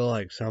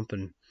like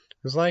something.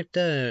 It's like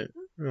that.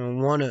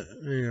 Want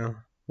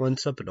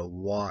something to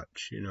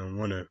watch.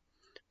 Want to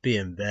be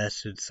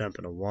invested,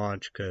 something to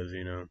watch, cause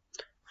I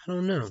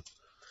don't know.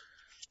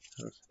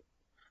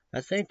 I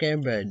think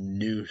everybody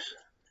knew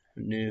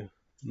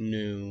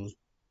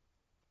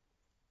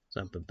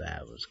something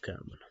bad was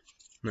coming.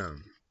 No,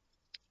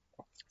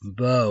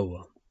 but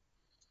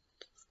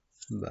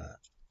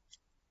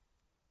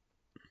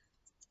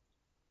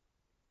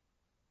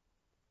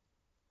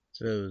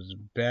so it was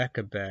back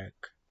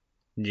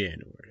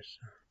January.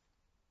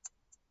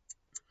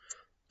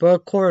 But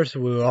of course,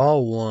 we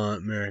all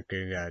want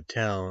America Got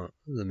Talent,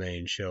 the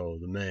main show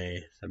of the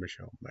May summer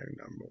show, back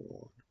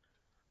 #1.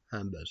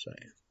 I'm just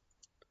saying.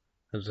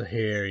 Because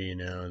here,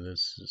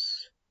 this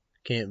is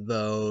can't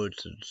vote,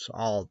 it's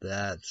all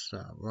that, it's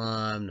not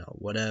lime,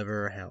 not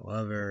whatever,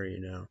 however,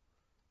 it's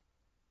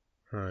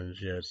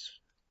just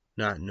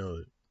not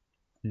no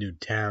new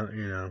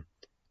town,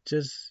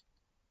 just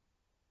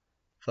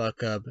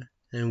fuck up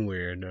and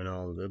weird and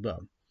all of the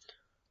above.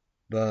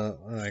 But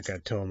like I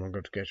told him, I'm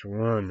going to get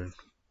one, and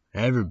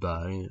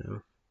everybody,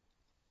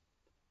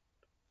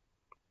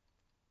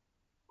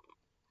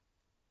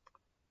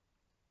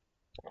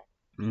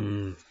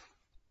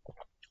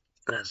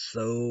 That's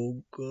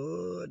so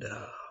good.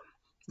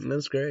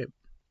 That's great.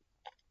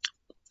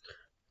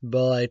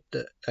 But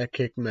I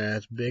kicked my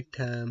ass big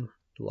time.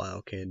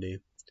 Wild candy,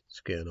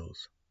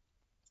 Skittles,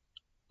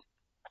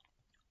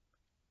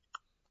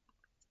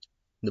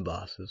 the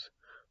bosses.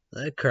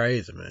 They're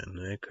crazy, man.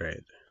 They're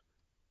crazy.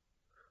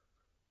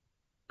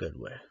 Good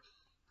way.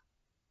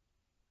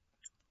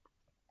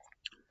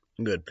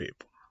 Good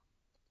people.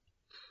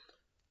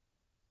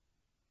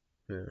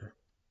 Yeah.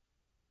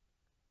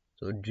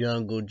 So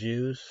jungle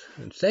juice.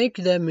 And thank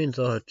you, that means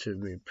a lot to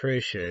me.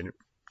 Appreciate it.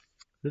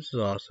 This is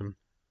awesome.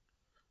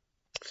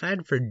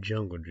 Excited for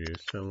jungle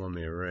juice. Don't want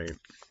me to write.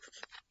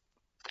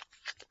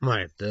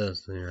 Like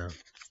this, I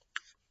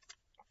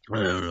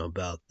don't know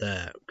about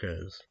that,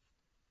 because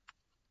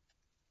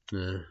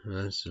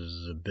this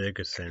is the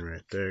biggest thing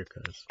right there,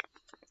 because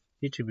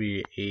it should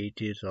be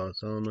 80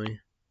 sauce only.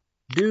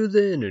 Do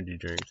the energy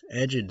drinks.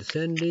 Edge of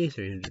Descendity,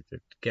 350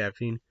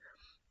 caffeine.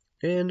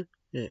 And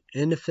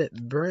Benefit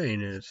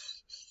Brain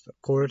is,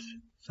 of course,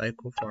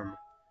 Cycle Pharma.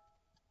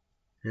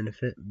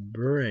 Benefit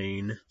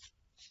Brain.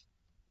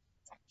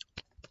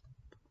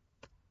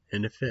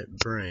 Benefit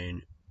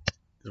Brain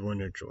is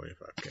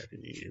 125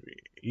 caffeine.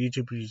 Each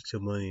of these to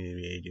money to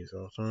be 80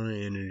 sauce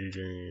only. Energy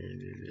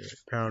drink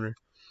powder.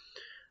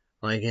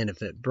 Like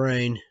Benefit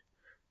Brain,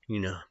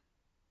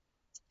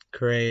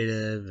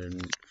 creative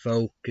and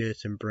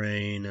focus and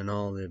brain and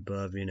all the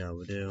above, we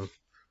do.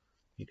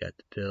 You got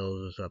the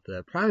pills and stuff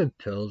there. Private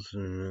pills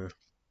and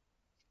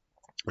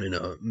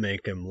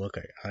make him look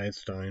like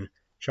Einstein.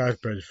 Charles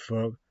Brothers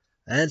folk.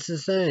 That's the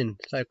same.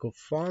 Cycle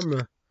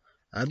Pharma.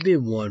 I'd be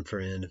one for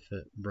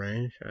Benefit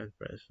Brain. Charles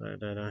Brothers. I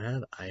don't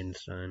have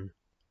Einstein.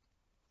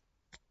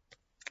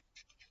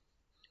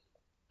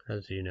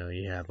 Because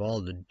you have all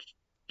the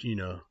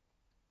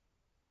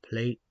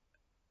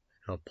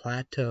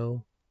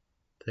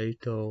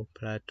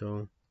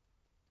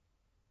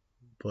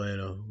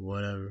Plato,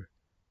 whatever,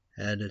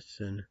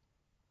 Edison,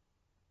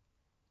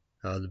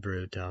 the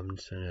Brew,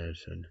 Tomlinson,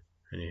 Edison,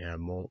 and you have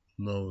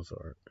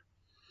Mozart.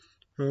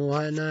 Well,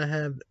 why not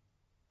have,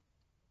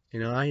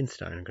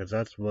 Einstein? Because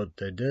that's what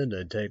they did.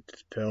 They take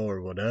this pill or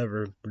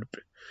whatever.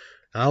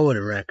 I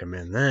wouldn't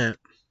recommend that.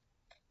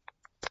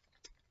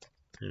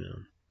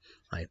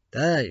 Like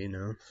that,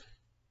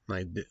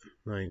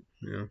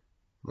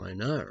 why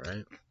not,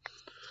 right?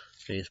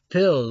 These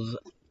pills,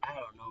 I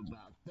don't know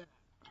about that.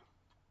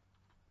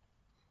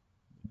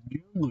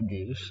 Jungle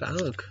juice, I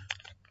look.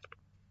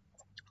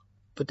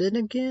 But then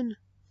again,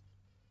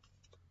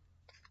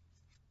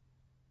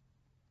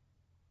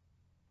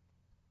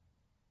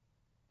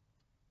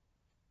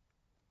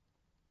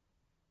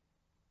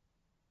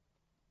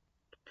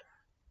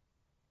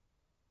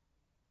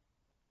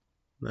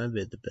 might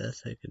be the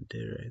best I can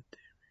do right there.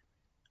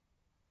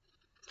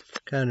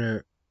 Kind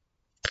of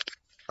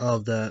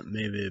of that,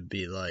 maybe it'd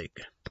be like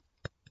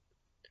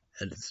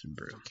Edison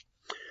Brew.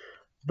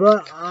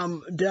 But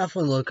I'm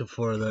definitely looking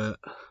for the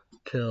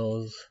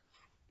pills.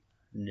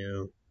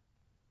 No.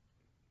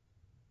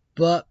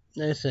 But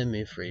they send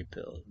me free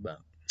pills. But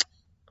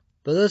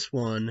this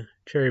one,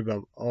 Cherry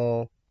Bomb,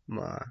 oh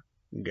my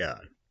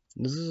god.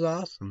 This is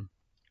awesome.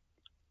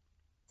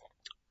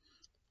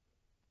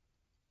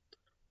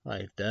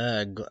 Like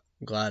that,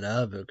 glad I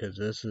have it, because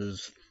this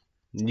is,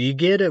 you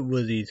get it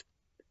with these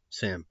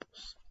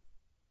samples.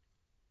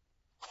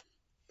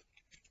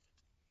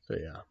 So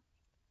yeah.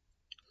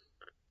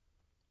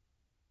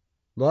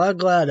 Well, I'm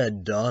glad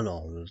I've done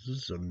all this.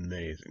 This is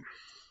amazing.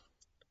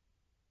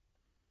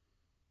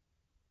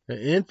 The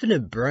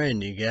Infinite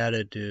Brain, you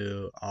gotta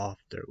do off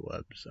their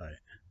website.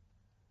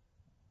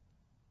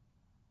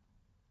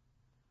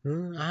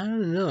 I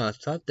don't know. I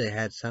thought they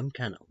had some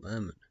kind of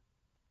limit.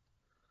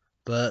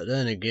 But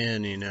then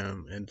again,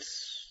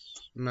 it's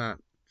not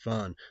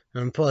fun.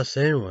 And plus,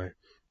 anyway,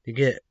 you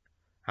get,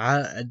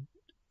 yeah,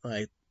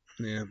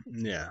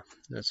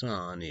 that's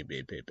not on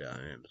eBay, PayPal,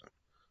 and Amazon.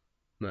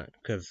 But,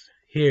 because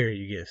here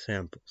you get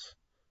samples.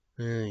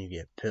 And you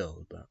get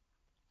pills, but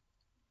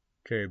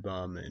Cherry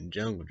Bomb and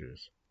Jungle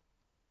Juice.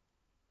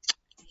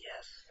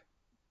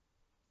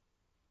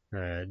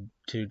 Yes.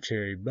 2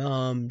 Cherry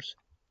Bombs,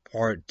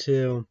 Part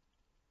 2.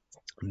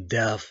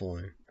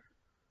 Definitely.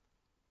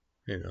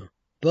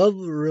 But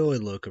we're really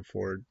looking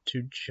forward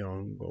to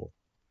Jungle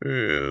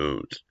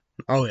Juice.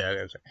 Oh yeah, I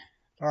gotta say.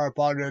 Sorry,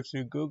 apologize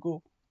to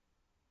Google,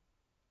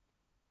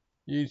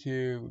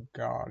 YouTube,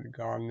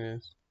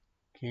 Godness,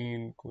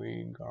 King,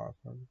 Queen,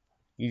 Godfather.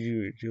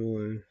 YouTube,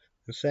 Julian.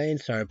 The same.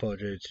 Sorry,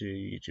 apologize to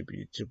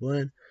YouTube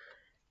Land.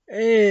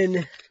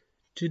 And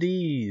to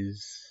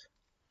these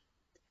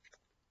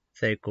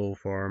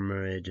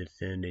Pharma, Age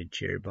Extended,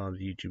 Cherry Bombs,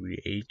 YouTube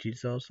 80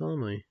 sauce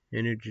only.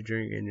 Energy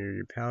drink,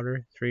 energy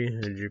powder,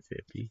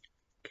 350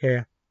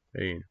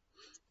 caffeine.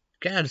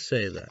 Gotta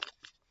say that.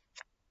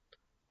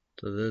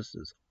 So this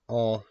is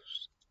all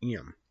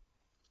yum.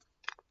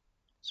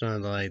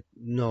 Sounds like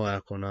no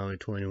alcohol, only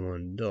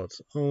 21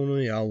 adults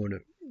only. I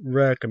wouldn't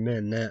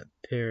recommend that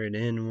period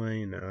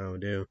anyway. No,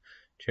 do.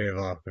 Cherry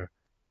vodka,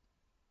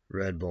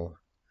 Red Bull,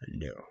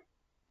 no.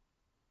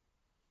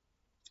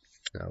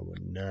 I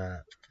would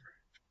not.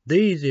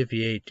 These if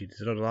you 18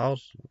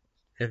 stars,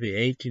 if you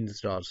 18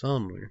 stars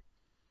only.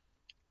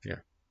 Yeah.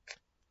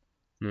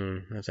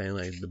 I'm saying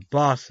like the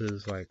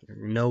bosses, like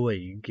no way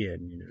you get,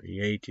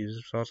 you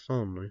 18 stars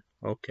only.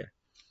 Okay.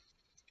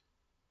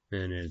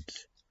 And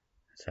it's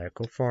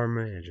Psycho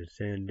Pharma,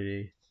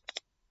 Insanity,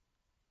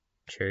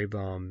 Cherry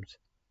Bombs,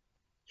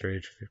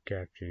 Rage for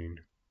Caffeine,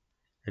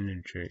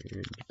 Energy,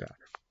 and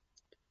powder.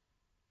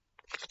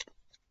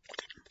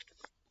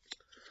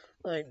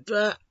 Like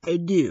that, I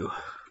do.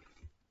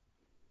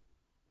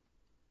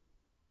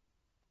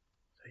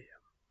 So,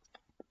 yeah.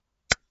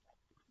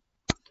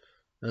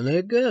 And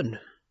they're good,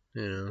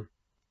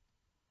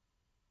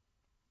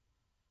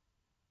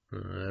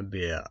 That'd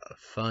be a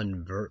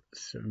fun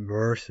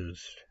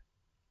versus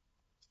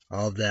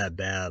of that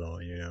battle,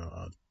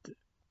 of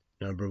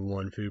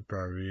 #1 food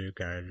review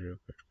guys.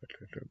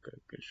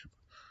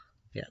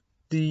 Yeah,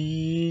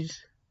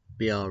 these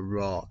Beyond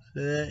Raw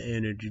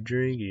energy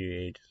drink, you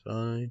ate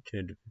fine,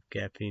 10 to 5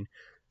 caffeine,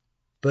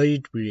 but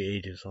each we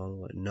ate is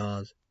on like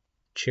Nas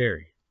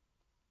Cherry,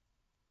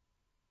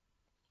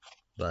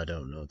 but I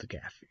don't know the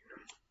caffeine.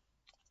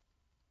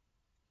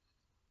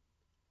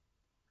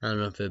 I don't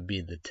know if it'd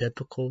be the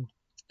typical.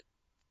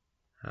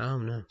 I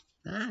don't know.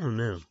 I don't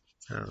know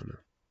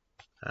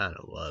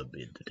what would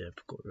be the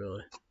typical,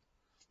 really.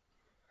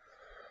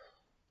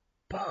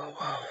 Oh,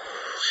 wow.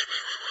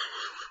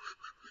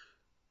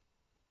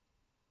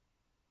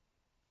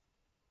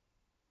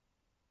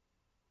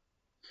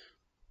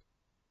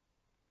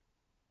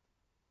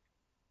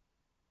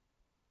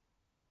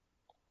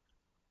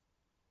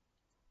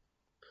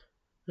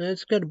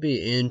 It's going to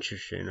be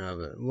interesting of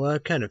it. Well, I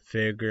kind of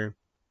figure.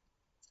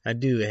 I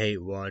do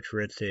hate watch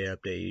Red State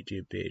Update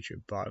YouTube page or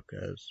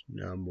podcast.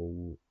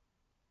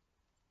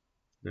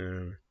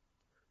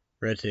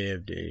 Red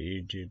State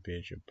Update YouTube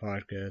page or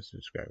podcast.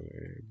 Subscribe to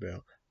the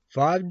bell.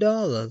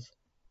 $5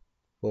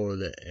 for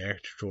the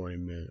extra 20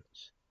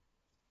 minutes.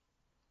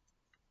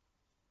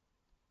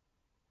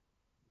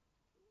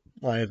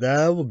 Like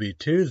that will be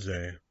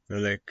Tuesday.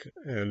 And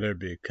there'd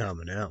be a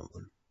coming out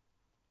one.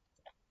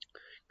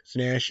 It's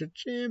National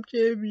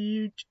Championship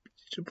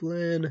YouTube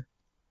plan.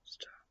 Let's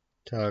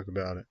talk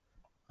about it.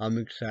 I'm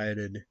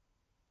excited.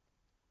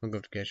 I'm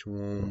going to catch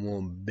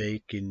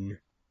one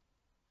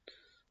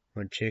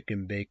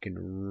chicken bacon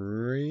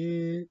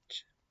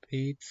rich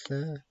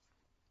pizza.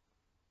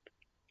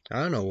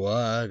 I don't know what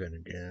I'm gonna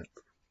get.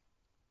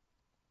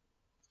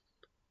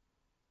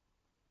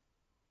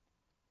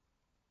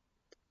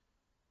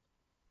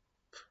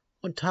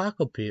 Well,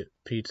 taco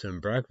pizza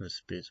and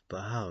breakfast pizza,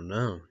 but I don't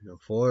know.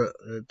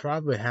 It'd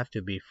probably have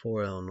to be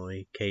 4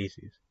 Illinois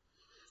cases.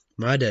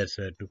 My dad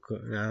said, I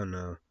don't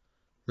know.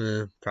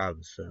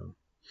 Probably so.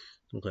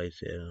 Like I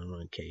said,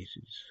 Illinois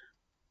cases.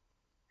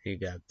 He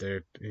got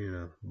there,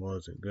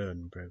 wasn't good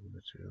in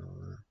breakfast and all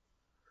that.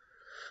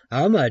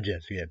 I might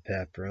just get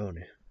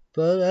pepperoni.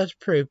 But that's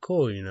pretty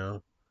cool,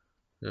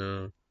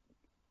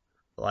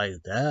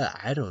 like that,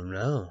 I don't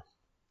know.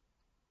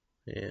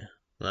 Yeah.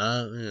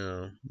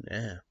 Well,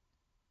 yeah.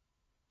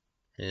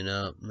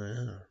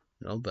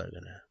 Nobody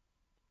gonna.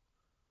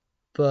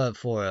 But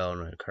 4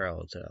 Illinois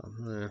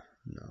Carlton,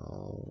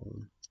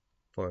 no.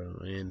 4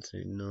 Illinois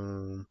NC,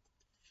 no.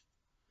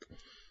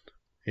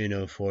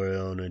 4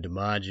 Illinois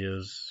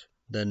DiMaggio's,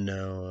 then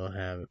no, I'll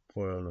have it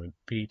 4 Illinois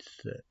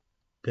Pizza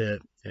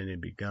Pit, and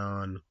it'd be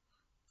gone.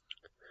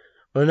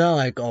 But not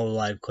like all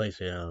live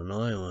places in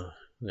Illinois.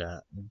 We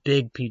got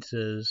big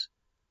pizzas,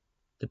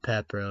 the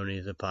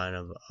pepperonis, the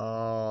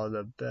pineapple,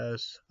 the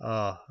best.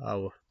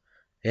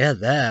 Yeah,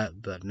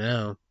 that, but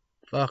no,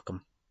 fuck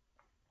them.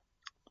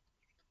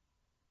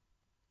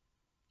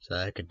 So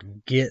I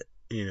could get,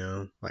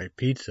 like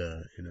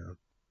pizza,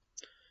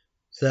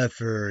 except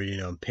for,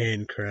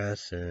 pan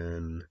crust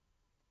and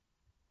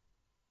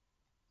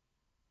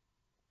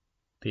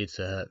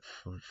Pizza Hut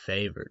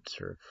favorites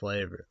or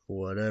flavor,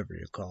 whatever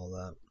you call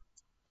that.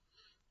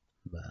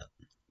 But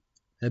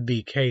it'd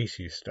be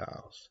Casey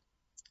styles.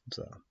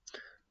 So,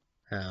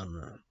 I don't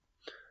know.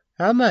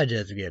 I might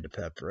just get a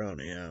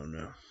pepperoni, I don't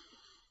know.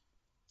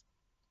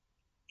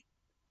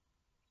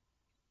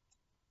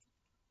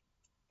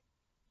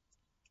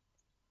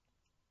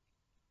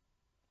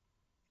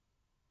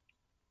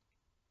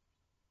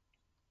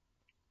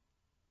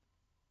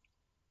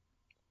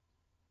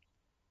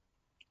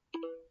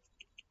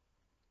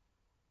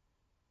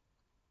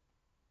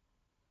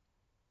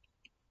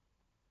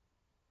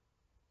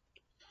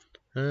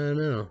 I don't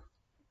know.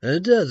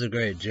 It does a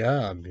great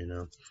job,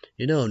 You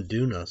don't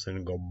do nothing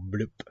and go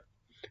bloop.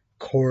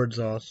 Chord's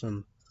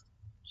awesome.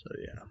 So,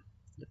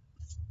 yeah.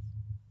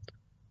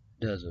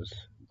 Does this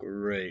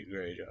great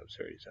job.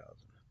 30,000.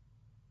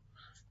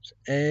 It's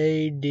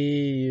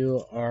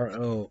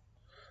ADURO.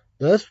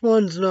 This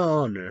one's not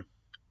on there.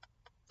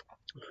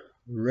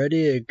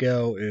 Ready to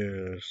go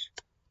is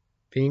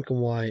pink and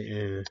white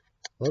and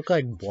look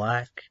like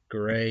black,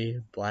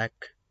 gray, black.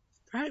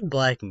 Probably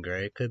black and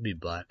gray. It could be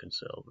black and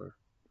silver.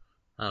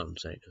 I don't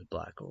think it's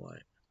black and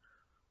white.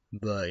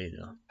 But, you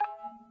know.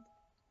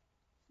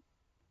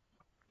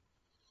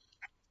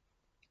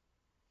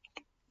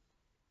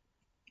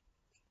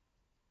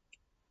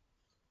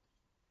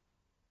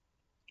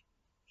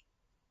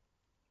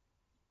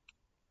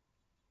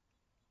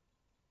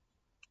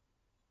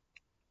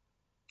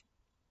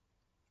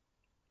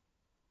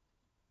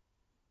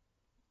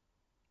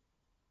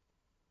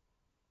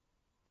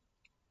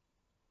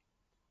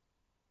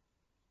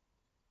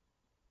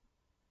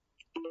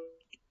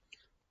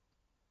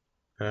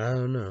 I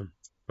don't know.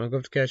 I'll go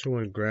to catch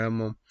one with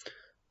grandma.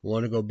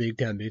 Want to go big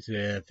time beat to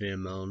the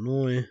FM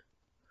Illinois.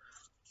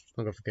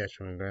 I'll go to catch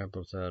one with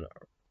grandpa's at a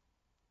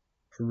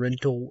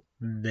rental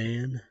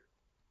van.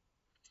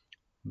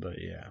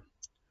 But yeah,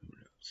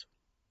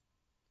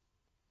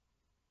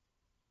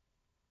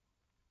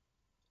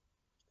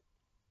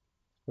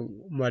 who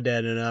knows. My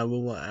dad and I, we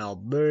went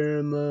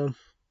Alabama.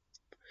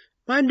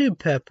 I do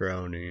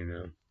pepperoni, you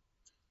know.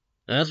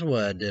 That's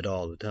what I did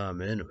all the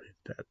time anyway,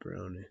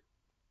 pepperoni.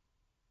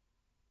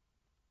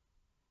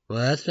 Well,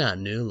 that's not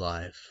new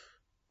life.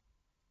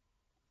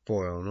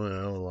 For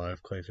Illinois, old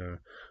life, Clayton.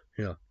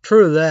 You know,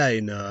 true that,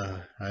 you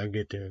know, I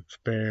get to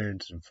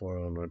experience in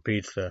 401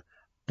 pizza.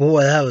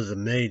 Boy, that was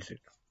amazing.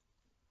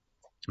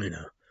 You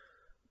know.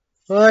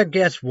 Well, I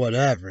guess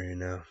whatever, you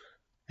know.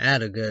 I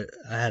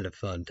had a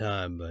fun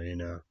time, but you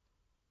know,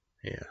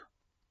 yeah.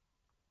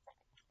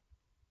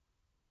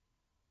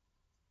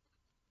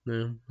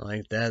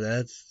 Like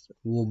that's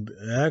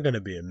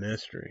gonna be a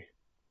mystery.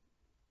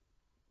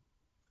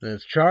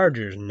 This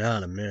Charger's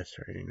not a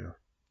mystery, you know.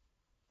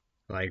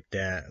 Like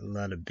that,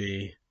 let it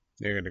be.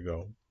 They're gonna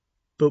go,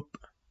 boop.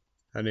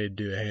 I need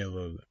to do a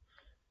Halo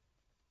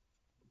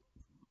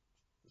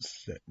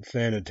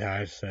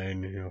sanitize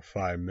thing, you know,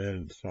 5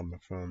 minutes on my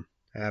phone.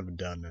 I haven't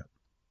done that.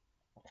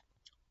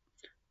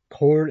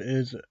 Cord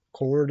is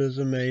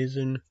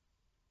amazing.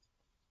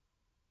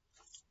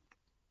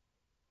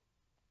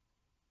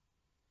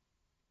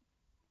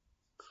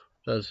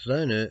 So I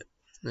sent it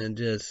and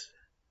just,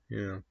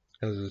 you know,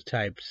 because it's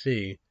Type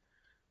C.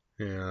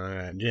 You know,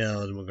 I got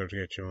gels, I'm gonna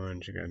get you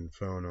one, you got the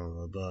phone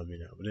all above, you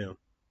know, but you know.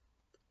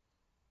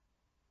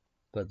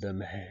 But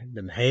them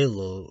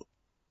Halo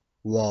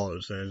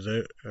wallets,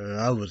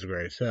 that was a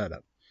great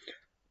setup.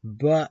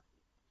 But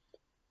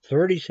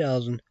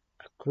 30,000,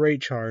 a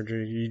great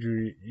charger.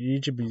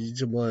 You should be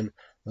one.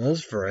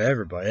 That's for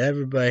everybody.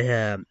 Everybody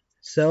have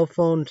cell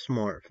phone,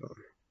 smartphone.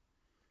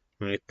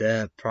 Like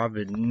that,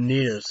 probably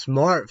need a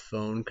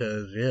smartphone,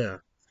 cause yeah,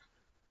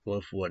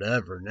 with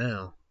whatever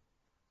now.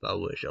 I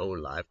wish old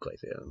life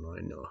like that.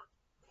 I know.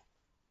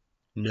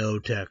 No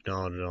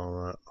technology and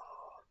all that.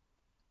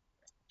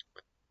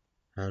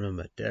 I don't know,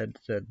 my dad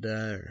said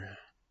that, or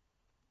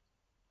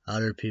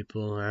other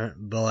people,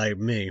 but like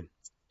me,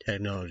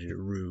 technology the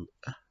root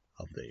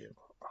of the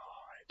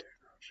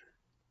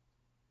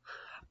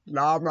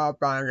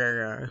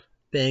technology.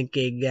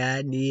 Pancake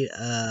guy need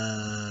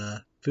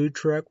a food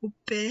truck with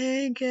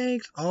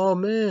pancakes. Oh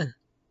man,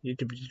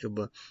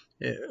 YouTube,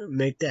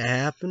 make that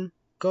happen.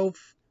 Go,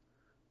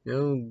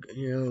 you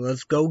know,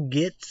 let's go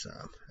get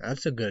some.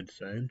 That's a good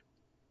thing.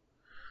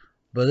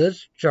 But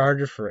this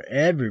charger for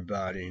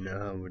everybody, you know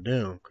how we're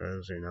doing,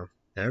 cause you know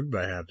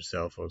everybody have a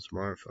cell phone,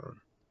 smartphone.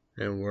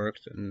 It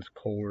works and it's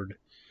cord.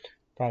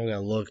 Probably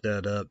gotta look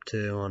that up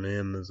too on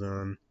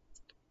Amazon.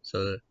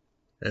 So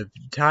if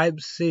Type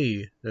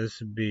C,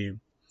 this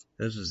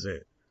is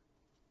it.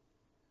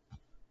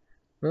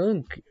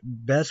 Well,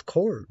 best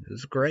cord.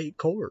 It's a great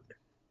cord.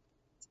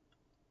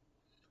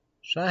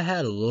 So I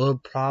had a little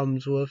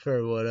problems with it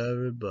or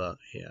whatever, but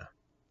yeah.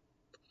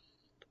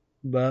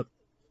 But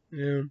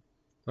you know,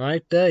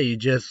 like that, you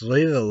just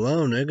leave it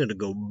alone. They're gonna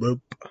go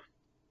boop.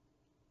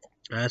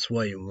 That's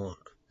what you want.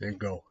 They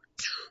go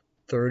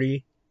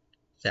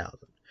 30,000.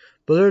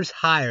 But there's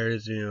higher,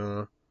 you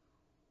know.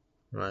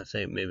 I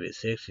think maybe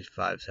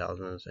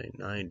 65,000. I say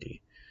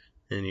 90.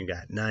 And you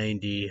got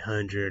 90,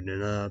 100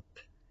 and up.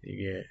 You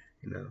get,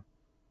 you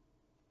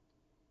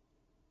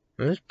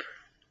know.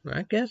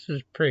 I guess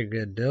it's a pretty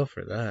good deal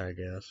for that, I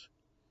guess.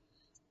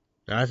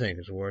 I think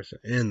it's worth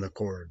it. And the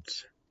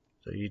cords.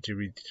 So you should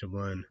reach to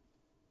one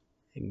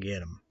and get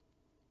them.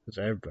 Because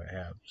everybody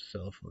have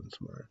cell phone,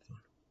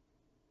 smartphone.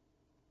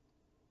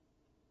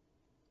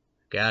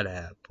 Gotta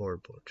have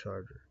portable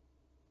charger.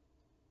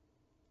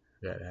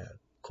 Gotta have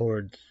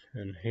cords.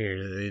 And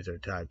here, these are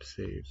Type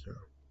C, so.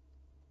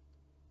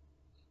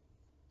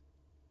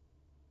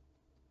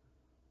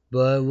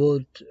 But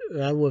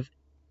with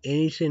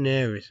anything and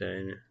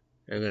everything,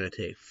 they're gonna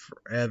take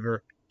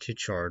forever to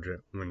charge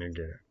it when you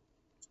get it.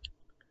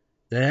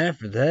 Then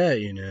after that,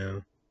 you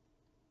know,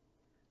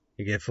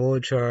 you get full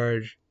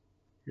charge,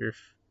 your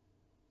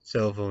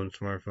cell phone,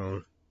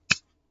 smartphone,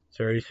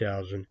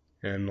 30,000,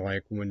 and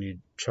like when you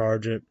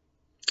charge it,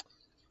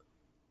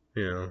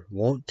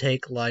 won't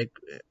take like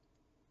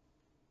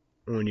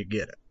when you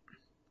get it.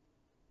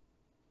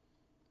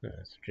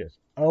 That's just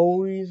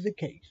always the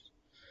case.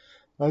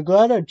 I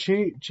gotta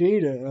cheat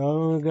it.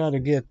 I gotta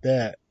get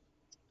that.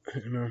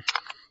 I'm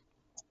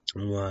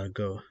gonna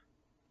go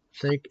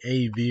think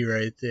AV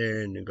right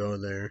there and go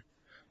there.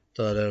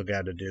 So I don't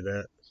gotta do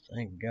that.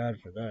 Thank God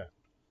for that.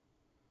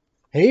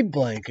 Hey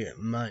blanket,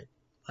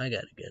 I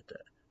gotta get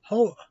that.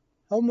 How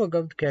am I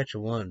going to catch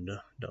one?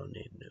 Don't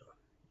need no.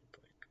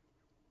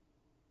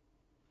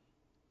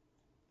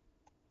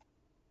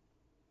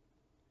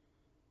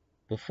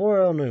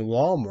 Before only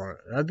Walmart,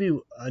 that'd be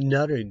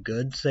another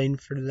good thing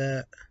for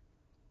that.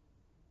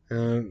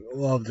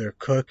 Love their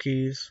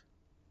cookies.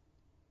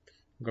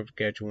 I'm going to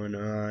catch one.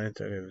 I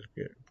thought it was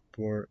good.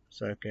 Port,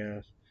 suck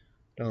ass.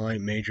 Don't like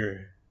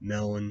major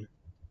melon.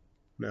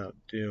 Mount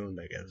Dew.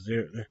 They got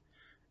zero.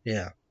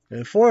 Yeah.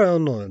 And for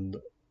Illinois,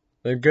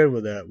 they're good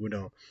with that. We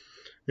don't.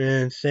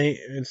 And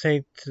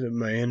thanks to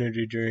my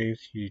energy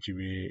drinks,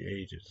 YouTube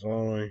ages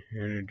only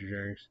energy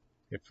drinks.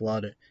 Get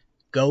flooded.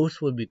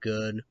 Ghost would be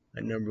good.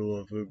 My number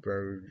one food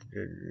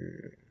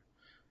burger.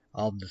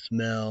 All the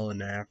smell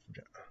and the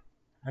after.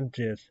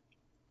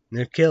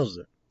 It kills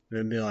it.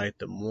 It'd be like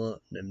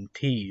them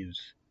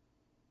teas,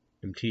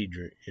 energy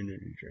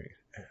drinks.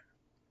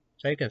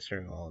 So I can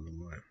start all of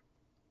them.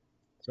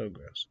 So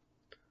gross.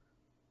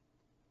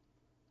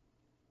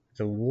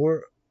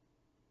 The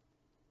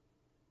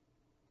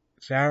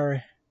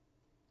sour,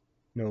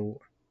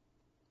 no,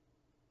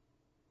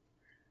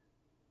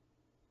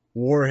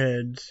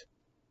 Warheads,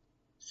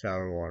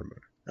 sour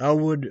watermelon. I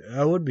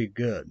would be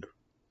good.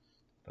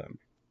 But,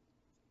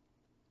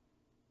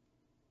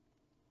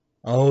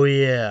 oh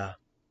yeah.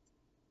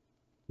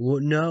 Well,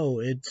 no,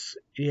 it's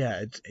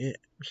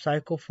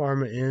Cycle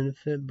Pharma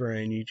Infant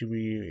Brain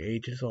UGB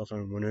ages also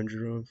on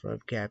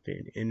 105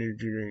 caffeine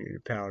energy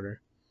drink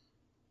powder.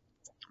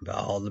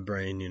 About all the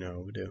brain, we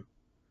do.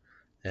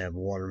 They have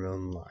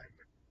watermelon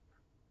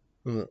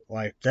lime.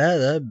 Like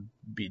that'd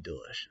be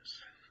delicious.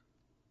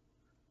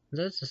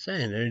 That's the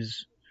saying.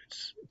 It's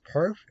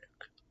perfect.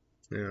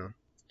 So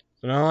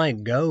not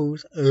like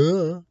goes.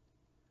 I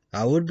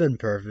would have been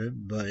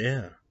perfect, but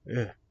yeah.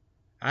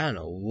 I don't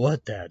know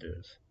what that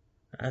is.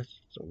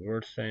 That's the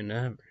worst thing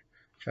ever.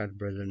 Try to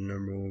break the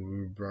number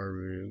one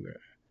barbecue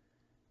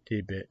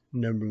tidbit.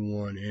 Number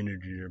one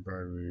energy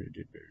barbecue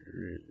tidbit.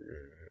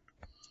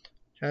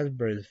 Try to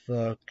break the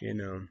fuck,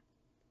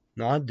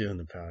 not doing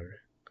the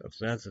powder. Because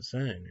that's the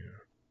thing,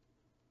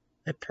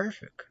 They're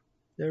perfect.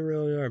 They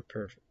really are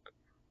perfect.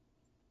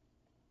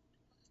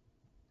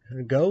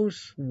 The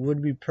ghost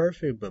would be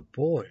perfect, but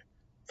boy,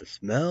 the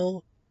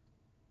smell,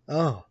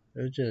 oh,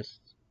 it's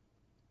just,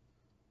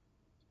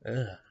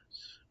 ugh.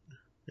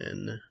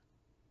 And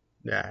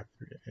yeah,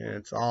 and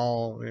it's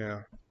all,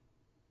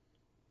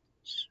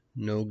 it's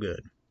no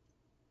good.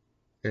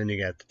 And you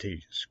got the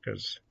teas,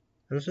 because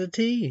there's a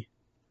tea.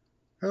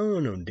 I don't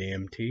want no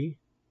damn tea.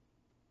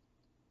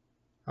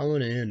 I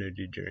want an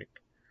energy drink.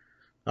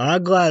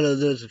 I'm glad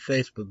there's a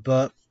Facebook,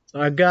 but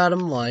I got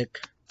them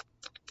like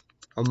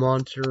a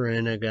monster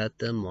in. I got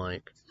them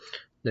like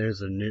there's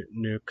a new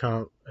new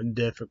company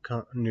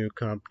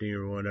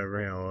or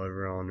whatever,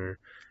 however on there.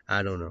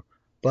 I don't know.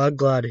 But I'm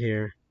glad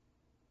here.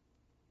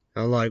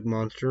 I like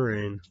Monster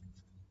Rain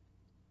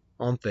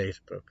on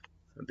Facebook.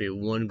 That'd be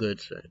one good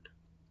thing.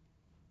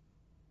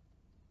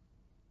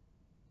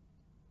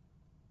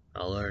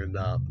 I learned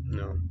about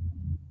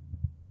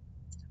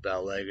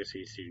about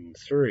Legacy Season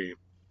 3.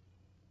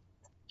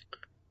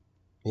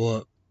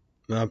 Well,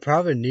 I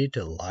probably need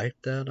to like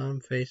that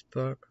on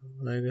Facebook,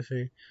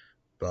 Legacy.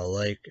 But I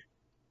like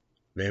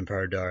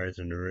Vampire Diaries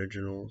and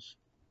Originals.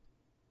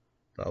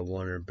 But I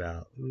wonder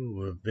about,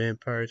 will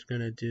Vampire's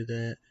gonna do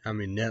that? I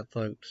mean,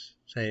 Netflix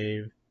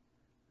save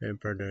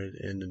Vampire Diaries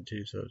end in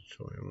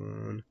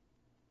 2021.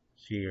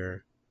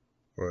 Seer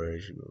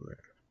original there.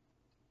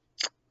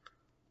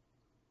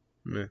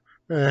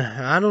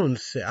 I don't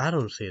see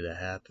that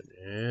happening.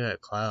 Yeah,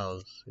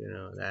 Clouds,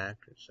 the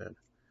actor said,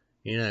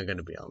 you're not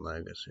gonna be on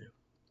Legacy.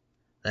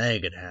 That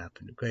ain't gonna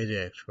happen. The crazy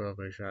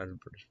ex-girlfriend shot at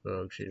British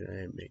folks. She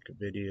ain't making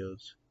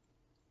videos.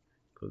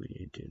 Cool,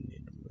 you didn't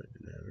need more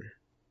than ever.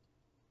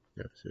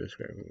 No,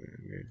 subscribe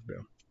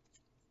bell.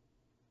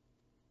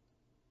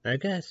 I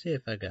gotta see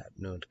if I got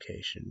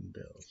notification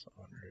bells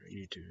on her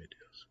YouTube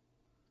videos.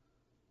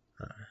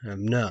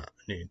 I'm not.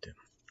 I need to.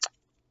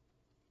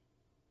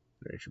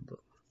 Rachel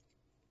Book.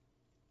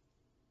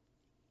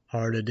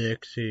 Heart of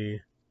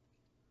Dixie.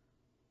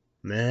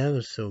 Man, that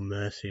was so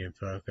messy and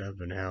fucked up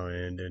and how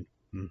it ended.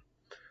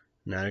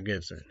 Not a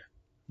good thing.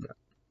 No.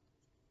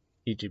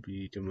 YouTube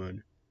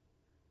one.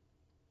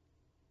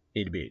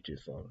 Need to be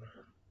just long.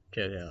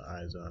 Check out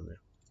Eyes on Me.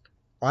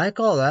 Like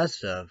all that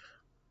stuff.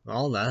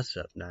 All that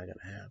stuff not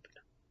gonna happen.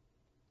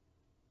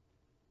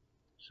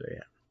 So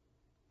yeah.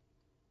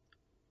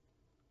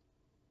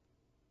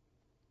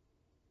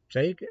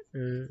 Take it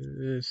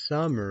this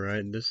summer,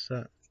 right?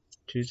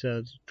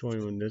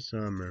 2021, this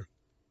summer.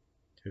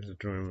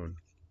 2021.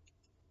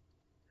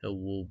 It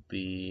will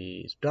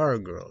be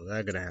Stargirl.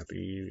 That's gonna happen.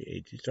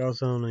 HD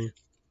Stars only.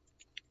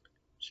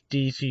 It's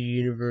DC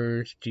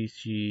Universe,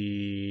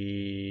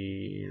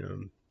 DC,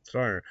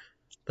 sorry.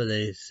 But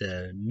they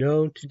said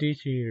no to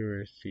DC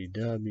Universe,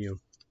 CW,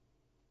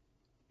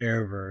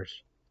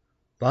 Airverse.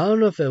 But I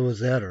don't know if it was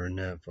that or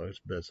Netflix,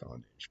 but it's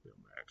on HBO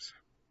Max.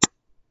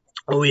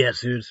 Oh yeah,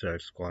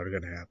 Suicide Squad are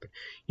gonna happen.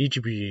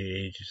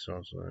 EGBH is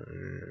also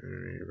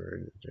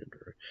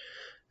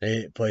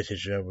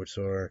PlayStation with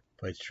Sword,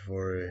 PlayStation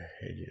 4,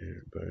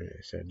 but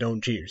it said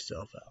don't cheat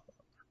yourself out.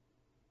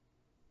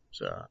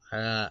 So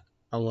I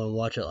want to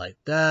watch it like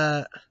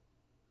that.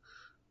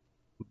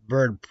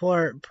 Bird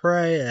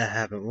Prey, I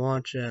haven't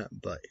watched it,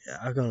 but yeah,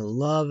 I'm gonna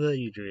love it.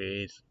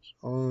 EGBH is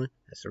on.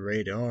 That's a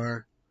rated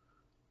R.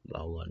 But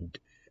I want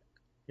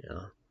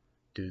to,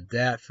 do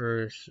that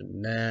first,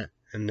 and that,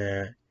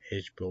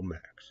 HBO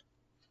Max.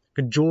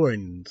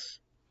 Jordan's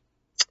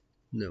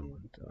new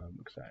one, so I'm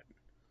excited.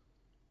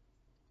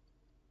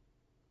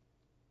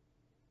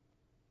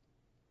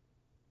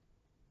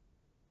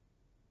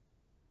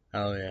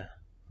 Oh yeah.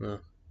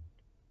 Well,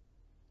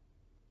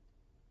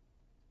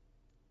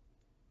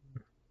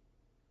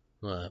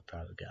 I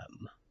probably got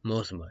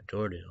most of my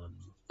Jordan on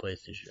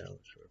PlayStation. I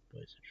was for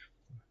PlayStation.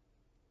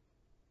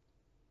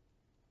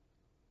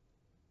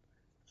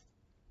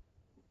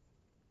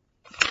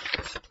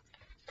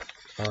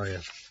 Oh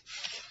yeah.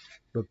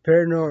 But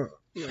Paranormal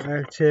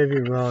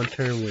Activity Wrong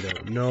Turn, we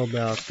don't know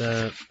about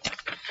that.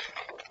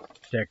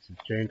 Texas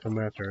Chainsaw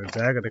Massacre, is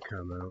that gonna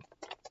come out?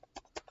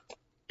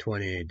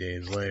 28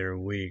 days later,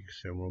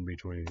 weeks, it won't be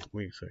 20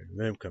 weeks later.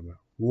 Them come out.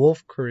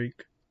 Wolf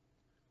Creek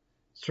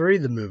 3,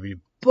 the movie,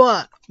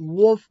 but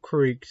Wolf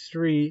Creek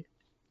 3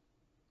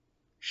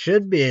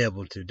 should be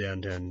able to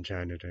downtown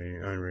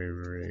Chinatown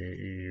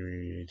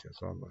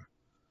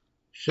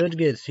should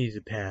get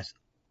season pass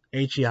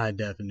HD high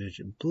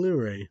definition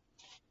Blu-ray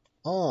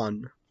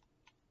on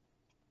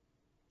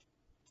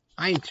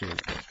iTunes.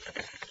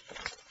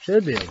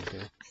 Should be able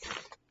to.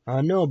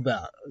 I know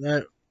about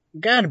that.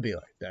 Gotta be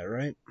like that,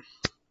 right?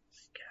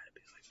 Gotta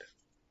be like that.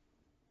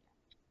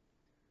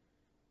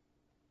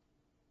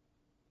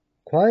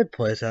 Quiet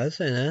Place, I'd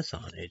say that's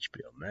on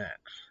HBO Max.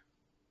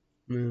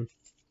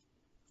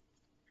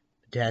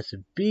 Fantastic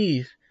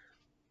Beasts,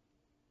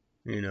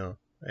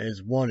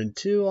 is 1 and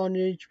 2 on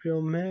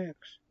HBO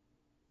Max.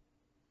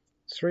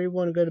 3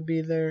 wasn't gonna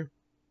be there.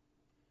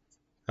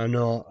 I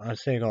know, I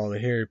think all the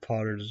Harry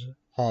Potter's,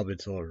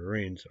 Hobbits, Lord of the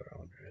Rings are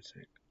on there, I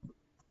think.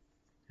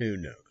 Who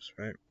knows,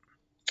 right?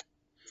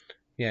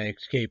 Yeah,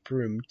 Escape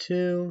Room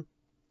 2.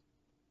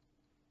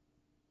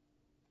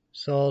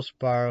 Soul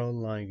Spiral,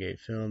 Lionsgate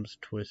Films,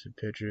 Twisted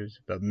Pictures,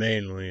 but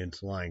mainly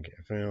it's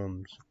Lionsgate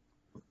Films.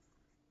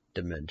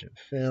 Dimension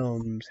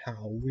Films,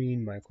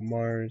 Halloween, Michael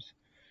Myers.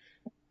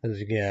 As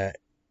you got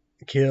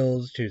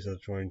Kills,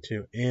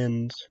 2022,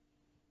 Ends,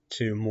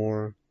 2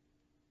 more.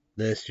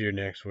 This year,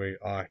 next week,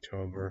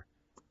 October.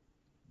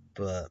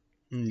 But,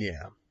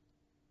 yeah.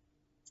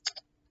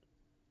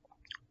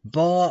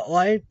 But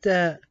like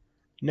that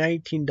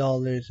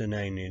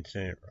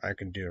 $19.98 I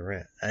can do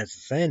rent. That's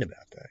the thing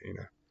about that,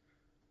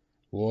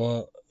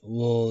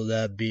 Will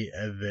that be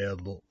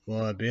available?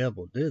 Will I be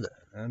able to do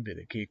that? That'd be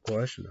the key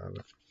question of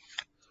it.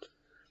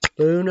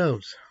 But who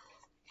knows?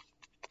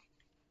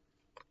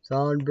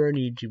 Songbird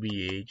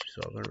EGBH,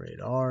 Southern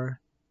Radar,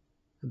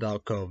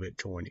 about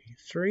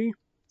COVID-23.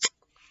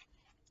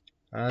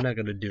 I'm not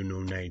gonna do no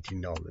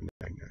 $19.99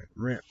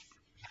 rent.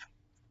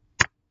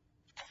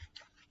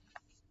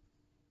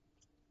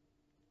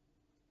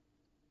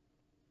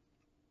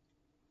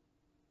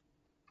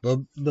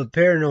 But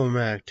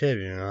Paranormal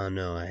Activity, I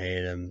know I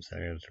hate them.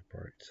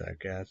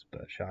 Psychiatrist,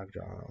 but Shock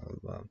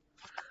Jock.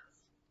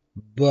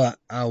 But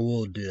I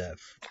will do that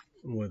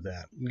with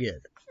that.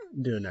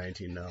 Do a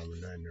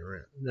 $19.99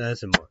 rent.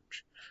 That's a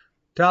much.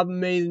 Top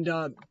amazing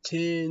top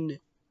 10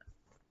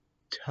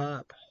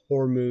 top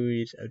horror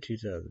movies of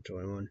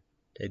 2021.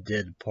 They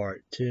did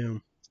part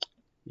 2.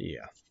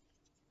 Yeah.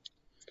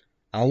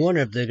 I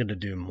wonder if they're gonna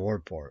do more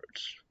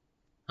parts.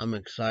 I'm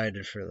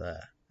excited for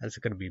that. That's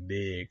gonna be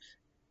big.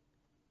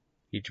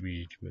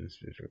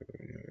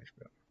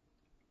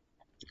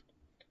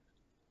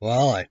 Well,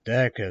 I like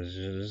that because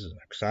this is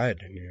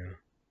exciting,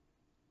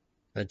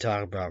 They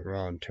talk about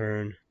Wrong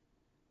Turn.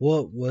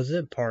 What was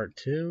it? Part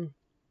 2?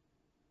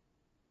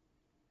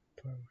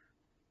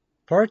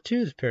 Part 2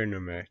 is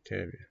Paranormal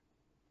Activity.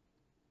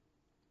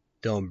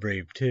 Don't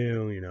Breathe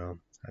 2,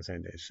 I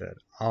think they said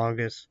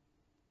August.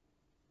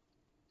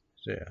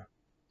 So, yeah.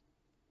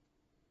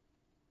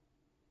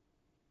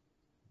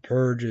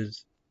 Purge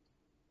is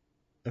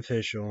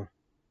official.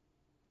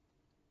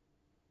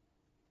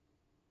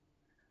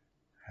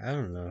 I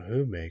don't know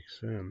who makes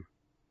them.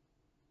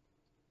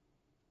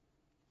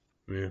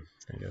 Yeah,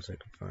 I guess I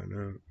can find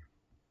out.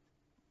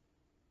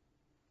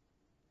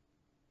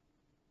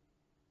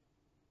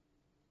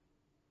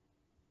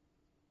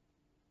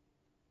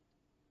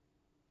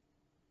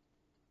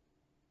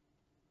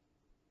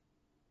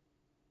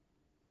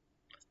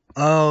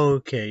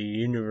 Okay,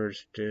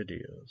 Universe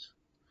Studios.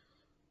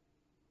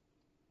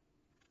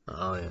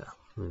 Oh yeah.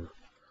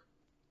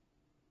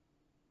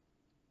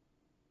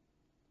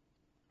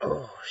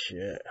 Oh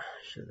shit.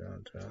 Shit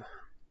on top.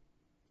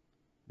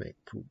 Make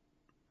poop.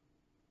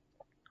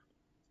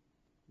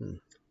 I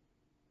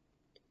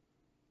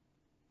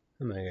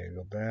might gotta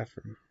go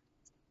bathroom.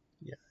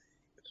 Yeah.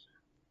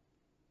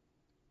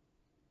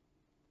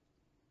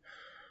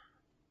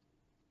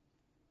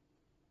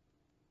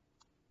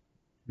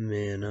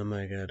 Man, I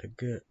might gotta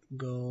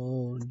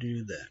go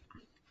do that.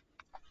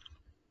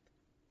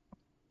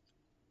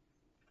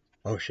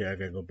 Oh shit, I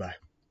gotta go. Bye.